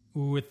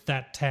with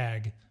that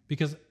tag,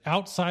 because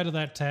outside of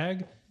that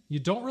tag, you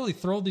don't really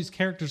throw these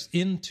characters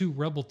into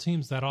Rebel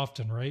teams that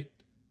often, right?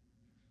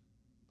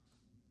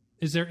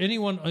 Is there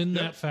anyone in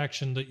that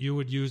faction that you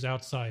would use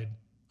outside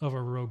of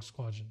a Rogue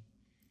Squadron?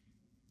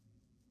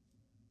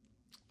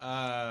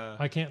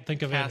 I can't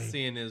think of any.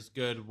 Cassian is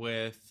good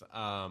with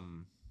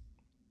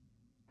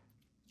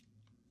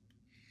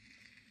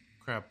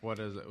crap. What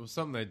is it? It was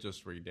something they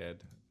just redid.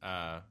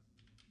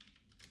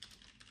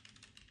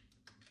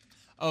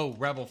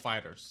 Rebel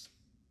Fighters.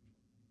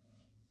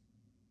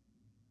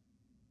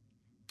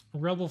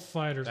 Rebel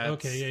Fighters.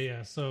 Okay,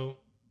 yeah. So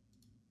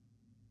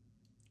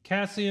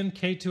Cassian,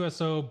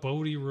 K2SO,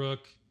 Bodhi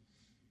Rook,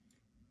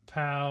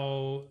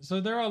 Pow.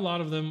 So there are a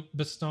lot of them.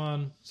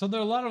 Baston. So there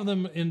are a lot of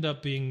them end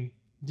up being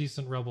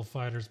decent Rebel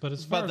Fighters. But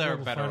as far as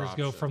Rebel Fighters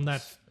go from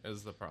that,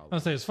 is the problem. I'll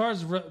say as far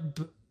as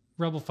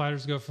Rebel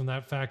Fighters go from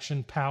that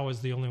faction, Pow is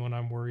the only one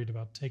I'm worried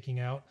about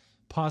taking out.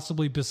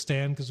 Possibly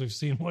Bastan, because we've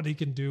seen what he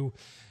can do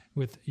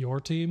with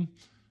your team.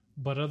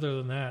 But other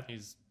than that,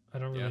 I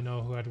don't really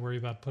know who I'd worry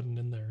about putting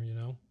in there, you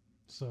know?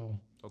 So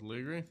Totally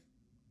agree.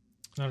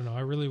 I don't know.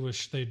 I really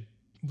wish they'd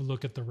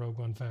look at the Rogue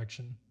One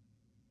faction.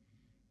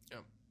 Yeah.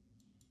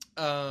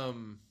 All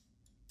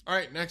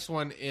right, next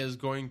one is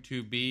going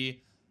to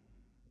be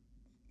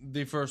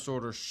the First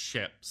Order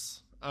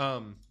ships. This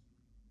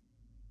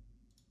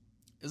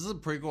is a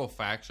pretty cool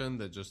faction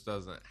that just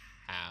doesn't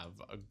have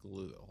a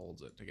glue that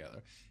holds it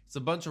together. It's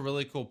a bunch of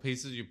really cool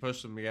pieces. You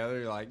push them together.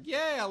 You're like,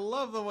 yeah, I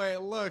love the way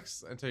it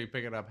looks, until you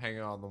pick it up, hang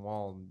it on the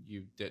wall, and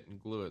you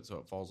didn't glue it, so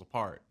it falls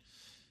apart.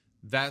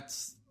 That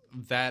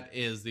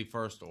is the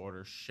First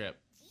Order ship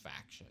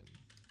faction.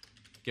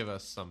 Give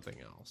us something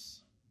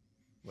else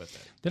with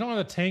it. They don't have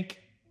a tank.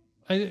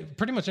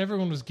 Pretty much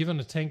everyone was given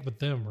a tank but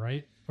them,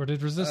 right? Or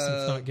did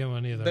Resistance not give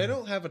one either? They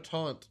don't have a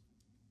taunt.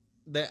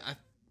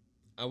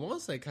 I want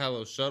to say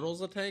Kylo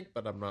Shuttle's a tank,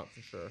 but I'm not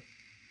for sure.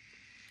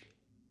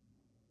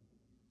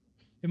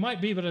 It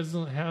might be, but it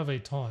doesn't have a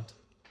taunt.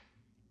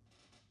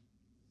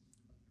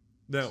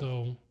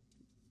 No.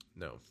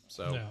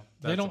 So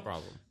that's a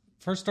problem.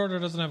 First Order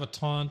doesn't have a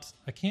taunt.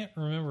 I can't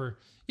remember.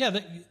 Yeah,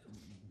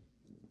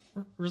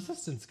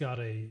 Resistance got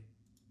a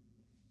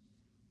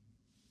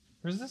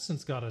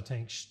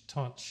tank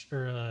taunt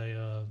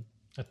or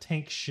a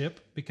tank ship,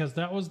 because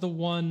that was the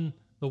one,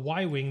 the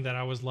Y-wing that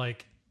I was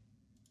like,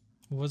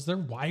 was there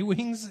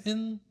Y-wings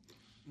in?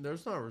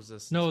 There's not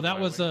Resistance. No, that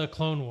was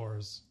Clone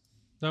Wars.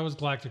 That was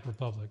Galactic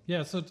Republic.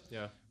 Yeah, so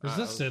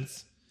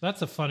Resistance.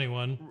 That's a funny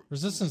one.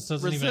 Resistance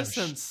doesn't even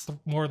have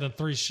more than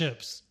 3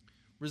 ships.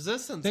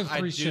 Resistance,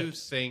 I do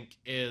think,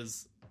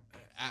 is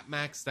at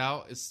maxed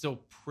out is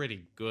still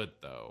pretty good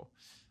though.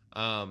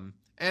 And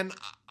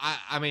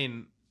I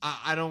mean,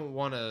 I don't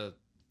want to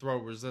throw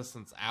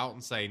Resistance out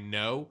and say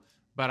no,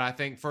 but I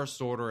think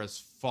First Order is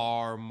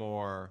far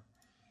more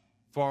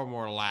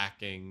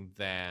lacking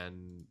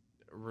than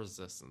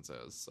Resistance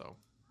is. So,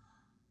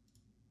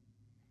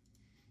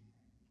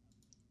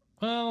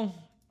 well,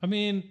 I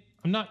mean,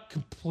 I'm not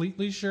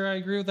completely sure I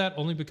agree with that,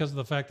 only because of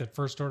the fact that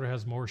First Order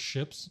has more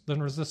ships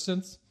than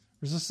Resistance.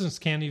 Resistance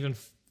can't even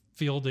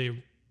field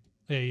a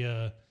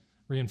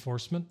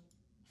reinforcement,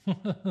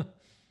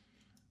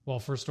 while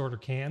First Order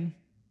can.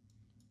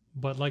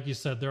 But like you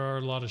said, there are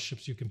a lot of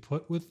ships you can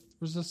put with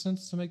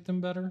Resistance to make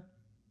them better.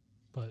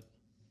 But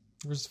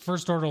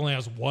First Order only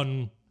has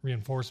 1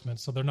 reinforcement,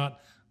 so they're not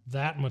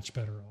that much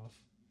better off.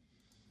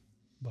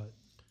 But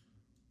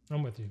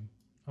I'm with you.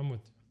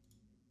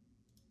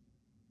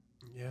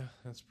 yeah,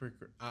 that's pretty.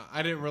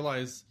 I didn't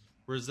realize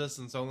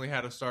Resistance only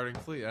had a starting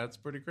fleet. That's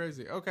pretty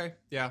crazy. Okay,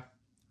 yeah,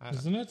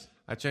 isn't it?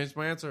 I changed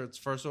my answer. It's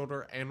First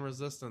Order and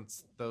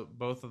Resistance.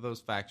 Both of those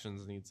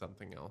factions need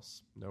something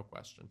else. No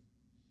question.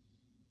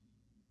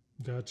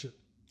 Gotcha.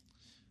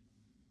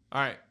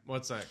 All right,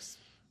 what's next?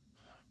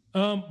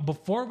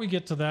 Before we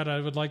get to that, I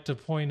would like to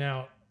point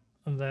out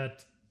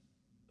that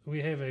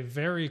we have a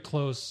very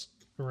close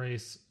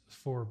race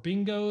for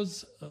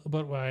bingos,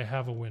 but I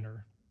have a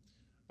winner.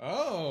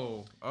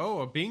 Oh,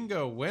 a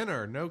bingo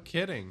winner. No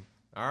kidding.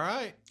 All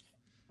right.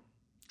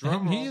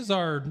 And he is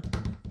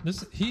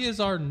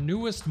our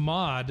newest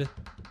mod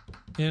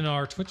in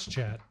our Twitch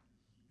chat.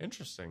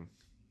 Interesting.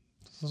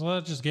 So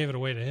that just gave it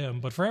away to him.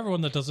 But for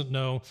everyone that doesn't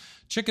know,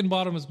 Chicken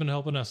Bottom has been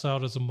helping us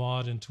out as a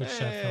mod in Twitch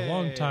chat for a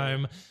long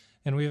time.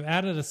 And we've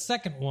added a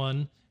second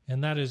one,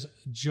 and that is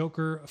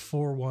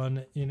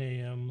Joker41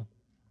 NAM.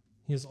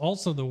 He is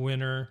also the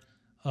winner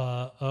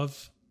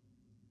of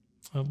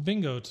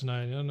bingo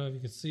tonight. I don't know if you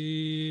can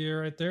see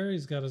right there.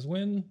 He's got his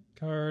win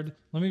card.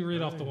 Let me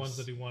read off the ones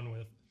that he won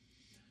with.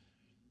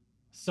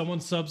 Someone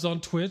subs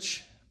on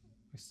Twitch.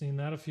 We've seen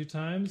that a few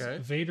times.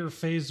 Okay. Vader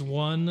Phase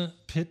 1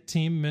 Pit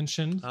Team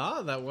mentioned.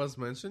 Ah, that was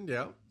mentioned,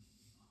 yeah.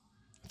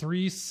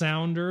 3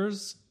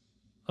 Sounders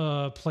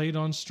played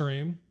on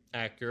stream.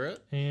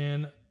 Accurate.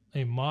 And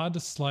a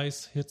Mod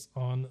Slice hits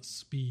on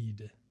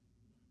speed.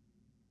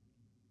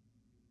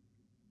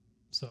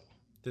 So.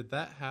 Did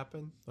that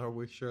happen? Are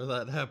we sure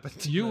that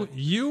happened?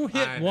 You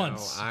hit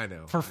once. I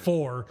know. For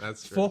 4.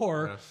 That's true.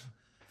 4. Yeah.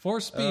 4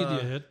 speed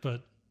you hit,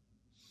 but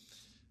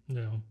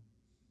Yeah.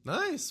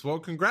 Nice. Well,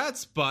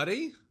 congrats,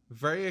 buddy.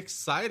 Very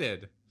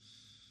excited.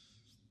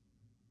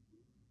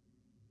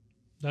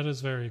 That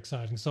is very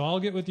exciting. So I'll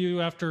get with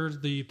you after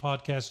the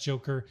podcast,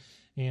 Joker,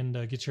 and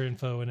get your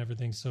info and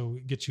everything. So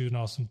get you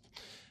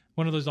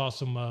one of those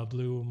awesome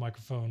blue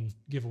microphone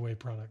giveaway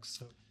products.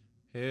 So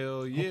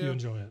Hell yeah. hope you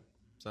enjoy it.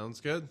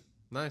 Sounds good.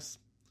 Nice.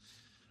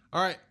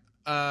 All right.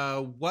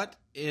 What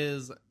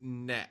is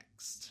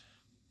next?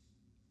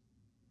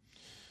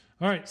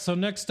 All right. So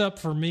next up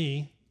for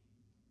me,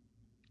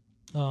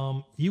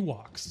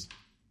 Ewoks.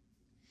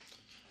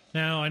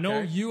 Now I know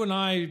Okay. you and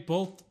I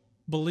both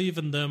believe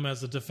in them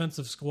as a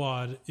defensive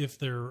squad if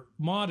they're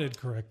modded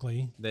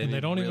correctly, They and they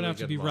need don't even really have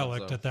to good be mods,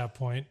 relic though. at that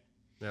point.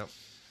 Yep.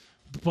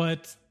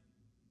 But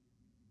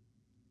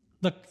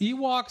the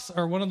Ewoks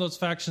are one of those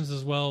factions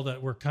as well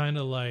that were kind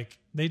of like,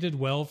 they did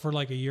well for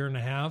like a year and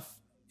a half,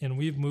 and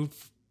we've moved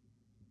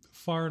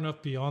far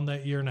enough beyond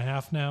that year and a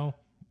half now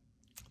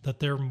that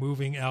they're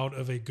moving out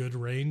of a good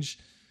range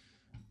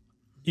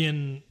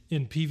in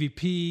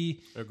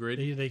PvP.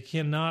 Agreed. They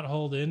cannot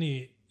hold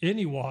any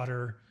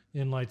water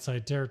in light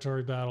side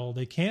territory battle.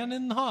 They can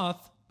in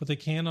Hoth, but they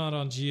cannot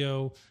on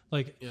Geo.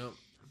 Like, Yep.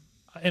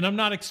 and I'm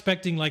not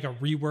expecting like a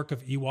rework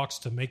of Ewoks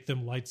to make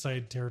them light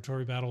side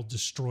territory battle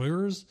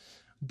destroyers,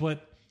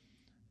 but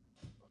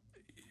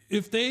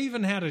if they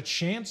even had a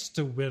chance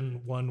to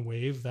win one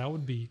wave, that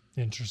would be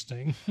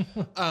interesting.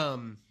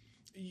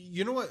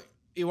 You know what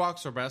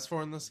Ewoks are best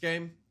for in this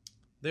game?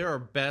 They are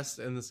best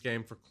in this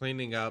game for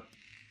cleaning up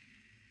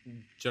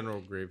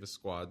General Grievous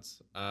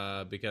squads,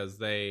 because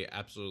they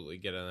absolutely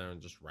get in there and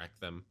just wreck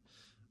them.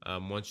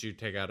 Once you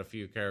take out a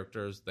few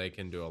characters, they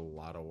can do a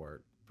lot of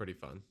work. Pretty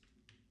fun.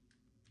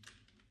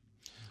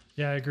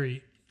 Yeah, I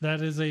agree.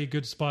 That is a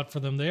good spot for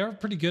them. They are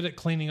pretty good at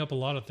cleaning up a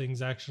lot of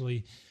things,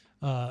 actually.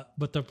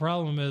 But the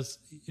problem is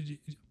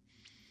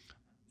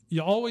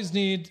you always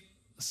need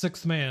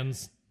sixth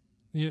mans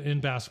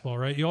in basketball,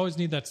 right? You always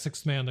need that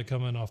sixth man to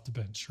come in off the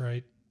bench,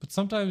 right? But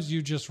sometimes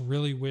you just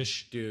really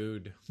wish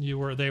Dude,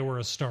 they were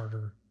a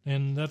starter.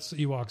 And that's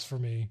Ewoks for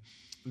me.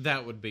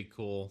 that would be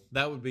cool.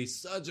 That would be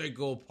such a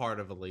cool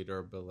part of a leader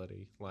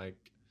ability.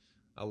 Like,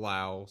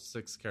 allow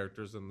 6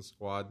 characters in the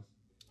squad.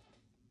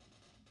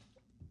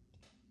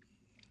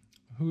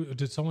 Who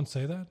did someone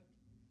say that?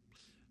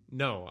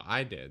 No,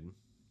 I did.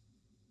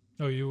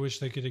 Oh, you wish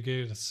they could have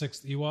given a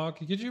sixth Ewok?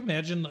 Could you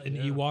imagine an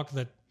Ewok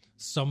that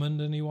summoned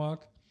an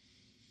Ewok?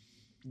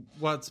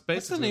 Well, it's What's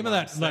basically the name of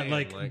what that? I'm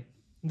That saying,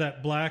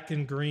 that black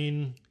and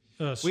green.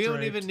 we don't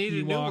striped even need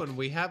a new Ewok. one.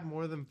 We have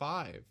more than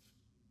 5.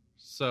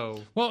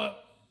 So Well,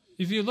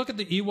 if you look at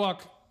the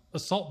Ewok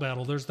assault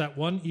battle, there's that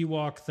one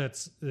Ewok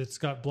it's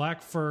got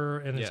black fur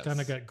and it's Yes. kind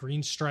of got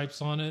green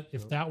stripes on it.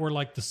 If that were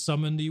like the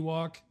summoned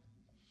Ewok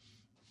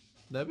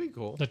that'd be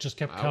cool. that just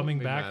kept I coming wouldn't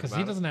be back mad because about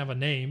he it. doesn't have a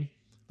name,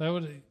 it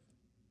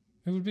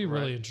would be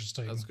really Right.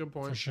 interesting. That's a good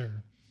point. for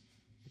sure.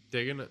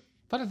 Digging it.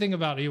 Funny thing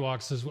about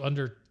Ewoks is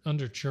under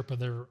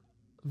Chirpa,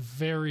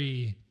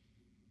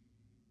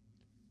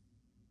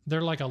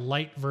 they're like a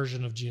light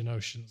version of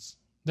Geonosians.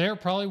 They're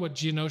probably what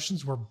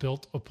Geonosians were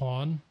built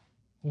upon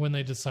when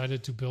they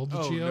decided to build the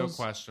Oh, Geos. no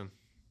question.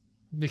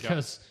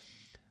 Because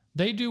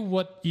they do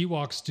what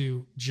Ewoks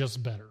do,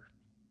 just better.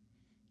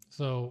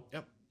 So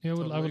Yep. I would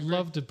Totally agree.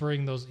 love to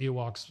bring those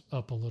Ewoks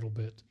up a little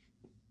bit.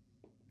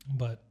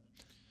 But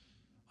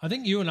I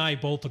think you and I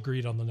both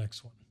agreed on the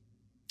next one.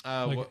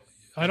 Like, What,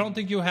 I don't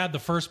think you had the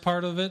first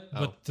part of it,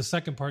 but Oh. the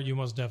second part you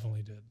most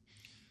definitely did.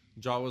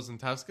 Jawas and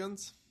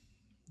Tuscans?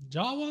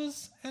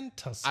 Jawas and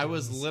Tuscans. I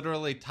was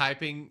literally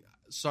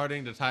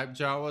starting to type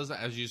Jawas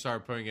as you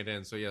started putting it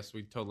in. So, yes,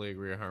 we totally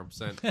agree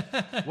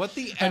 100%. What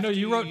the F I know do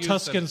you wrote use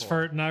Tuscans them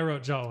for it, and I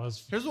wrote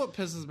Jawas. Here's what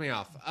pisses me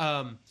off.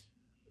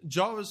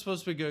 Jawa is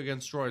supposed to be good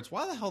against droids.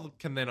 Why the hell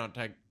can they not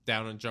take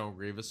down a General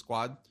Grievous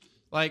squad?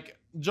 Like,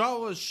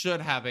 Jawas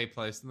should have a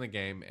place in the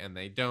game, and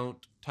they don't.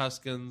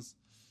 Tuscans,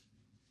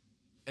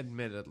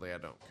 admittedly, I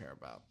don't care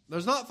about.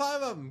 There's not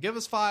 5 of them. Give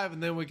us 5,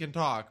 and then we can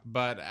talk.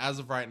 But as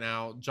of right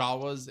now,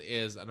 Jawas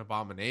is an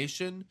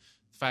abomination.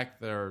 The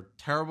fact they're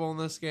terrible in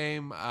this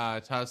game.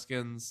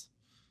 Tuscans,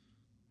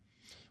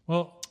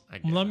 Well, I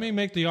get let it. me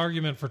make the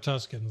argument for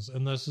Tuscans,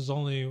 and this is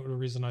only the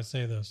reason I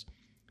say this.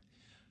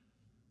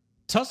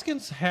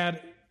 Tuscans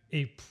had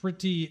a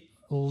pretty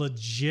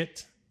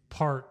legit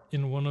part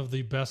in one of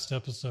the best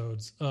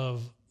episodes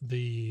of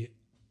the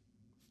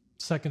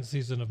second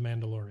season of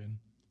Mandalorian.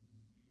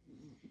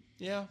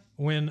 yeah.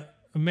 When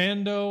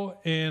Mando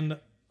and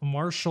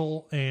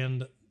Marshall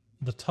and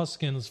the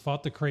Tuscans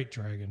fought the Crate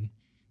Dragon.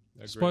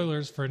 Agreed.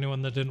 Spoilers for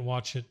anyone that didn't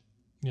watch it,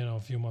 a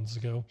few months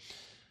ago.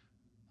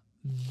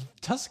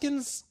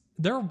 Tuscans,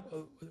 they're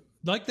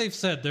like they've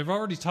said, they've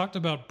already talked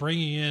about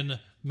bringing in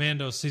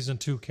Mando season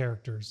 2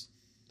 characters.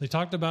 They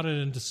talked about it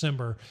in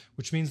December,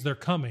 which means they're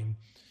coming.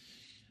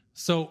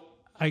 So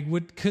I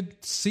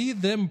could see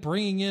them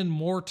bringing in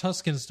more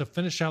Tuscans to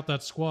finish out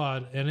that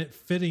squad and it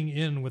fitting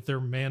in with their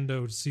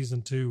Mando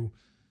season 2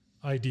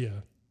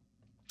 idea.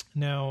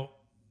 Now,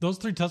 those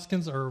 3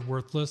 Tuscans are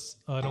worthless.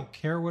 I don't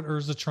care what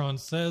Urzatron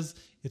says.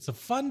 It's a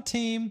fun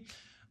team,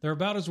 they're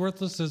about as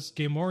worthless as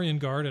Gamorrean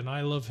Guard, and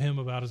I love him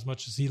about as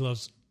much as he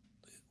loves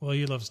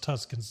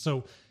Tuskens.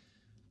 So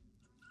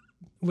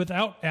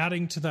without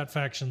adding to that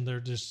faction, they're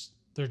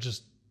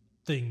just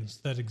things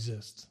that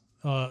exist.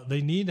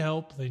 They need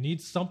help. They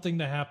need something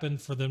to happen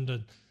for them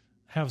to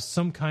have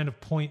some kind of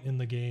point in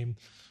the game.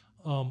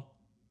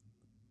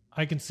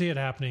 I can see it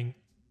happening.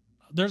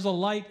 There's a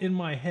light in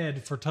my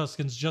head for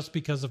Tuskens just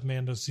because of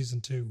Mando Season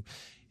 2.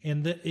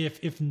 And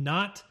if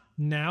not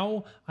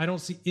now, I don't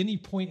see any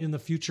point in the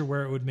future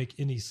where it would make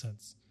any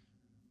sense.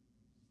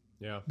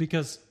 Yeah.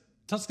 Because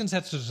Tuskens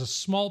had such a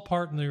small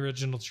part in the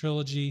original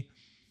trilogy.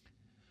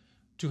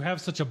 To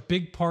have such a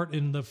big part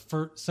in the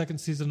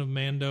second season of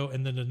Mando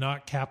and then to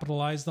not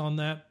capitalize on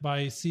that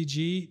by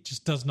CG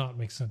just does not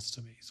make sense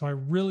to me. So I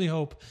really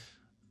hope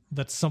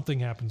that something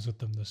happens with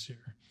them this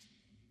year.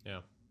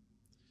 Yeah.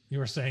 You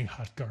were saying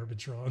hot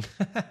garbage wrong.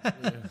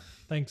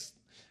 Thanks.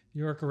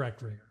 You are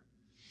correct, Rigger.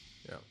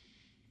 Yeah.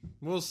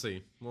 We'll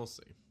see. But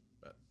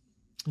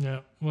Yeah,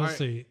 we'll right.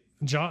 see.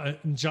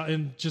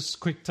 And just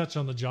quick touch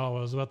on the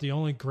Jawas. About the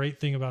only great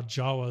thing about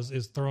Jawas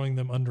is throwing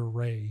them under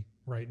Rey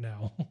right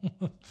now.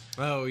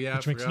 Oh, yeah.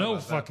 Which makes no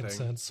fucking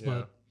sense. Yeah.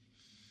 But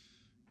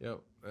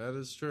Yep, that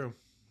is true.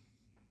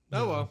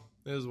 Oh, well.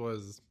 It is what it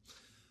is.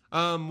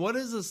 What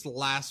is this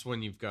last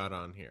one you've got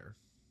on here?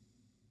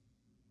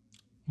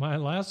 my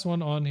last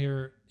one on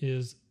here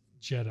is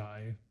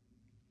Jedi.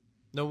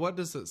 No, what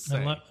does it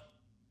say?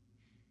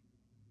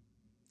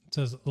 It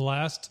says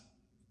last,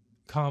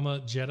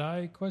 comma,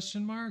 Jedi,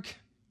 question mark.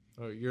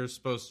 Oh, you're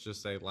supposed to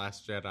just say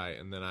Last Jedi,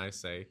 and then I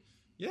say,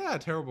 yeah,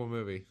 terrible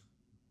movie.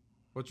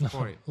 What's your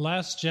point?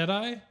 Last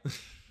Jedi?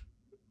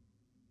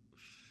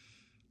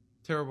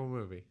 Terrible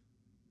movie.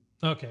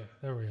 Okay,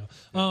 there we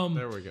go.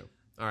 There we go.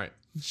 All right.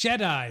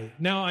 Jedi.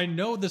 Now, I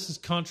know this is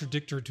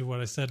contradictory to what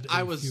I said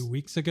a few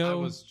weeks ago. I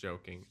was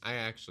joking. I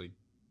actually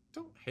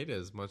don't hate it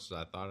as much as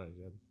I thought I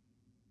did.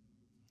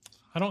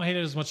 I don't hate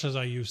it as much as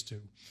I used to.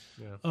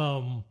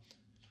 Yeah.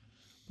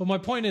 But my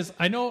point is,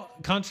 I know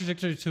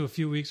contradictory to a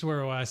few weeks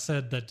where I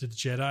said that the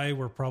Jedi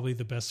were probably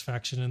the best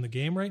faction in the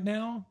game right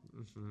now.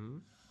 Mm-hmm.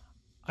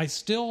 I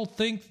still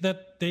think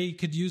that they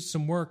could use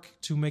some work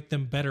to make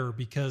them better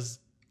because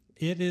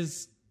it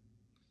is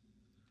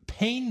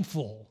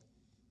painful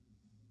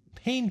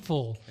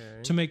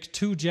to make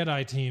two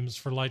Jedi teams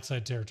for light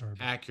side territory.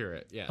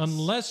 Accurate, yes.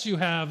 Unless you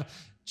have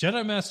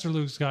Jedi Master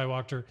Luke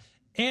Skywalker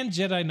and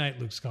Jedi Knight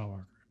Luke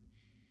Skywalker.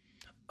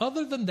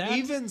 Other than that,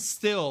 even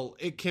still,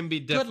 it can be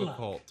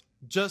difficult.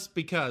 Just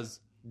because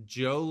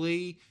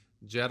Jolie,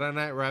 Jedi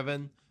Knight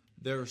Revan,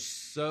 they're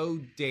so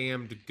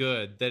damned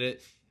good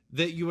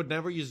that you would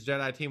never use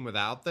Jedi team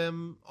without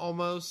them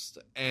almost,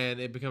 and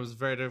it becomes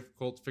very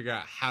difficult to figure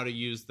out how to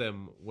use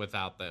them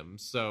without them.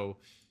 So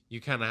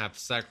you kind of have to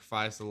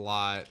sacrifice a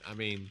lot. I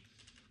mean,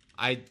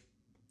 I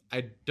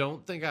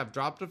don't think I've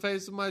dropped a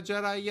phase of my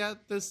Jedi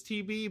yet this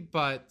TB,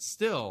 but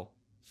still.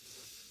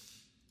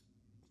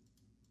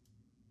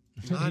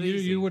 Not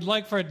easy. You would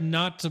like for it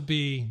not to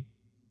be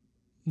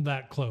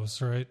that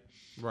close, right?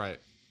 Right.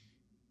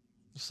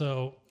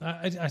 So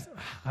I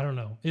don't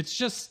know. It's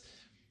just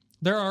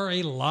there are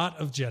a lot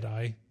of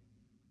Jedi,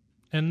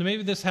 and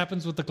maybe this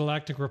happens with the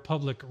Galactic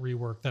Republic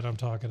rework that I'm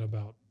talking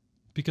about,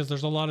 because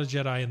there's a lot of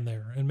Jedi in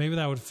there, and maybe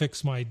that would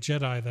fix my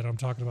Jedi that I'm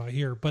talking about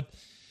here. But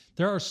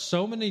there are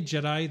so many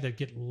Jedi that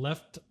get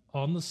left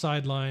on the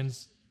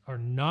sidelines, are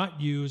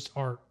not used,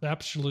 are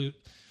absolutely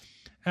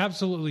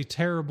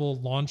terrible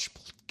launch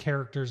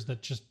characters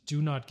that just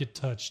do not get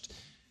touched.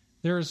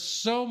 There is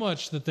so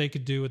much that they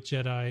could do with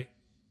Jedi.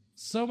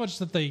 So much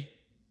that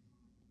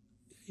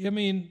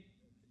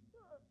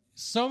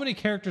so many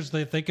characters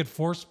that they could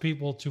force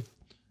people to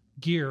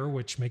gear,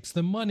 which makes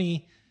them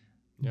money,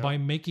 by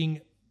making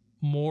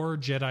more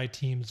Jedi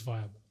teams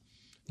viable.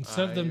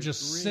 Instead of them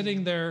just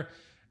sitting there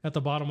at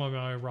the bottom of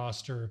my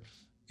roster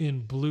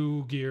in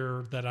blue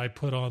gear that I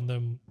put on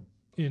them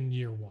in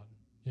year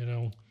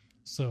one,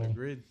 So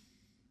Agreed.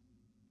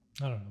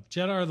 I don't know.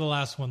 Jedi are the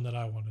last one that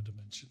I wanted to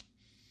mention.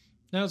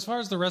 Now, as far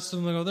as the rest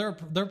of them go,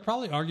 there are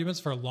probably arguments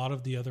for a lot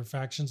of the other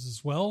factions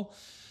as well,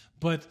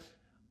 but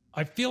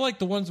I feel like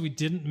the ones we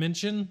didn't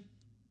mention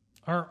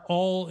are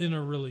all in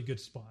a really good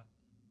spot.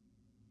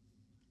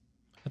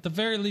 At the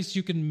very least,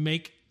 you can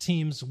make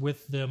teams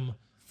with them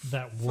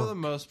that work. For the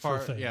most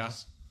part, things. yeah.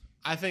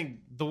 I think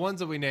the ones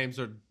that we named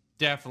are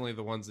definitely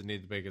the ones that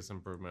need the biggest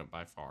improvement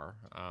by far.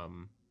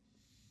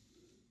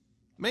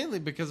 Mainly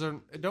because I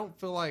don't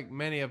feel like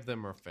many of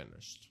them are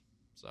finished.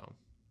 So,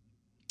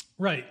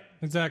 right,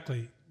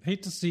 exactly.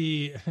 Hate to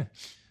see.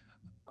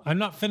 I'm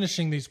not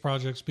finishing these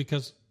projects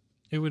because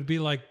it would be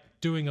like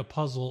doing a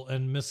puzzle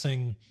and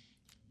missing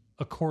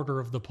a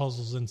quarter of the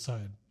puzzles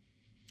inside.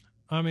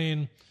 I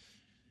mean,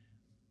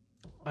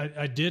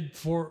 I did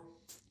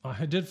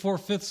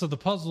 4/5 of the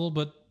puzzle,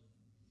 but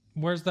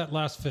where's that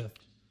last fifth?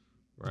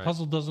 right. The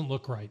puzzle doesn't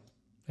look right.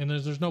 And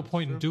there's no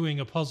point in doing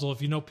a puzzle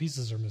if you know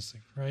pieces are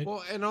missing, right?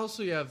 Well, and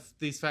also you have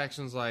these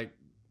factions like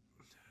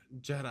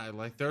Jedi.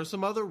 Like, there are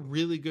some other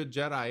really good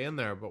Jedi in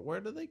there, but where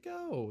do they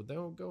go? They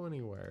don't go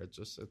anywhere.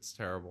 It's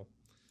terrible.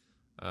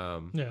 I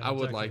would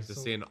exactly. like to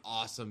see an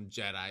awesome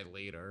Jedi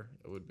leader.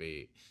 It would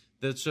be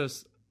that's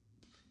just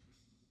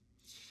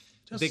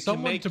they can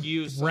someone make to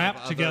use of wrap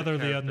other together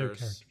the other characters.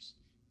 characters.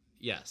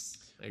 Yes.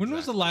 Exactly. When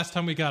was the last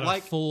time we got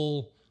a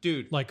full,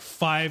 dude, like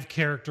 5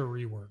 character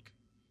rework?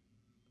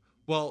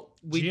 Well,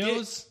 we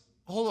Geo's? did.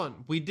 Hold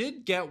on, we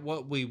did get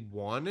what we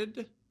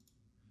wanted.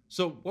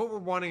 So what we're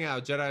wanting out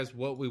of Jedi is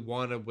what we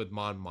wanted with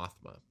Mon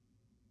Mothma,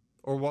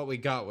 or what we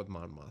got with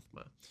Mon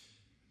Mothma.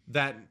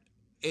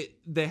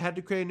 They had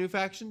to create a new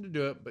faction to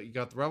do it, but you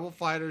got the Rebel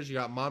fighters, you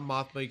got Mon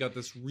Mothma, you got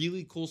this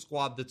really cool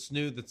squad that's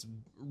new, that's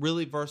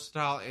really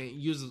versatile, and it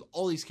uses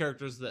all these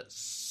characters that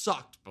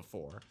sucked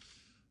before.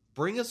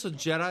 Bring us a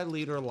Jedi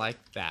leader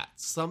like that.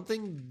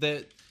 Something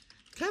that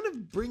kind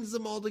of brings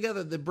them all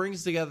together. That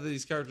brings together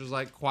these characters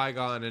like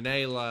Qui-Gon and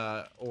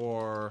Ayla,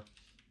 or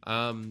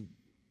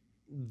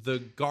the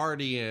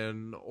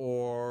Guardian,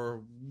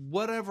 or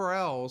whatever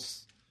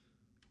else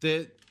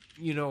that,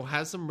 you know,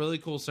 has some really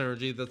cool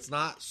synergy that's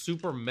not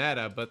super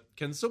meta, but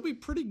can still be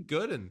pretty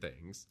good in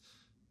things.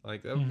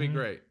 Like, that would be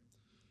great.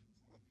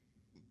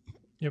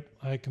 Yep,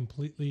 I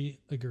completely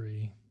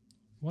agree.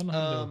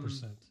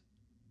 100%.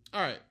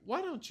 All right,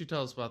 why don't you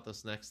tell us about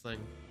this next thing?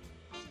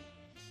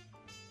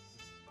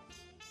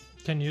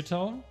 Can you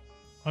tell him?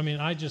 I mean,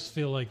 I just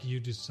feel like you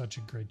do such a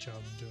great job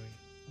of doing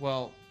it.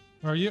 Well,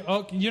 Are you?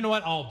 Oh, you know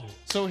what? I'll do it.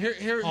 so here's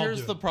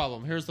do the it.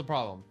 problem. Here's the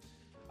problem.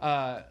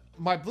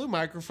 My Blue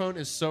microphone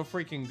is so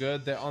freaking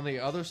good that on the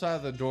other side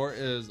of the door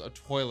is a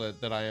toilet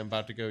that I am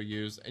about to go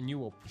use, and you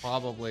will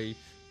probably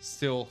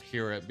still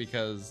hear it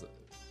because,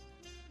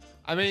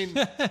 I mean,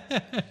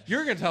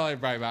 you're going to tell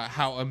everybody about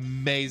how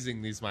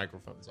amazing these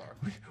microphones are.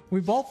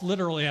 We both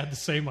literally had the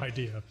same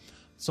idea.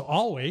 So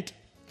I'll wait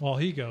while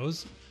he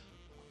goes,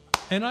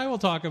 and I will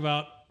talk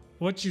about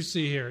what you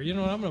see here. You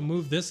know what? I'm going to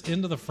move this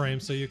into the frame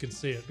so you can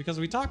see it, because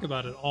we talk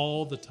about it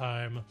all the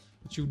time,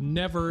 but you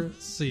never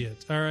see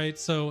it. All right,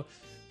 so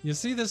you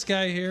see this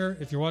guy here?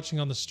 If you're watching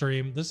on the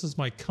stream, this is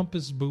my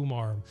Compass boom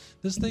arm.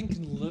 This thing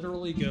can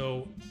literally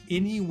go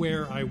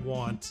anywhere I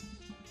want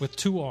with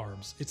 2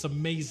 arms. It's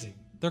amazing.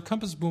 Their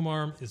Compass boom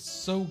arm is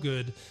so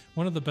good.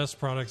 One of the best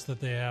products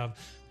that they have.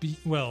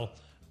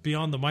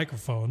 Beyond the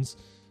microphones.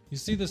 You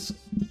see this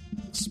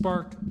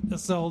Spark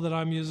SL that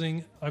I'm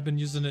using? I've been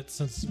using it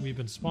since we've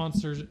been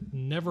sponsored.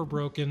 Never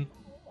broken.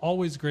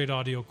 Always great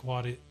audio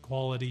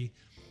quality.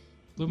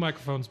 Blue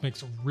Microphones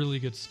makes really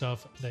good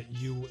stuff that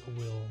you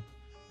will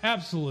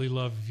absolutely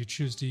love if you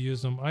choose to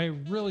use them. I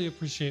really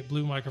appreciate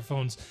Blue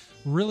Microphones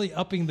really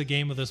upping the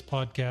game of this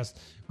podcast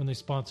when they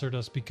sponsored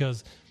us,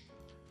 because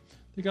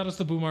they got us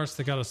the boom arts,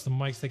 they got us the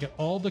mics, they got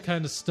all the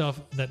kind of stuff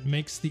that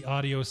makes the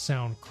audio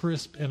sound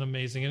crisp and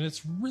amazing. And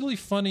it's really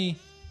funny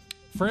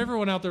for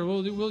everyone out there.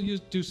 We'll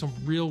do some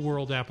real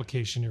world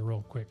application here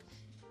real quick.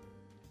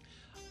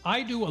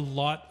 I do a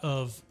lot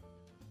of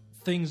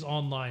things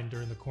online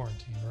during the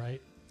quarantine,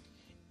 right?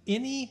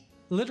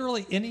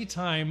 Literally any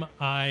time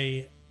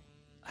I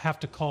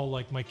have to call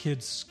like my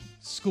kid's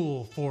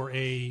school for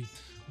a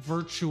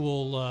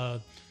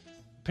virtual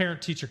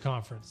parent-teacher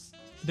conference,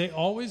 they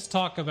always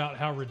talk about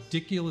how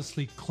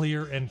ridiculously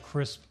clear and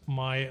crisp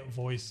my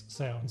voice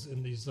sounds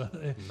in these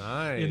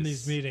in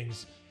these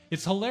meetings.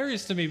 It's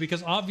hilarious to me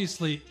because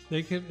obviously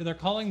they're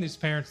calling these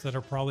parents that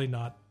are probably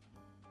not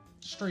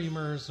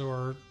streamers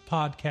or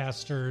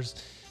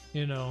podcasters,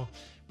 you know.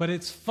 But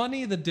it's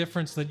funny the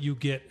difference that you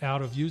get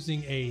out of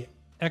using a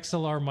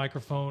XLR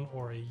microphone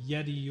or a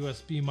Yeti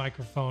USB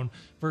microphone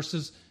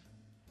versus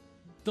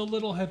the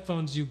little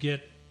headphones you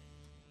get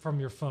from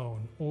your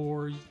phone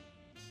or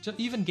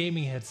even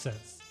gaming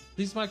headsets.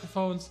 These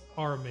microphones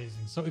are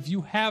amazing. So if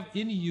you have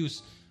any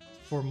use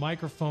for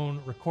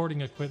microphone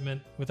recording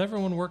equipment, with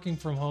everyone working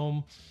from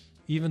home,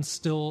 even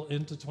still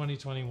into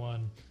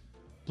 2021,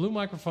 Blue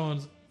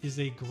Microphones is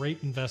a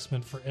great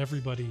investment for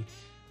everybody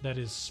that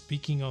is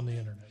speaking on the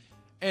internet.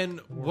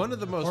 And one of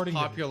the most recording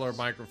popular videos.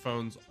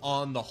 microphones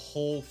on the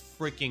whole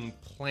freaking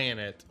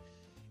planet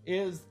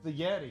is the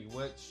Yeti,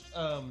 which,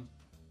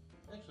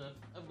 actually,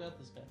 I've got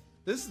this guy.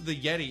 This is the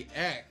Yeti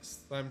X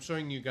that I'm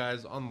showing you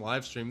guys on the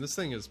live stream. This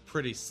thing is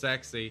pretty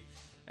sexy.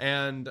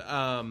 And,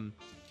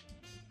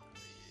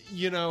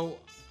 you know,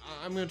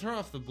 I'm going to turn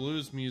off the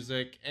blues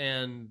music,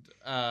 and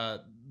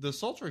the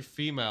sultry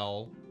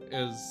female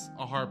is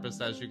a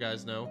harpist, as you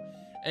guys know.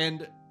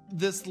 And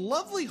this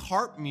lovely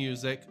harp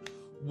music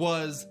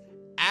was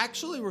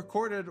actually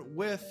recorded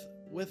with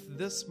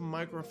this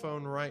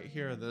microphone right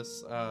here,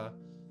 this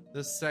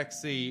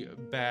sexy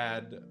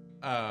bad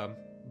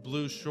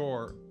blue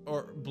short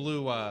or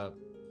blue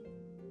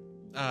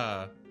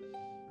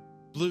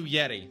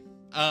Yeti.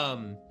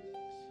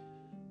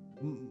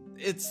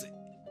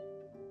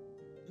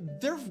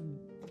 They're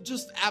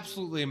just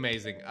absolutely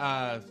amazing.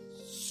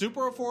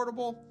 Super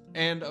affordable.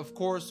 And of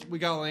course, we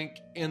got a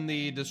link in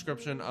the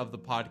description of the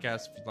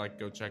podcast if you'd like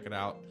to go check it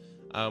out.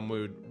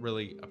 We would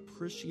really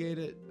appreciate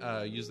it.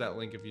 Use that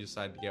link if you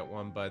decide to get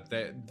one, but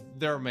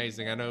they're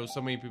amazing. I know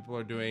so many people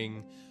are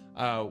doing,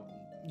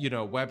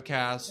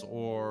 webcasts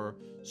or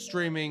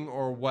streaming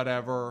or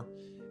whatever.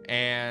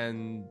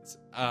 And,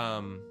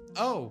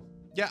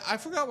 Yeah, I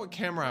forgot what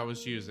camera I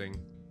was using.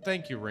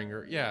 Thank you,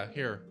 Ringer. Yeah,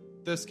 here.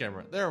 This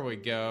camera. There we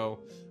go.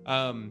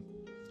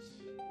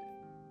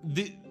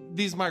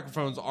 These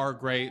microphones are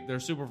great. They're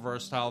super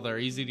versatile. They're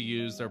easy to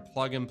use. They're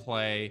plug and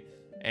play,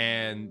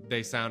 and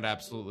they sound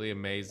absolutely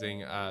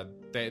amazing.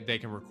 They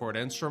can record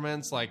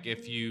instruments. Like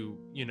if you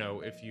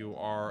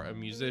are a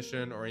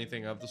musician or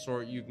anything of the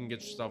sort, you can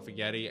get yourself a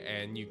Yeti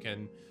and you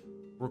can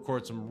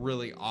record some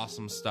really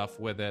awesome stuff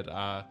with it,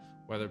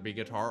 whether it be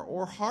guitar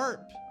or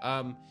harp.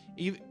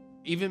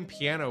 Even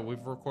piano.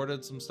 We've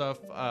recorded some stuff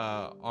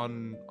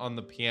on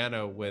the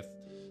piano with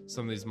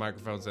some of these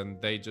microphones,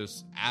 and they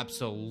just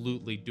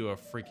absolutely do a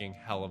freaking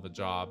hell of a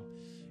job.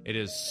 It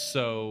is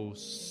so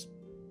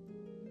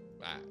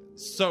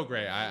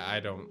great. I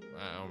don't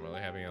really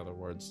have any other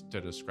words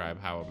to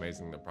describe how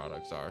amazing the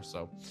products are.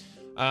 So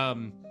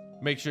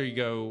make sure you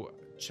go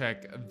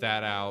check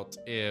that out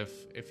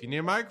if you need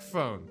a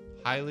microphone.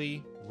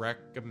 Highly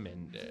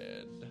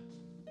recommended.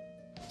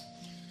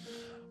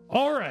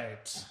 All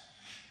right,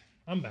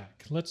 I'm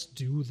back. Let's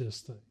do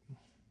this thing.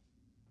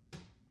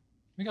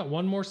 We got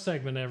one more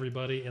segment,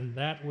 everybody, and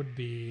that would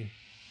be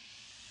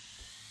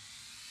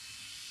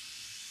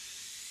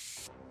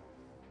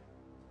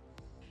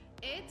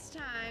It's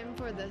time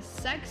for the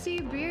sexy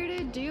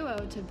bearded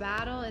duo to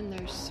battle in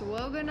their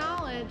SWOGA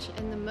knowledge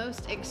in the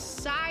most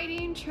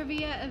exciting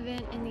trivia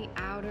event in the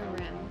Outer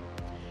Rim.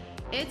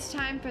 It's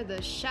time for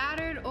the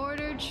Shattered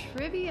Order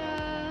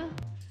Trivia.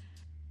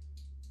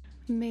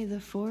 May the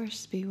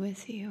Force be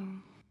with you.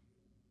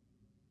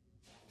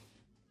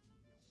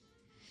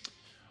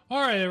 all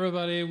right,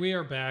 everybody. We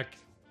are back.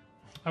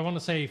 I want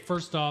to say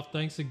first off,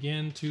 thanks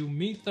again to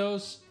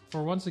Mythos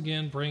for once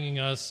again bringing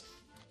us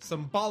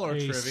Some baller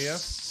a trivia.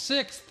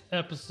 sixth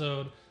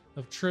episode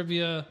of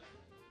trivia.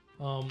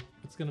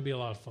 It's going to be a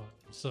lot of fun.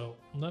 So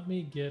let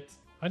me get.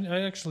 I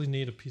actually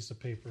need a piece of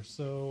paper.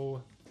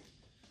 So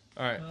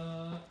All right.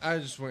 I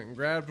just went and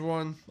grabbed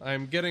one.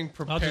 I'm getting I'll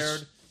prepared.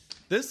 just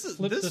This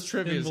flip this this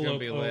trivia is going to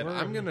be envelope lit. over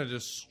I'm and- going to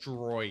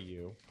destroy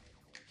you.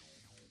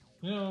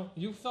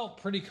 you felt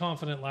pretty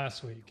confident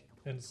last week,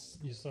 and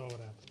you saw what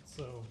happened.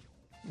 So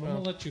I'm going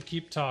to let you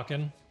keep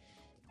talking,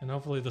 and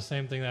hopefully the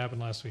same thing that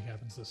happened last week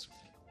happens this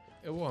week.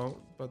 It won't,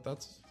 but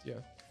that's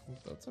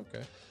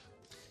okay.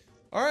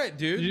 All right,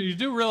 dude. You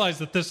do realize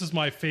that this is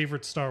my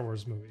favorite Star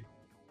Wars movie.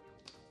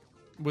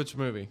 Which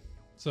movie?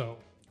 So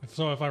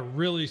if I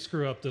really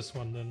screw up this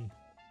one, then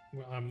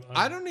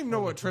I don't even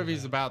know what totally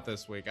trivia's bad. about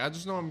this week. I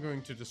just know I'm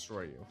going to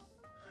destroy you.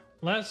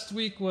 Last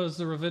week was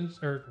the Revenge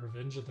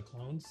of the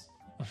Clones.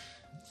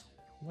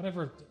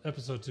 Whatever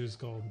episode 2 is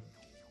called.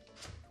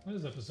 What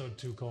is episode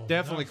 2 called?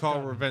 Definitely Now I've call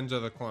forgotten. Revenge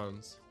of the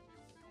Clones.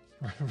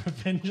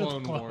 Revenge Clone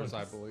of the Wars, Clones.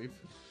 I believe.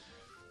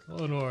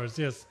 Clone Wars,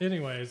 yes.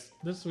 Anyways,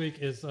 this week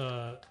is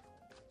the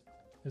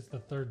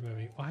third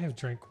movie. I've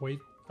drank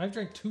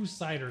 2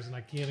 ciders and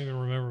I can't even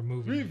remember a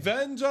movie.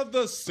 Revenge of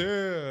the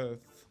Sith.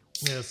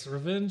 Yes,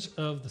 Revenge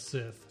of the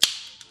Sith.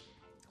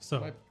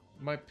 So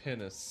My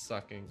pen is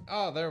sucking.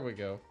 Oh, there we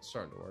go. It's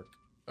starting to work.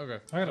 Okay.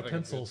 I got a think I'm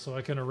pencil good. so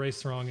I can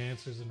erase wrong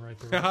answers and write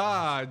the right ones.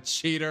 Ah,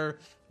 cheater.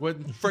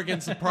 Wouldn't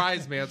freaking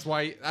surprise me.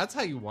 That's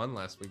how you won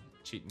last week,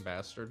 cheating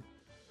bastard.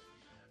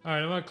 All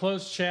right, I'm going to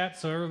close chat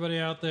so everybody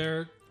out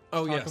there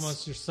Oh, talk yes.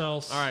 amongst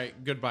yourselves. All right.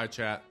 Goodbye,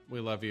 chat. We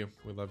love you.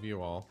 We love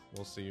you all.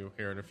 We'll see you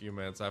here in a few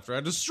minutes after I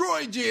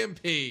destroy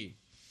GMP.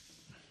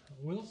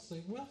 We'll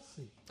see. We'll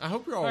see. I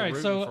hope you're all, All right,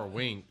 rooting so- for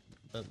Wink.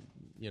 But,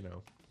 you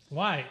know.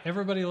 Why?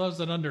 Everybody loves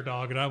an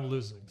underdog and I'm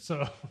losing.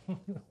 So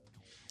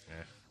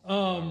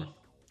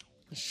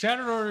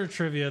Shattered Order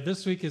Trivia.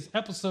 This week is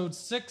episode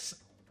 6,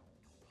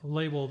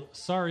 labeled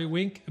Sorry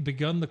Wink,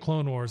 Begun the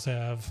Clone Wars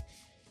Have.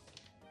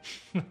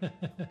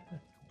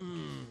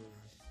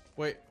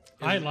 Wait.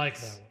 I like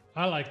that one.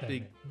 I like that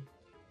Big- name.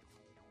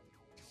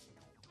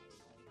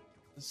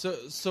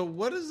 So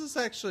what is this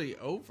actually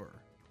over?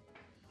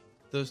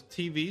 The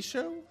TV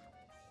show?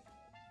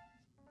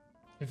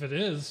 If it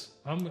is,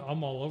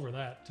 I'm all over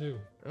that too.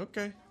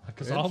 Okay.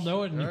 'Cause I'll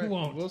know it and All you right,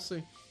 won't. We'll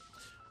see.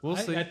 We'll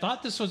see. I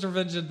thought this was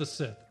Revenge of the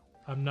Sith.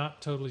 I'm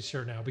not totally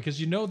sure now because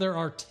there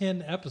are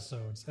 10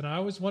 episodes, and I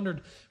always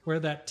wondered where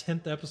that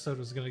 10th episode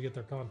was going to get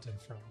their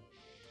content from.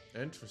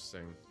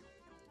 Interesting.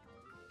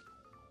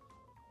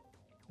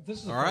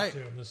 This is All part right. 2,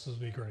 and this will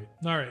be great.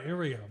 All right, here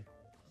we go.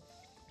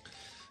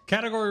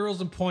 Category rules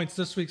and points.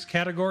 This week's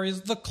category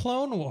is the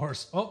Clone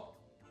Wars. Oh.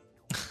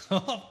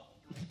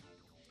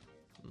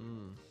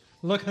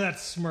 Look at that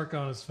smirk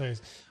on his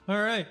face.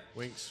 All right.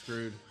 Wink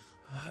screwed.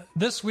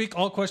 This week,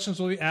 all questions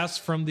will be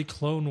asked from the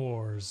Clone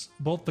Wars,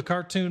 both the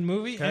cartoon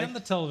movie Okay. and the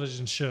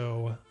television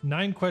show.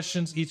 9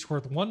 questions, each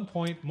worth 1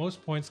 point.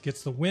 Most points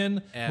gets the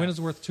win. F. Win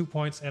is worth 2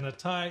 points, and a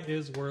tie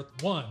is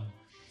worth 1. All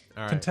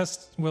right.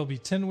 Contest will be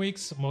 10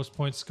 weeks. Most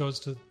points goes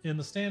to in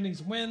the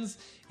standings wins.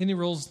 Any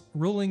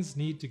rulings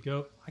need to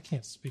go. I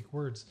can't speak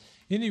words.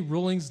 Any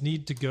rulings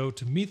need to go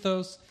to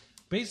Mythos.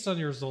 Based on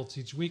your results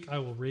each week, I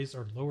will raise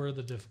or lower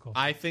the difficulty.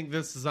 I think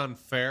this is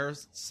unfair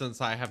since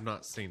I have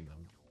not seen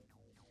them.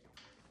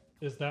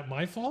 Is that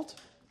my fault?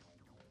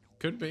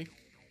 Could be.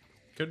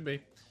 Could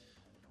be.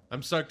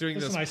 I'm stuck doing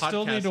Listen, this I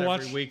still need podcast to every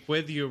watch- week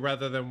with you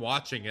rather than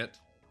watching it.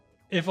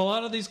 If a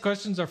lot of these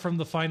questions are from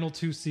the final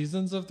 2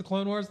 seasons of the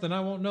Clone Wars, then I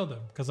won't know them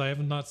because I have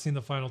not seen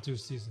the final 2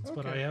 seasons.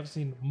 But I Okay. have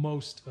seen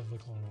most of the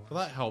Clone Wars. Well,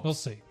 that helps. We'll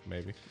see.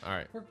 Maybe. All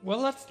right. Well,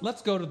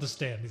 let's go to the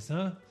standings,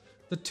 huh?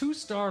 The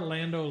 2-star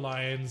Lando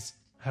Lions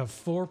have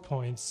 4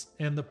 points,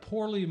 and the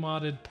poorly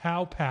modded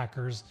POW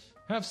Packers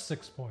have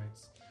 6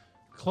 points.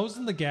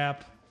 Closing the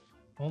gap,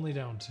 only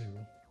down 2.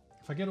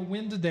 If I get a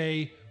win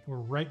today, we're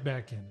right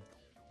back in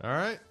it. All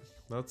right.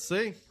 Let's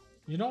see.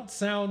 You don't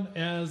sound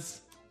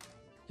as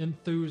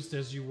enthused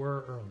as you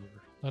were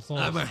earlier. That's all.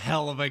 I'm a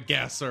hell of a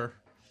guesser.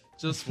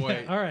 Just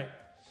wait. All right.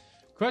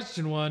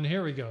 Question 1.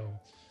 Here we go.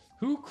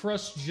 Who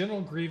crushed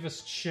General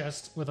Grievous'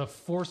 chest with a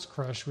force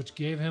crush, which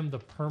gave him the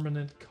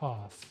permanent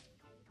cough?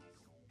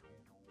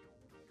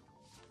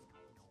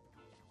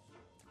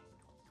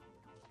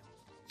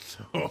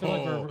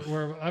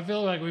 I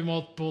feel like we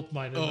both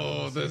might.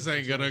 Oh, this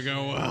ain't gonna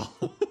go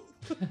well.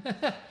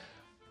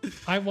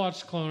 I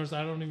watched Clone Wars.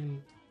 I don't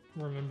even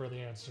remember the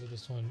answer to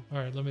this one. All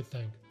right, let me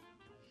think.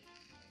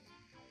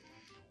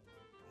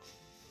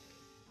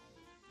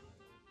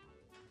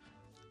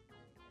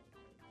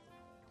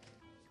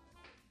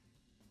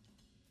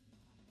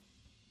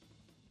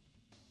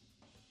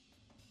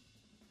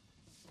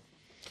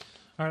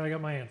 All right, I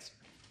got my answer.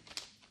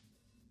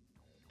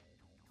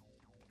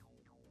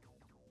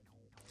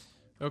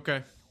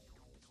 Okay.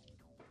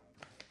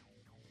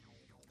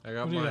 I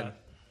got What do you mine. got?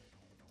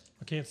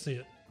 I can't see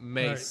it.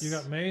 Mace. All right, you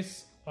got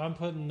Mace. I'm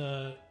putting.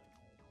 You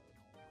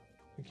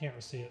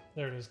can't see it.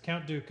 There it is.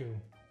 Count Dooku.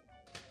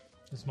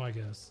 That's my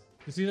guess.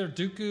 It's either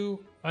Dooku.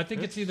 I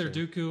think it's either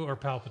Dooku or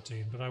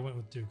Palpatine, but I went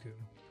with Dooku.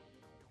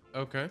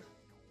 Okay.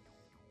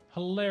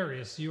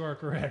 Hilarious. You are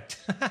correct.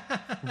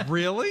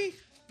 Really?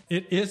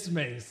 It is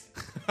Mace.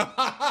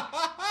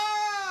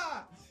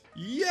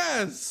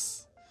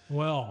 Yes.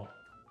 Well,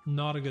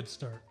 not a good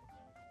start.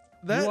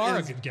 That you are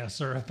is- a good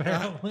guesser,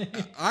 apparently.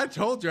 I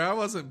told you I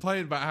wasn't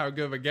playing about how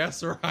good of a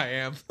guesser I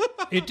am.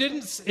 It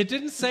didn't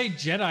say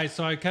Jedi,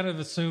 so I kind of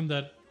assumed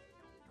that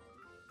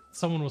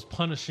someone was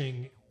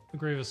punishing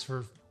Grievous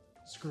for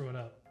screwing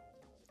up.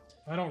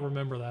 I don't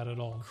remember that at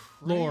all.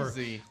 Lore.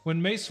 Crazy.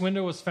 When Mace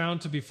Windu was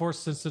found to be force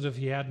sensitive,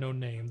 he had no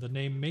name. The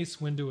name Mace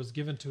Windu was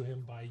given to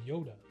him by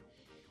Yoda.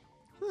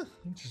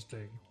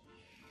 Interesting.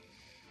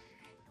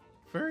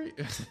 Very,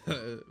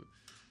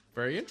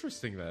 very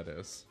interesting. That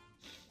is.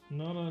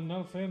 Not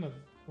a fan of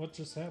what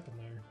just happened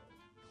there.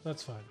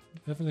 That's fine.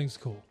 Everything's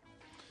cool.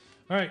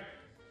 All right.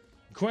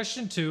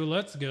 Question 2.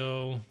 Let's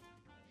go.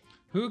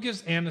 Who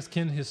gives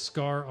Anakin his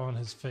scar on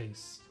his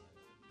face?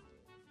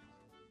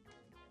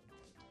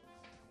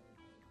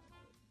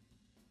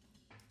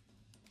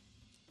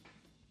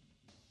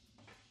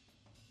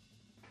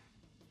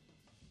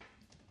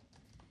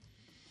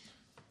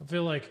 I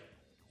feel like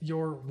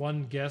your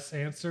one guess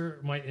answer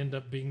might end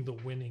up being the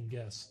winning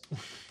guess.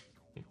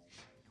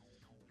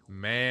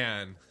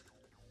 Man.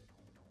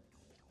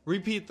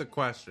 Repeat the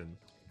question.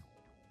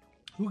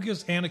 Who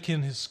gives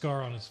Anakin his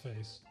scar on his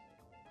face?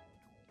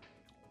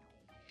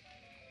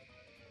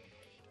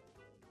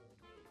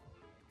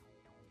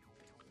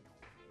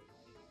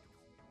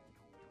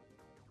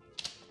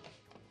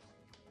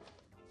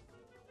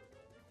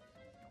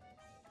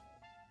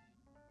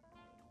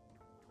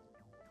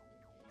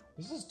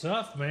 This is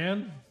tough,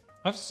 man.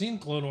 I've seen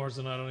Clone Wars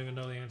and I don't even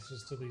know the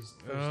answers to these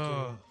first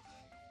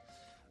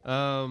two.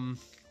 I'm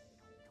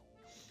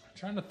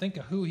trying to think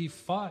of who he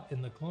fought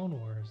in the Clone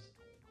Wars.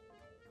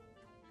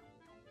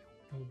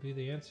 What would be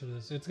the answer to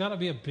this? It's got to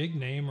be a big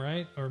name,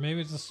 right? Or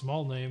maybe it's a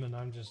small name and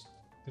I'm just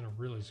going to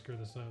really screw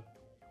this up.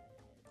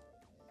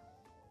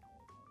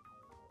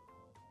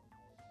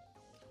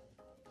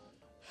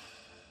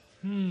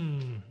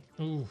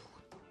 Ooh.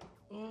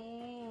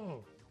 Oh.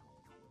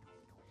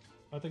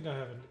 I think I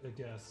have a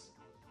guess.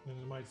 And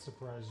it might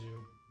surprise you.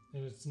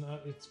 And it's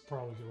not, it's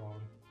probably wrong.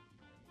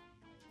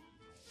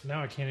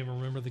 Now I can't even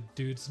remember the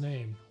dude's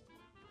name.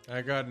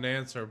 I got an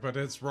answer, but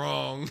it's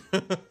wrong.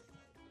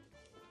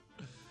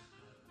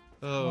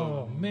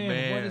 Oh,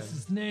 man, what is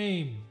his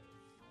name?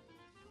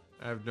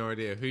 I have no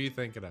idea. Who are you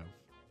thinking of?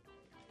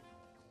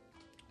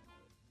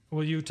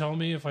 Will you tell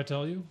me if I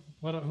tell you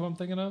who I'm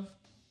thinking of?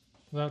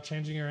 Without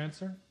changing your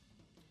answer?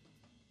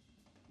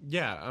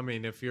 Yeah, I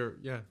mean, if you're...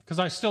 Yeah. Because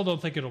I still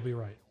don't think it'll be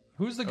right.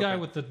 Who's the guy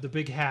Okay. with the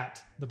big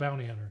hat, the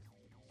bounty hunter?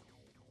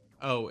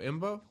 Oh,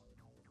 Imbo?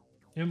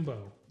 Imbo.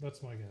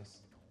 That's my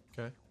guess.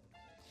 Okay.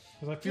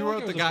 Because I If you feel like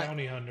wrote it the was guy... a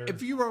bounty hunter.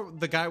 If you wrote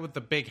the guy with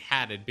the big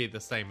hat, it'd be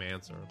the same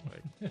answer.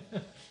 Like,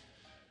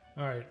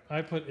 All right,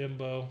 I put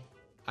Imbo.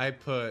 I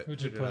put... Who'd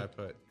who you did I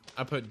put?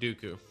 I put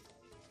Dooku.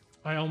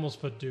 I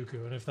almost put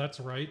Dooku, and if that's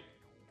right,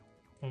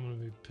 I'm gonna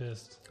be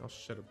pissed. I'll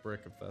shit a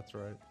brick if that's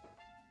right.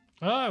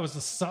 Oh, it was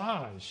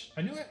Asajj.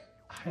 I knew it.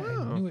 I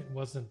knew it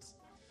wasn't.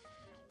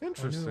 I knew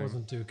Interesting. it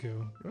wasn't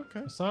Dooku.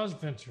 Okay. Asajj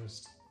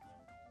Ventress.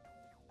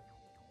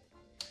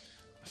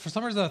 For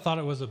some reason, I thought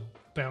it was a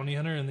bounty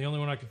hunter, and the only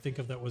one I could think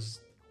of that was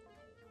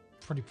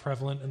pretty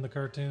prevalent in the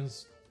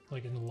cartoons,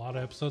 like in a lot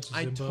of episodes, was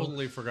I Imbo.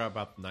 totally forgot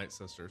about the Night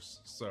Sisters,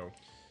 so...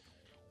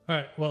 All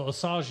right. Well,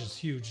 Asajj is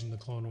huge in the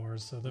Clone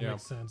Wars, so that Yeah.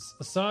 makes sense.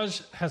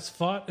 Asajj has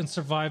fought and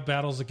survived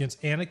battles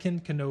against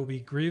Anakin,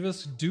 Kenobi,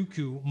 Grievous,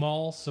 Dooku,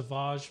 Maul,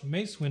 Savage,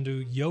 Mace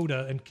Windu,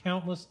 Yoda, and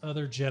countless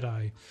other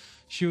Jedi.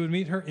 She would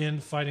meet her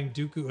end fighting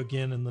Dooku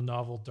again in the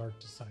novel Dark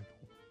Disciple.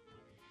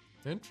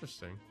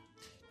 Interesting.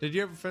 Did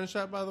you ever finish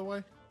that, by the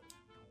way?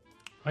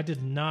 I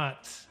did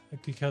not,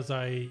 because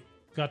I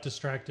got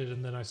distracted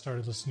and then I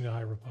started listening to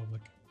High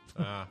Republic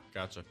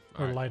Gotcha.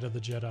 or Light of the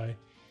Jedi.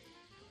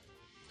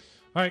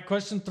 All right,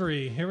 question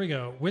 3. Here we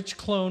go. Which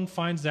clone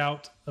finds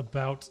out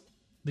about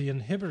the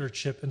inhibitor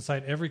chip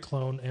inside every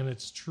clone and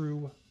its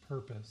true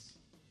purpose?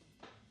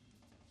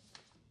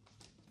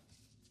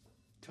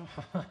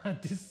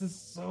 God, this is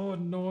so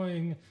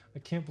annoying. I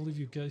can't believe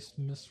you guys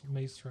missed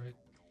Mace right.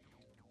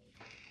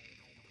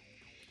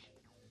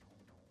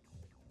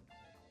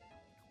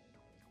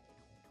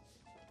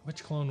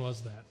 Which clone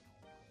was that?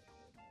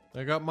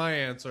 I got my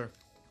answer.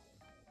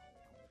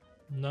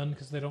 None,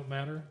 because they don't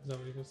matter? Is that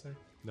what you're going to say?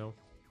 No.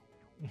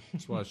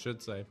 That's what I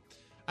should say.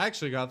 I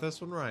actually got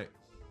this one right.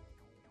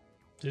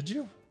 Did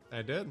you?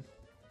 I did.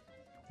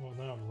 Well,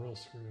 now I'm real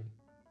screwed.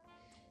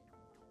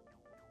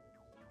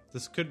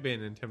 This could be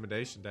an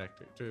intimidation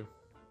tactic, too.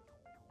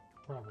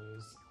 Probably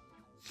is.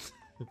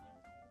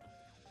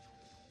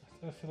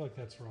 I feel like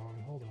that's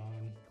wrong. Hold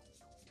on.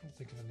 Can't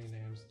think of any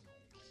names.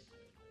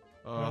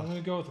 I'm going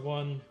to go with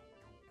 1.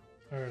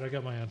 All right, I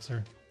got my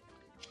answer.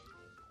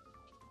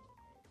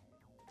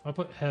 I'll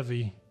put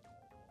Heavy.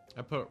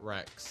 I put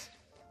Rex.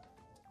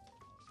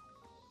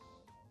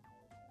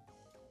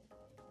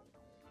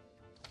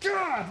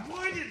 God,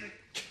 why did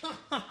it?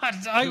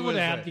 God, I Who would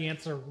is have had it? the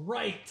answer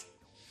right.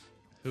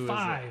 Who is it?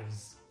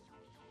 Fives.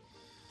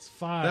 It's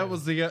 5.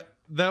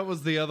 That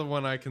was the other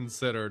one I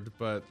considered,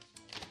 but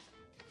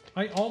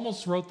I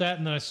almost wrote that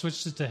and then I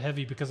switched it to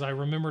Heavy because I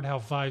remembered how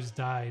Fives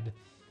died.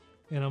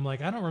 And I'm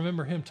like, I don't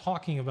remember him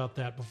talking about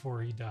that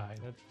before he died.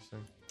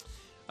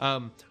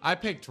 interesting. I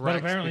picked Rex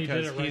apparently he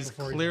did because it right he's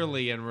before he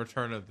clearly in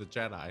Return of the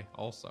Jedi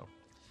also.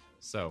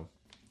 So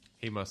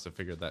he must have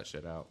figured that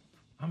shit out.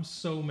 I'm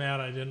so mad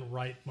I didn't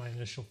write my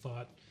initial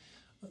thought.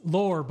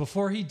 Lore,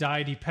 before he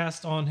died, he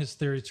passed on his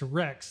theory to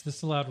Rex.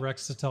 This allowed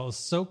Rex to tell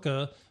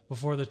Ahsoka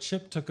before the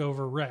chip took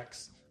over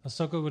Rex.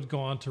 Ahsoka would go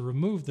on to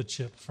remove the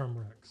chip from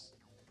Rex.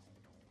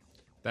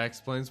 That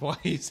explains why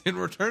he's in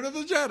Return of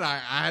the Jedi.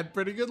 I had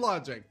pretty good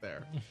logic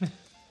there.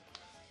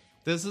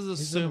 This is in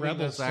assuming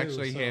Rebels that's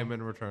actually too, so- him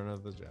in Return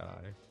of the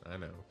Jedi. I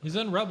know. He's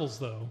in Rebels,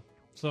 though.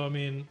 So, I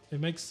mean, it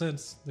makes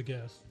sense, the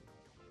guess.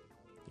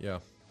 Yeah.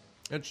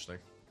 Interesting.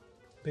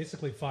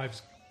 Basically,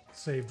 Fives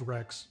saved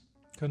Rex.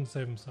 Couldn't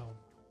save himself.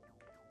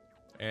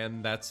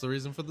 And that's the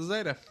reason for the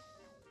Zeta.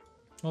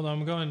 Hold on,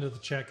 I'm going into the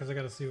chat because I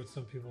got to see what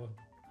some people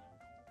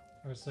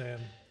are saying.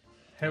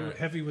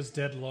 Heavy was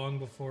dead long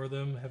before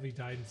them. Heavy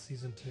died in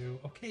season 2.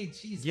 Okay,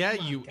 jeez. Yeah,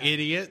 come on, you guys.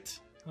 idiot.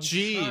 I'm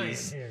Jeez. trying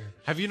here.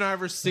 Have you not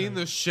ever seen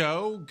the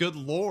show? Good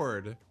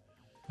Lord.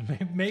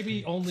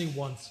 Maybe only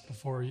once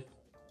before.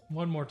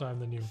 One more time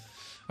than you.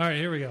 All right,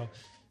 here we go.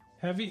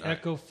 Heavy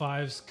Echo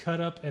 5's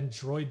Cut Up and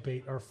Droid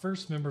Bait are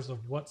first members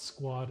of what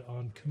squad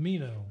on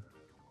Camino?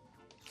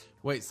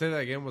 Wait, say that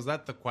again. Was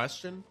that the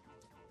question?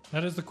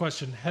 That is the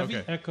question. Heavy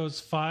Okay.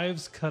 Echo's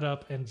 5's Cut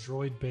Up and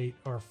Droid Bait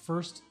are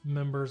first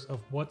members of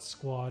what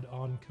squad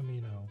on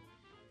Camino?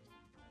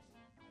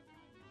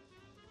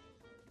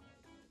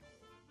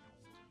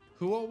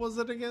 What was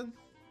it again?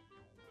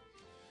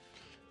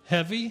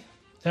 Heavy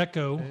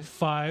Echo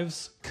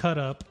 5's Cut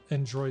Up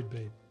and Droid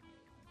Bait.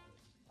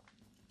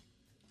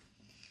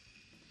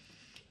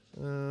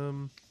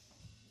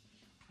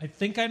 I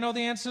think I know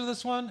the answer to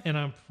this one, and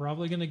I'm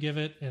probably going to give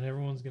it, and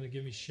everyone's going to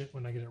give me shit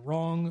when I get it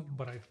wrong,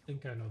 but I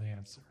think I know the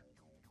answer.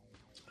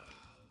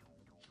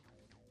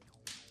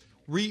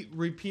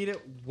 Repeat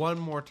it one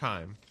more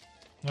time.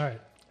 All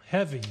right.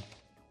 Heavy,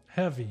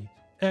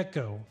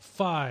 Echo,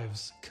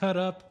 5's, Cut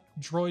Up,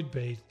 Droid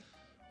Bait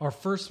are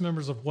first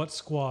members of what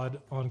squad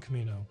on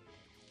Camino?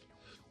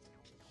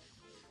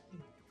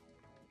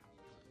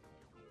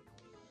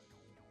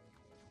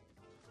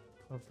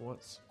 Of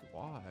what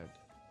squad?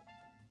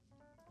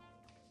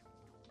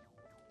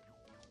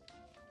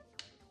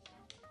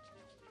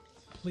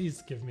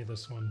 Please give me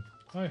this one.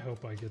 I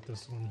hope I get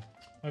this one.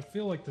 I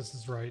feel like this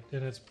is right,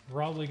 and it's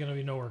probably going to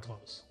be nowhere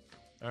close.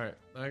 All right,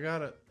 I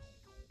got it.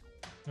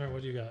 All right,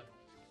 what do you got?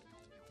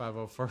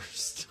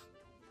 501st.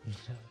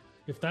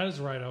 If that is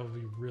right, I would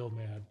be real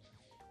mad.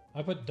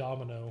 I put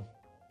Domino.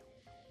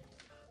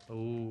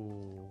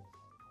 Ooh,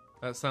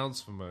 that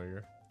sounds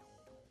familiar.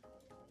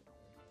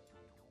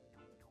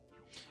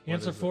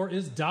 Answer is it? 4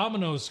 is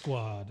Domino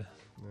Squad.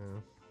 Yeah.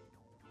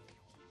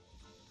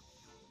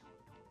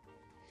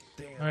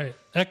 All right.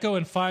 Echo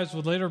and 5s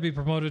would later be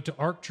promoted to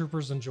ARC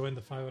Troopers and join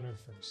the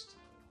 501st.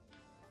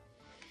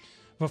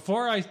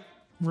 Before I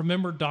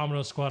remembered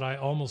Domino Squad, I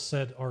almost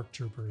said ARC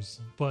Troopers,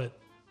 but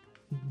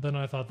then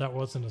I thought that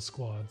wasn't a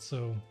squad,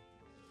 so...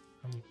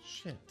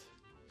 Shit.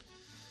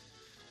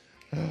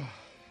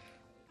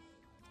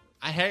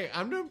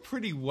 I'm doing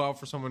pretty well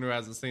for someone who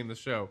hasn't seen the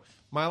show.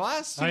 My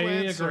last two I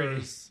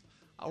answers,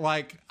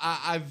 like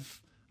I've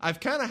I've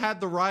kind of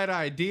had the right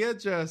idea,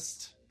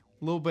 just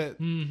a little bit.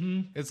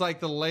 Mm-hmm. It's like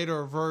the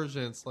later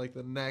version. It's like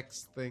the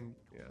next thing.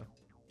 Yeah,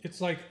 It's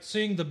like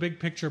seeing the big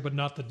picture but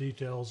not the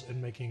details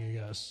and making a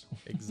guess.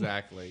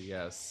 exactly.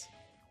 Yes.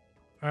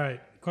 All right,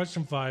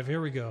 question 5.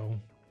 Here we go.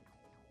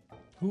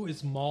 Who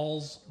is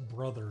Maul's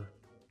brother?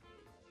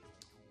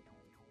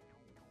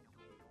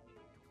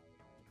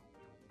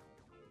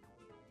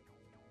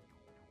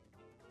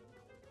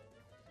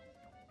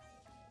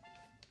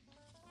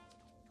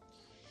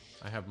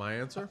 I have my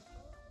answer.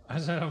 I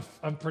said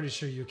I'm pretty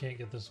sure you can't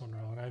get this one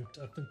wrong.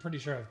 I'm pretty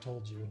sure I've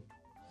told you.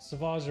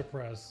 Savage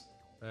Opress.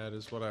 That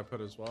is what I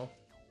put as well.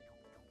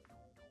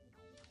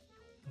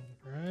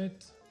 All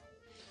right.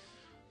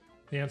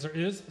 The answer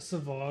is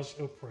Savage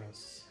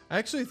Opress. I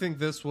actually think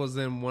this was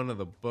in one of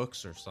the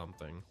books or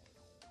something.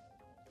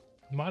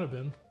 Might have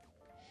been.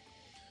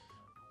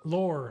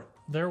 Lore.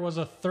 There was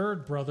a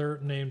third brother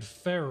named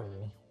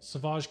Farrell.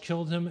 Savage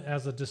killed him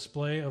as a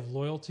display of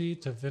loyalty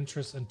to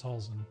Ventress and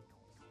Talzin.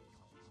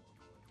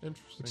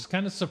 Interesting. It's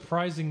kind of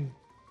surprising.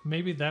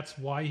 Maybe that's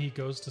why he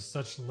goes to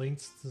such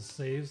lengths to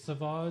save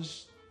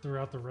Savage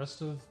throughout the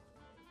rest of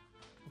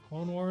the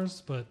Clone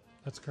Wars, but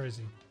that's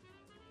crazy.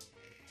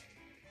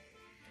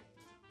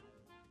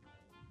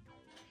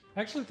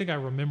 I actually think I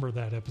remember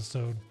that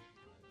episode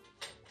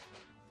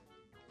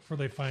before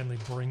they finally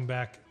bring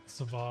back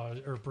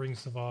Savage, or bring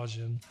Savage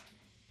in.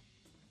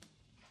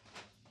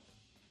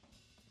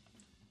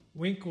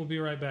 Wink will be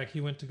right back.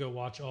 He went to go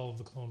watch all of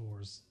the Clone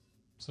Wars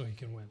so he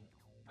can win.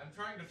 I'm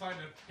trying to find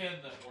a pen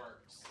that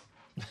works.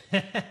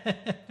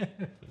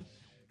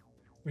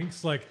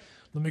 Wink's like,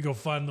 let me go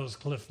find those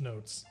cliff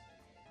notes.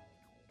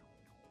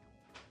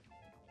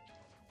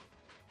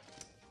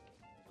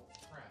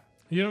 Crap.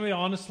 You know what I mean?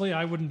 Honestly,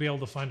 I wouldn't be able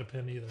to find a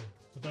pen either.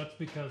 But that's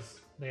because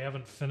they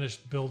haven't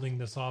finished building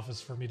this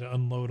office for me to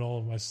unload all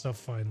of my stuff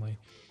finally.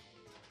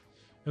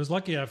 It was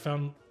lucky I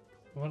found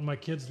one of my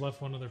kids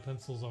left one of their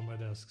pencils on my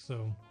desk,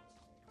 so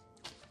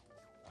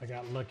I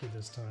got lucky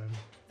this time.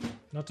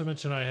 Not to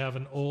mention I have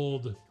an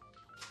old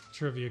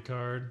trivia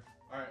card.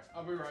 All right,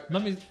 I'll be right back.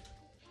 Let me.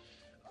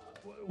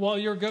 While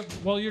you're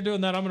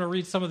doing that, I'm going to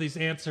read some of these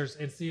answers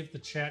and see if the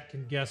chat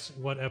can guess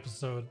what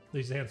episode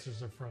these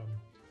answers are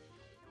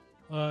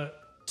from.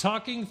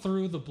 Talking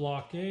through the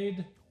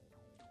blockade,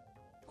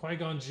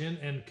 Qui-Gon Jinn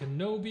and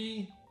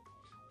Kenobi,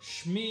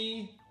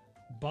 Shmi,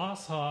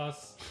 Boss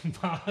Hoss,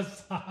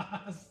 Boss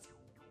Hoss.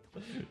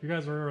 You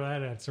guys remember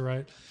that answer,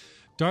 right?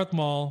 Darth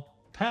Maul,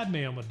 Padme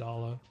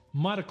Amidala,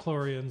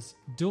 Midichlorians,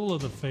 Duel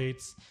of the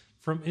Fates,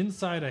 From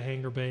Inside a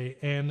Hangar Bay,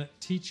 and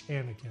Teach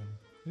Anakin.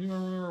 Do you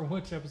remember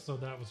which episode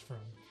that was from?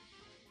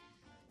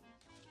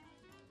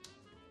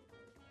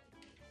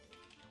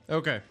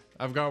 Okay,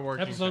 I've got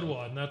working. Episode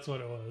 1, that's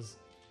what it was.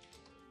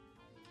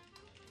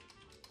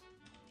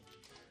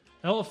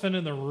 Elephant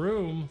in the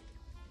Room.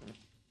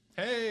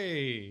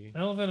 Hey,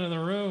 Elephant in the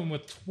Room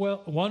with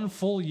 1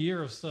 full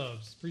year of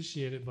subs.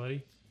 Appreciate it,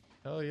 buddy.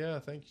 hell yeah,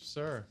 thank you,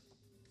 sir.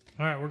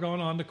 All right, we're going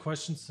on to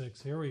question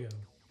 6. Here we go.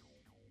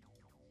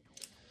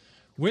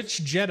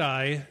 Which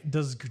Jedi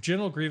does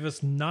General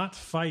Grievous not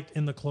fight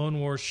in the Clone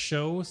Wars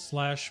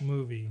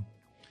show/movie?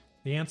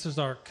 The answers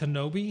are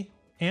Kenobi,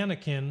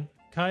 Anakin,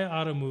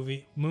 Kaya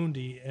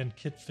Mundi, and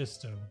Kit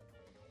Fisto.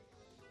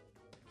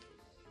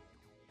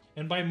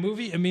 And by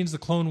movie, it means the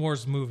Clone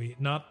Wars movie,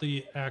 not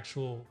the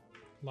actual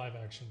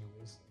live-action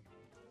movies.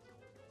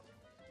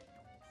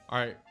 All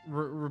right,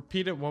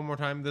 repeat it one more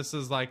time. This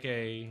is like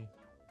a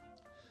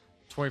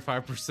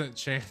 25%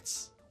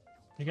 chance.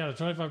 You got a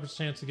 25%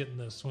 chance of getting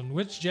this one.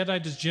 Which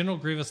Jedi does General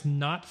Grievous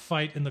not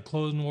fight in the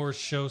Clone Wars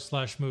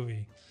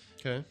show/movie?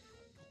 Okay.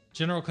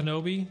 General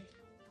Kenobi,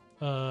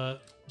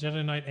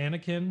 Jedi Knight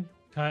Anakin,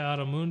 Kai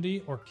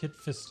Mundi, or Kit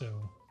Fisto?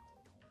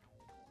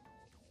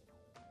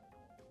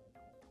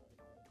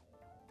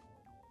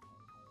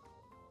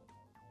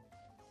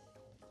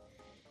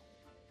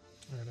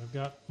 All right, I've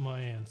got my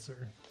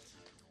answer.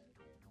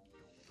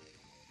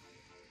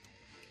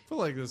 I feel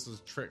like this is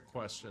a trick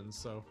question,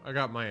 so I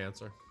got my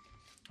answer.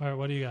 All right,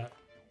 what do you got?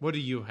 What do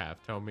you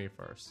have? Tell me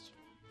first.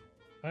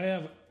 I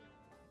have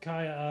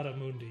Kaya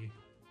Mundi.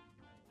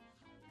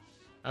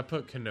 I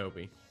put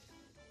Kenobi.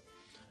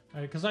 All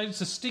right, because I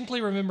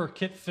distinctly remember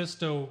Kit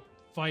Fisto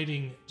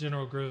fighting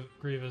General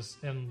Grievous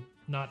and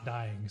not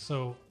dying,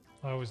 so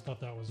I always thought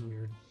that was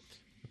weird.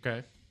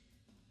 Okay.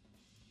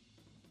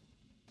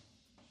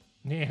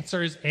 The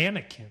answer is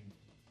Anakin.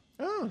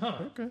 Oh, Huh.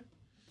 okay.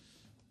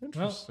 Well,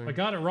 Interesting. I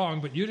got it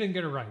wrong, but you didn't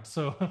get it right,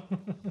 so...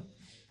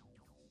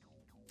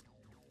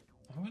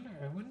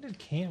 when did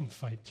Cam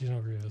fight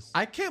General Grievous?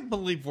 I can't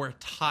believe we're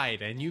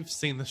tied and you've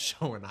seen the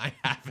show and I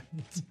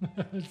haven't.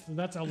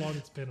 That's how long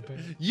it's been,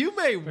 apparently. You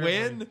may Apparently.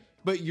 win,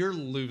 but you're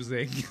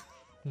losing.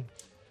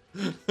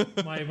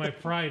 My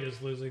pride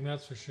is losing,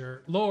 that's for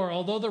sure. Lore,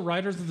 although the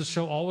writers of the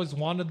show always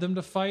wanted them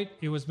to fight,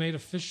 it was made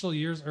official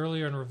years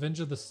earlier in Revenge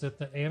of the Sith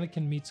that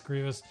Anakin meets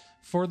Grievous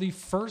for the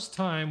first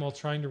time while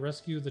trying to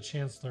rescue the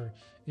Chancellor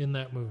in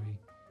that movie.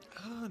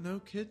 Oh, no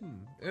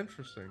kidding.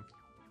 Interesting.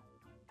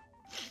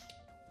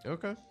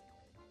 Okay.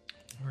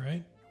 All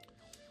right.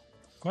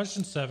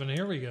 Question 7.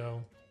 Here we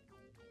go.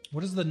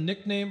 What is the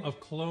nickname of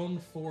Clone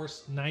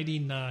Force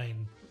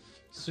 99?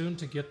 Soon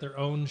to get their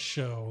own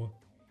show.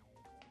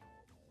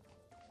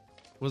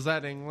 Was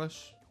that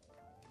English?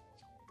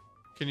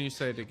 Can you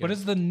say it again? What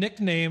is the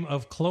nickname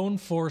of Clone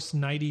Force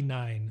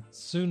 99?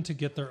 Soon to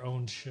get their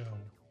own show.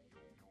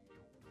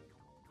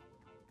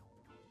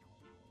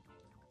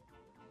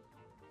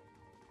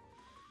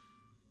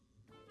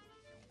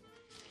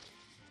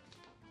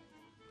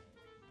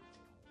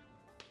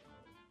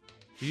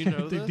 Do you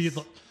know this?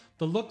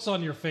 The looks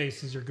on your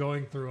face as you're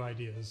going through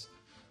ideas.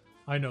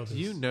 I know this. Do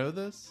you know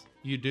this?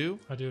 You do?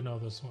 I do know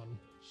this one.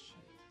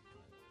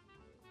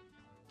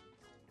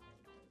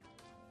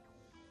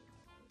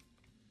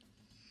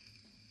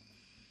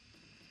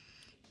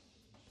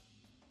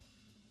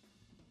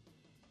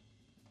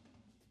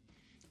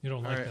 You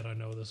don't like that I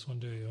know this one,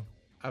 do you?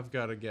 I've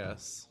got a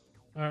guess.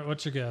 All right,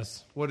 what's your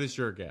guess? What is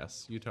your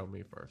guess? You tell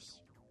me first.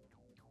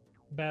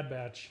 Bad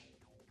Batch.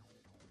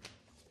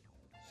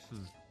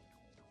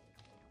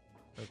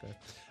 Okay.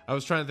 I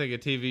was trying to think of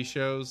TV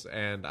shows,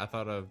 and I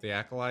thought of The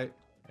Acolyte,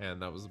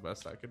 and that was the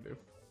best I could do.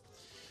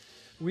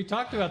 We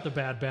talked about the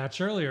Bad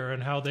Batch earlier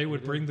and how they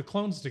would bring the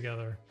clones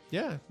together.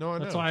 Yeah, no, I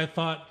know. That's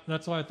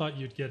why I thought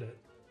you'd get it.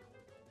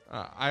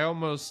 I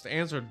almost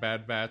answered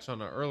Bad Batch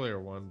on an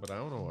earlier one, but I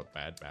don't know what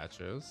Bad Batch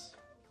is.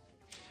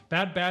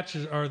 Bad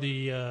Batches are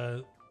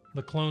the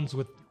clones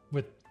with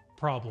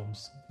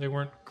problems. They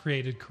weren't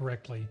created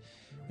correctly,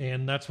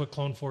 and that's what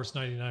Clone Force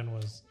 99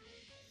 was.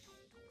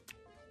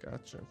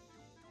 Gotcha.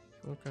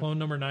 Okay. Clone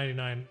number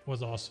 99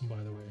 was awesome, by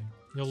the way.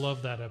 You'll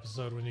love that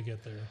episode when you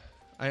get there.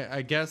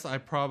 I guess I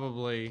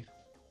probably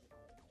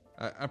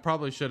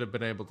should have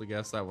been able to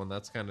guess that one.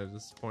 That's kind of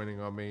disappointing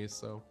on me.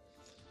 So,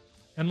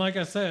 and like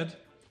I said,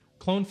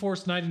 Clone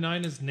Force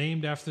 99 is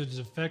named after the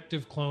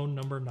defective clone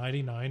number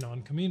 99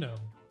 on Kamino.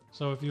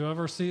 So if you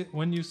ever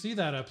when you see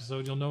that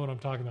episode, you'll know what I'm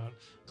talking about.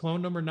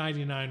 Clone number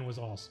 99 was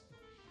awesome.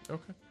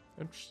 Okay,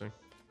 interesting.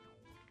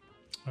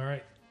 All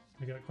right,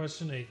 we got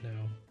question 8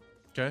 now.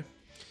 Okay.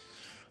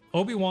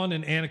 Obi-Wan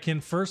and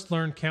Anakin first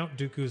learn Count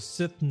Dooku's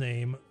Sith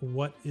name.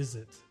 What is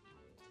it?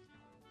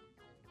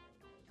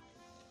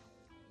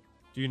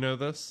 Do you know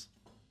this?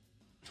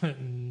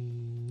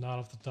 Not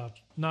off the top.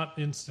 Not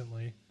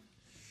instantly.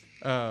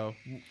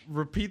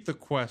 Repeat the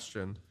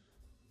question.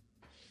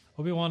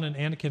 Obi-Wan and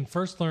Anakin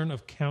first learn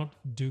of Count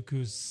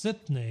Dooku's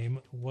Sith name.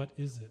 What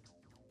is it?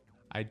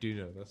 I do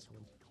know this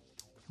one.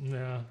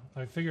 Yeah,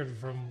 I figured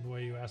from the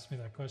way you asked me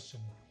that question.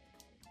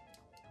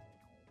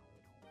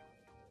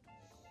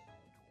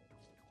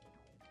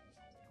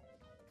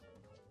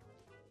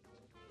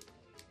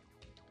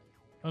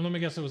 And let me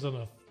guess, it was in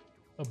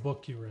a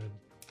book you read.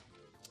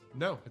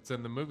 No, it's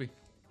in the movie.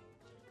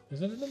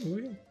 Is it in the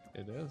movie?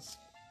 It is.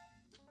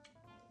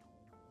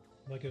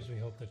 That gives me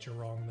hope that you're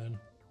wrong then.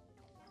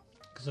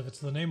 Because if it's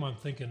the name I'm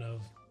thinking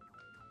of...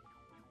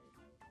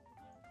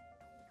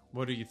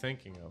 What are you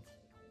thinking of?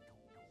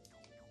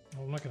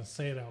 Well, I'm not going to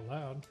say it out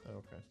loud.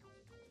 Okay.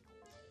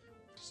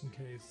 Just in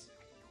case.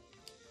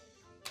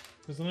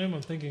 Because the name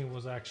I'm thinking of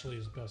was actually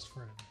his best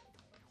friend.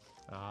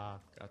 Ah,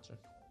 gotcha.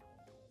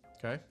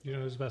 Okay. Do you know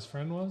who his best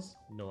friend was?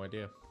 No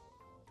idea.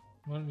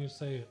 Why don't you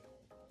say it?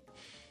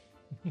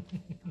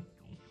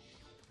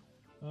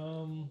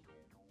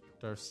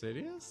 Darth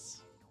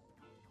Sidious?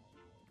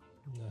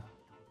 No.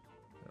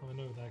 I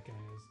know who that guy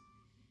is.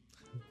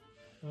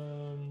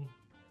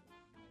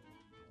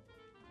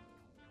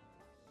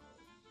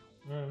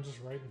 Alright, I'm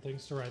just writing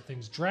things to write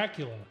things.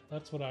 Dracula.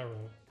 That's what I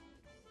wrote.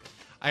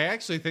 I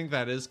actually think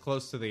that is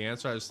close to the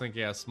answer. I just think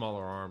he has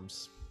smaller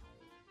arms.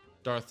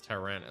 Darth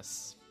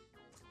Tyrannus.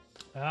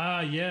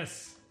 Ah,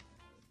 yes.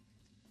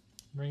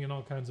 I'm ringing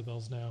all kinds of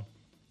bells now.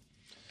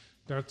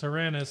 Darth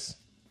Tyrannus.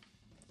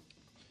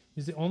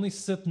 He's the only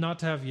Sith not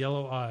to have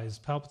yellow eyes.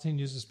 Palpatine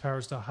used his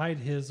powers to hide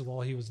his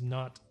while he was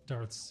not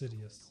Darth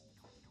Sidious.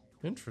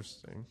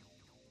 Interesting.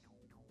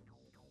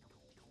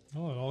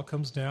 Oh, it all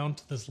comes down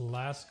to this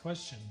last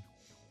question.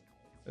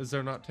 Is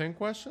there not 10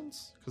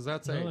 questions? Because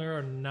that's 8. No, there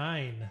are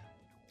 9.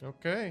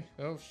 Okay.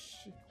 Oh,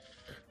 shit.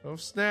 Oh,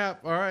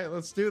 snap. All right,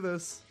 let's do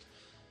this.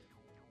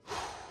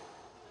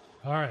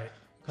 All right,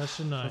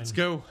 question 9. Let's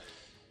go.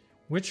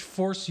 Which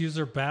Force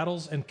user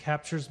battles and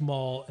captures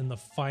Maul in the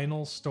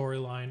final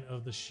storyline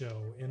of the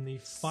show? In the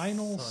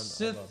final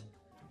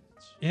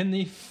in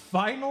the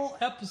final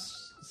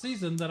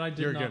season that I did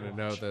You're not gonna watch.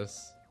 know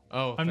this.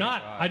 Oh, I'm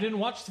not. God. I didn't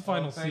watch the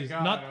final thank season.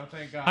 God. Not. Oh,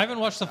 thank God. I haven't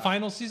watched the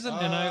final season,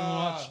 and I haven't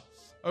watched.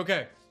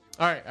 Okay.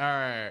 All right.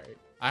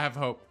 I have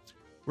hope.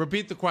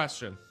 Repeat the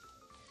question.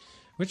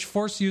 Which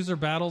Force user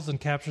battles and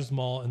captures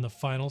Maul in the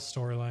final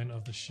storyline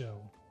of the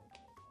show?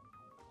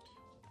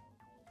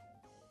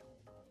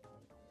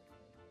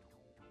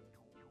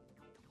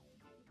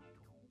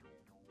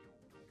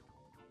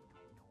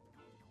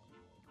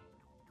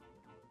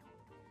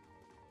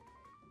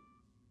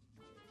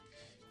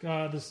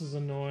 God, this is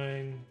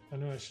annoying. I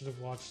knew I should have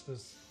watched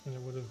this and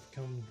it would have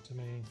come to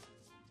me.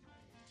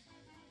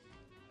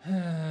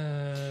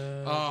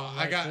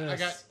 I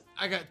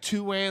got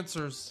 2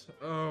 answers.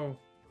 Oh.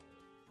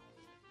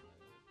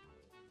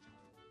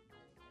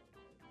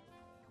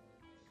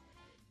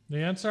 The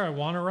answer I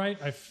want to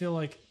write, I feel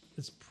like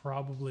it's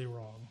probably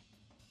wrong.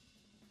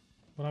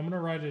 But I'm going to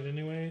write it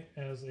anyway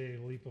as a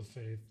leap of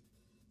faith.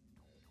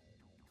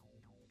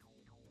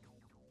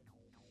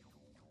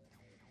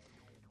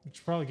 Which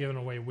is probably giving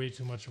away way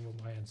too much of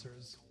what my answer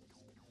is.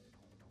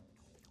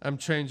 I'm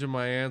changing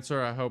my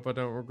answer. I hope I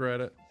don't regret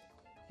it.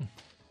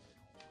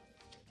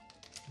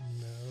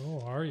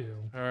 No, are you?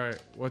 All right.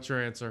 What's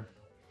your answer?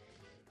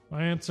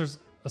 My answer's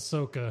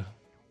Ahsoka.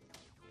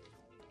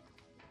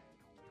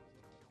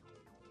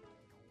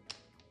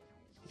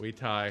 We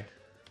tie.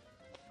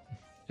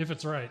 If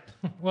it's right.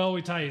 Well,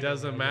 we tie.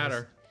 Doesn't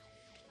matter.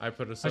 I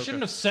put Ahsoka. I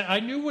shouldn't have said. I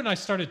knew when I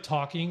started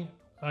talking,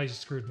 I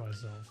screwed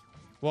myself.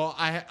 Well,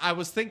 I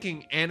was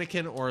thinking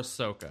Anakin or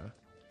Ahsoka.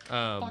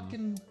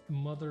 Fucking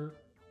mother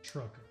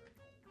trucker.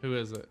 Who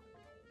is it?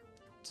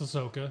 It's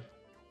Ahsoka.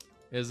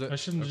 Is it? I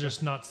shouldn't have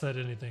just not said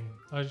anything.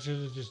 I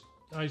should have just.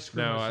 I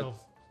screwed No,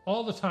 myself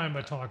all the time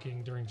by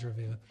talking during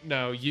trivia.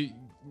 No,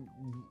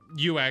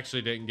 you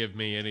actually didn't give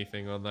me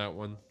anything on that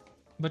one.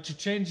 But you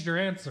changed your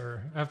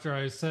answer after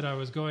I said I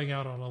was going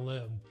out on a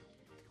limb.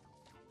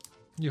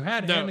 You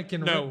had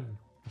Anakin written.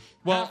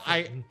 Well, Half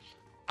written.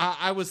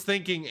 I was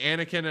thinking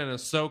Anakin and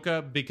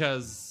Ahsoka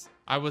because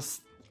I was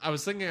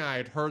thinking I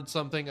had heard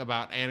something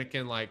about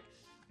Anakin like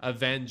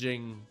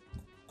avenging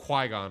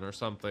Qui-Gon or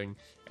something,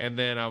 and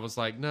then I was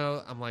like,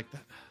 no, I'm like,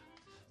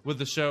 with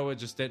the show it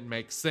just didn't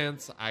make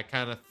sense. I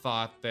kind of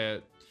thought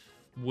that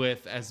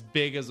with as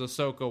big as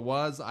Ahsoka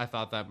was, I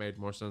thought that made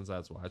more sense.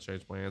 That's why I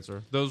changed my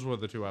answer. Those were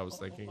the two I was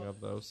thinking of,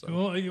 though. So.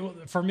 Well,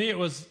 for me, it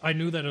was I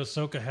knew that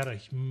Ahsoka had a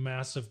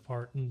massive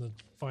part in the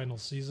final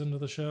season of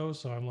the show,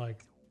 so I'm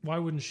like, why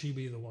wouldn't she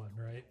be the one,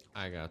 right?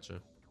 I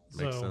gotcha.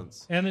 Makes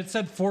sense. And it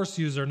said Force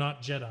user,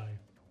 not Jedi.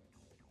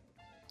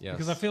 Yes.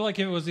 Because I feel like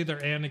it was either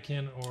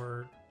Anakin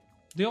or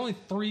the only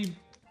 3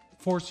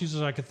 Force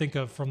users I could think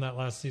of from that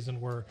last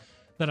season were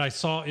that I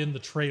saw in the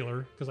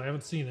trailer because I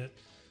haven't seen it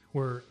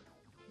were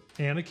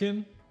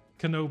Anakin,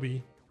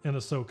 Kenobi, and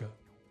Ahsoka.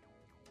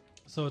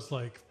 So it's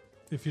like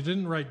if you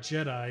didn't write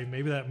Jedi,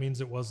 maybe that means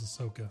it was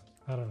Ahsoka.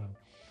 I don't know.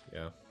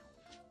 Yeah.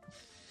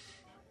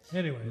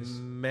 Anyways,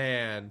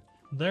 man,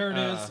 there it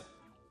is.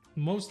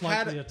 Most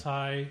likely a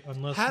tie,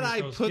 unless had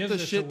I Nikos put gives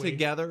the it shit away.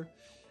 together.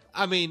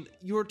 I mean,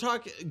 you were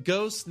talking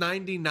Ghost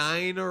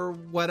 99 or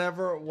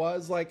whatever it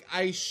was. Like,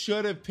 I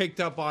should have picked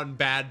up on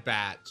Bad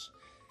Batch.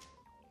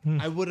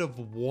 I would have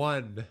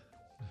won.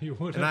 You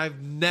would And have.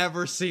 I've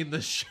never seen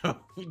the show.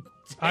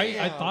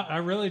 I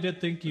really did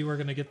think you were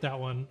going to get that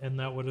one, and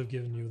that would have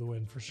given you the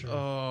win for sure.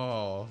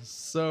 Oh,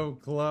 so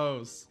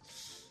close.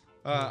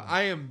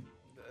 I am.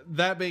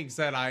 That being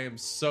said, I am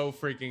so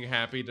freaking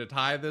happy to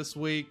tie this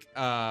week.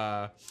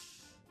 Yeah,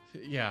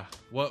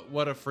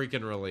 what a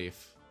freaking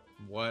relief.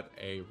 What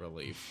a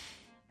relief.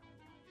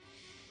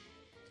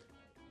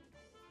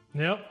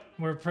 Yep,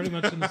 we're pretty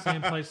much in the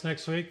same place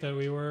next week that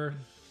we were.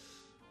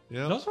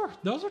 Yeah.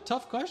 Those are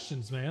tough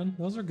questions, man.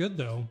 Those are good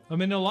though. I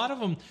mean, a lot of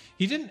them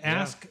he didn't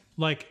ask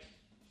like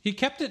he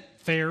kept it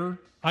fair.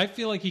 I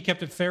feel like he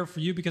kept it fair for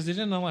you because he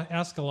didn't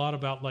ask a lot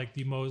about like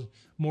the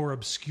more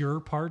obscure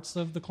parts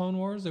of the Clone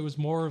Wars. It was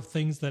more of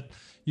things that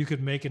you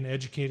could make an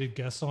educated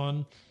guess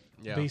on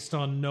based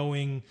on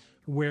knowing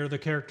where the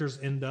characters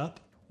end up,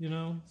 you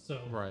know?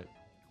 So Right.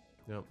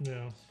 Yep.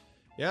 Yeah.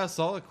 Yeah,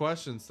 solid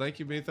questions. Thank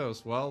you,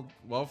 Mythos. Well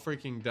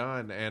freaking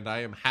done. And I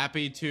am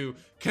happy to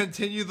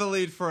continue the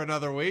lead for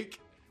another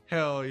week.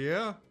 Hell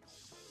yeah.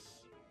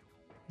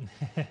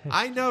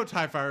 I know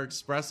TIE Fighter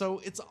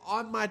Espresso. It's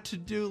on my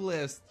to-do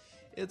list.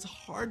 It's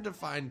hard to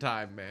find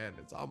time, man.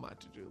 It's on my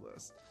to-do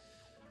list.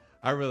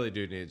 I really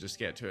do need to just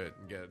get to it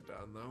and get it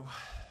done,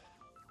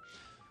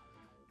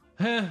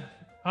 though.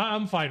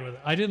 I'm fine with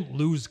it. I didn't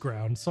lose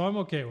ground, so I'm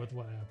okay with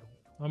what happened.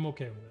 I'm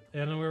okay with it.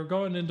 And we're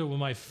going into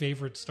my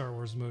favorite Star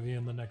Wars movie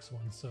in the next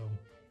one, so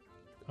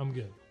I'm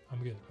good.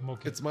 I'm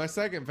okay. It's my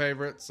second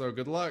favorite, so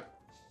good luck.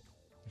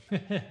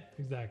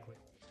 Exactly.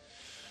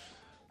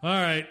 All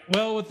right.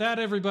 Well, with that,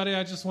 everybody,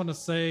 I just want to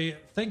say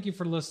thank you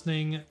for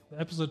listening.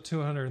 Episode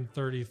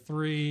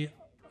 233.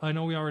 I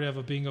know we already have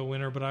a bingo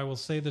winner, but I will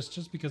say this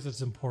just because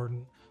it's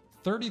important.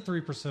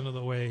 33% of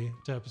the way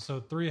to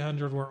episode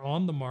 300. We're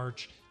on the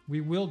march.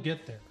 We will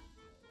get there.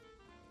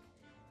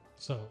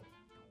 So,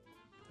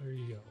 there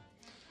you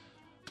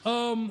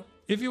go.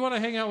 If you want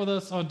to hang out with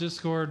us on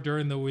Discord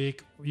during the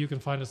week, you can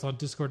find us on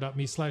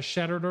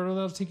discord.me/shattered order.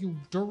 That'll take you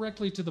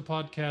directly to the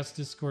podcast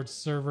Discord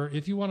server.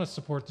 If you want to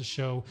support the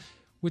show,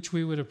 which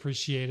we would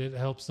appreciate, it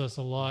helps us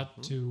a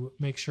lot to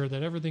make sure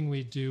that everything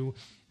we do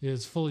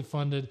is fully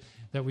funded,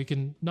 that we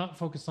can not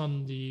focus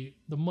on the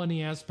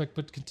money aspect,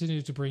 but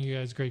continue to bring you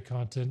guys great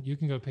content. You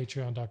can go to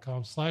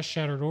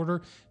patreon.com/shattered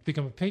order,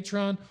 become a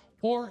patron,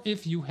 or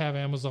if you have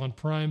Amazon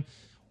Prime,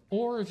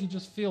 or if you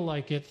just feel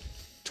like it,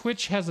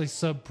 Twitch has a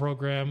sub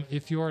program.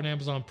 If you are an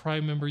Amazon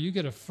Prime member, you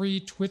get a free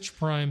Twitch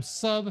Prime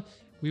sub.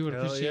 We would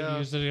appreciate you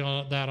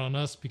using that on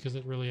us because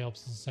it really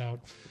helps us out.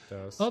 It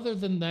does. Other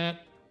than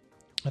that,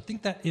 I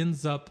think that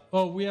ends up.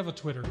 Oh, we have a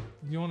Twitter.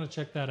 If you want to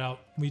check that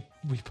out, we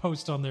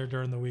post on there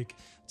during the week.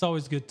 It's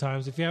always good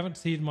times. If you haven't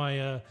seen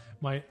my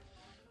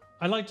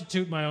I like to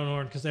toot my own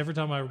horn because every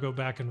time I go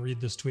back and read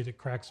this tweet, it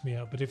cracks me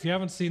up. But if you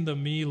haven't seen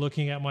me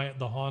looking at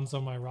the Hans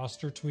on my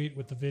roster tweet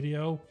with the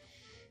video,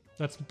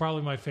 that's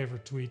probably my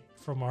favorite tweet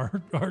from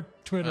our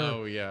Twitter.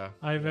 Oh, yeah.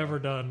 I've ever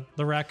done.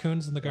 The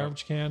raccoons in the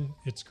garbage can.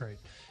 It's great.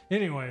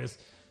 Anyways,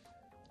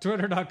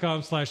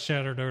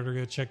 twitter.com/shattered.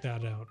 Go check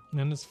that out.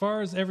 And as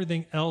far as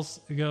everything else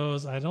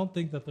goes, I don't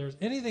think that there's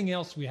anything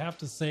else we have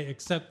to say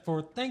except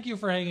for thank you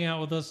for hanging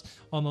out with us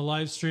on the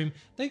live stream.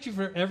 Thank you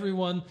for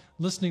everyone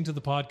listening to the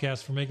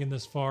podcast for making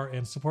this far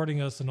and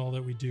supporting us and all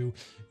that we do.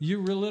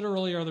 You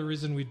literally are the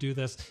reason we do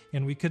this,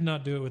 and we could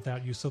not do it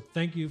without you. So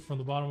thank you from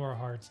the bottom of our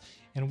hearts.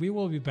 And we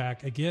will be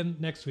back again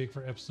next week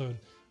for episode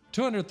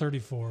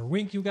 234.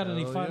 Wink, you got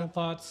any final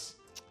thoughts?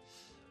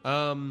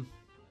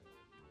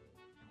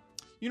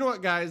 You know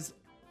what, guys?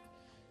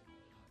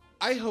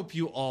 I hope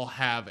you all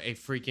have a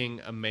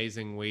freaking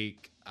amazing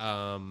week.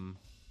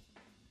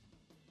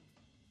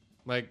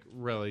 Like,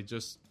 really,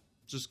 just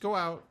go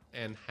out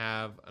and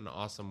have an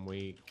awesome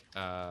week,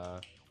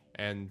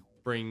 and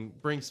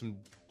bring some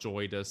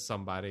joy to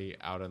somebody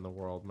out in the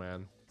world,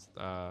 man.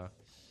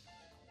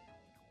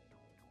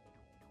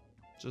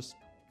 Just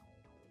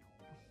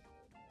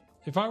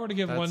if I were to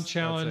give one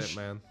challenge, that's it,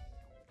 man.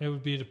 It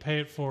would be to pay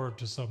it forward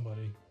to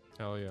somebody.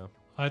 Hell yeah.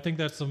 I think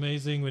that's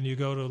amazing when you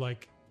go to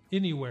like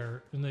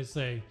anywhere and they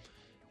say,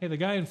 hey, the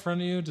guy in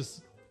front of you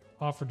just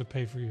offered to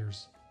pay for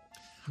yours.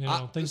 You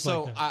know, things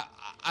like that.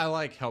 I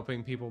like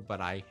helping people,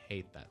 but I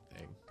hate that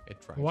thing. It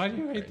drives Why me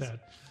do you hate crazy.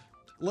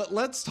 that?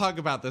 Let's talk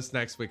about this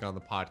next week on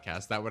the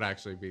podcast. That would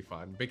actually be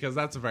fun because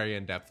that's a very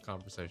in-depth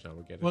conversation I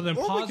would get Well, then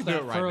into. Or we pause could do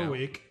that it right for a now.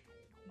 week.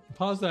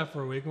 Pause that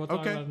for a week and we'll talk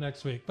Okay. about it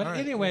next week. But All right,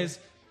 anyways,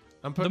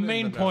 I'm the putting it in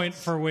main the point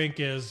notes. for Wink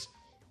is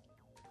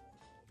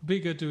be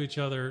good to each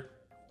other,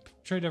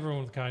 treat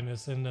everyone with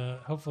kindness, and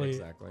hopefully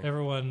Exactly.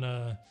 everyone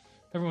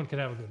can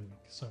have a good week.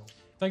 So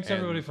thanks And-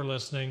 everybody for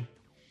listening.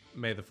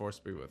 May the force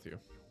be with you.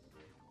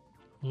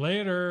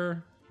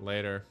 Later.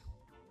 Later.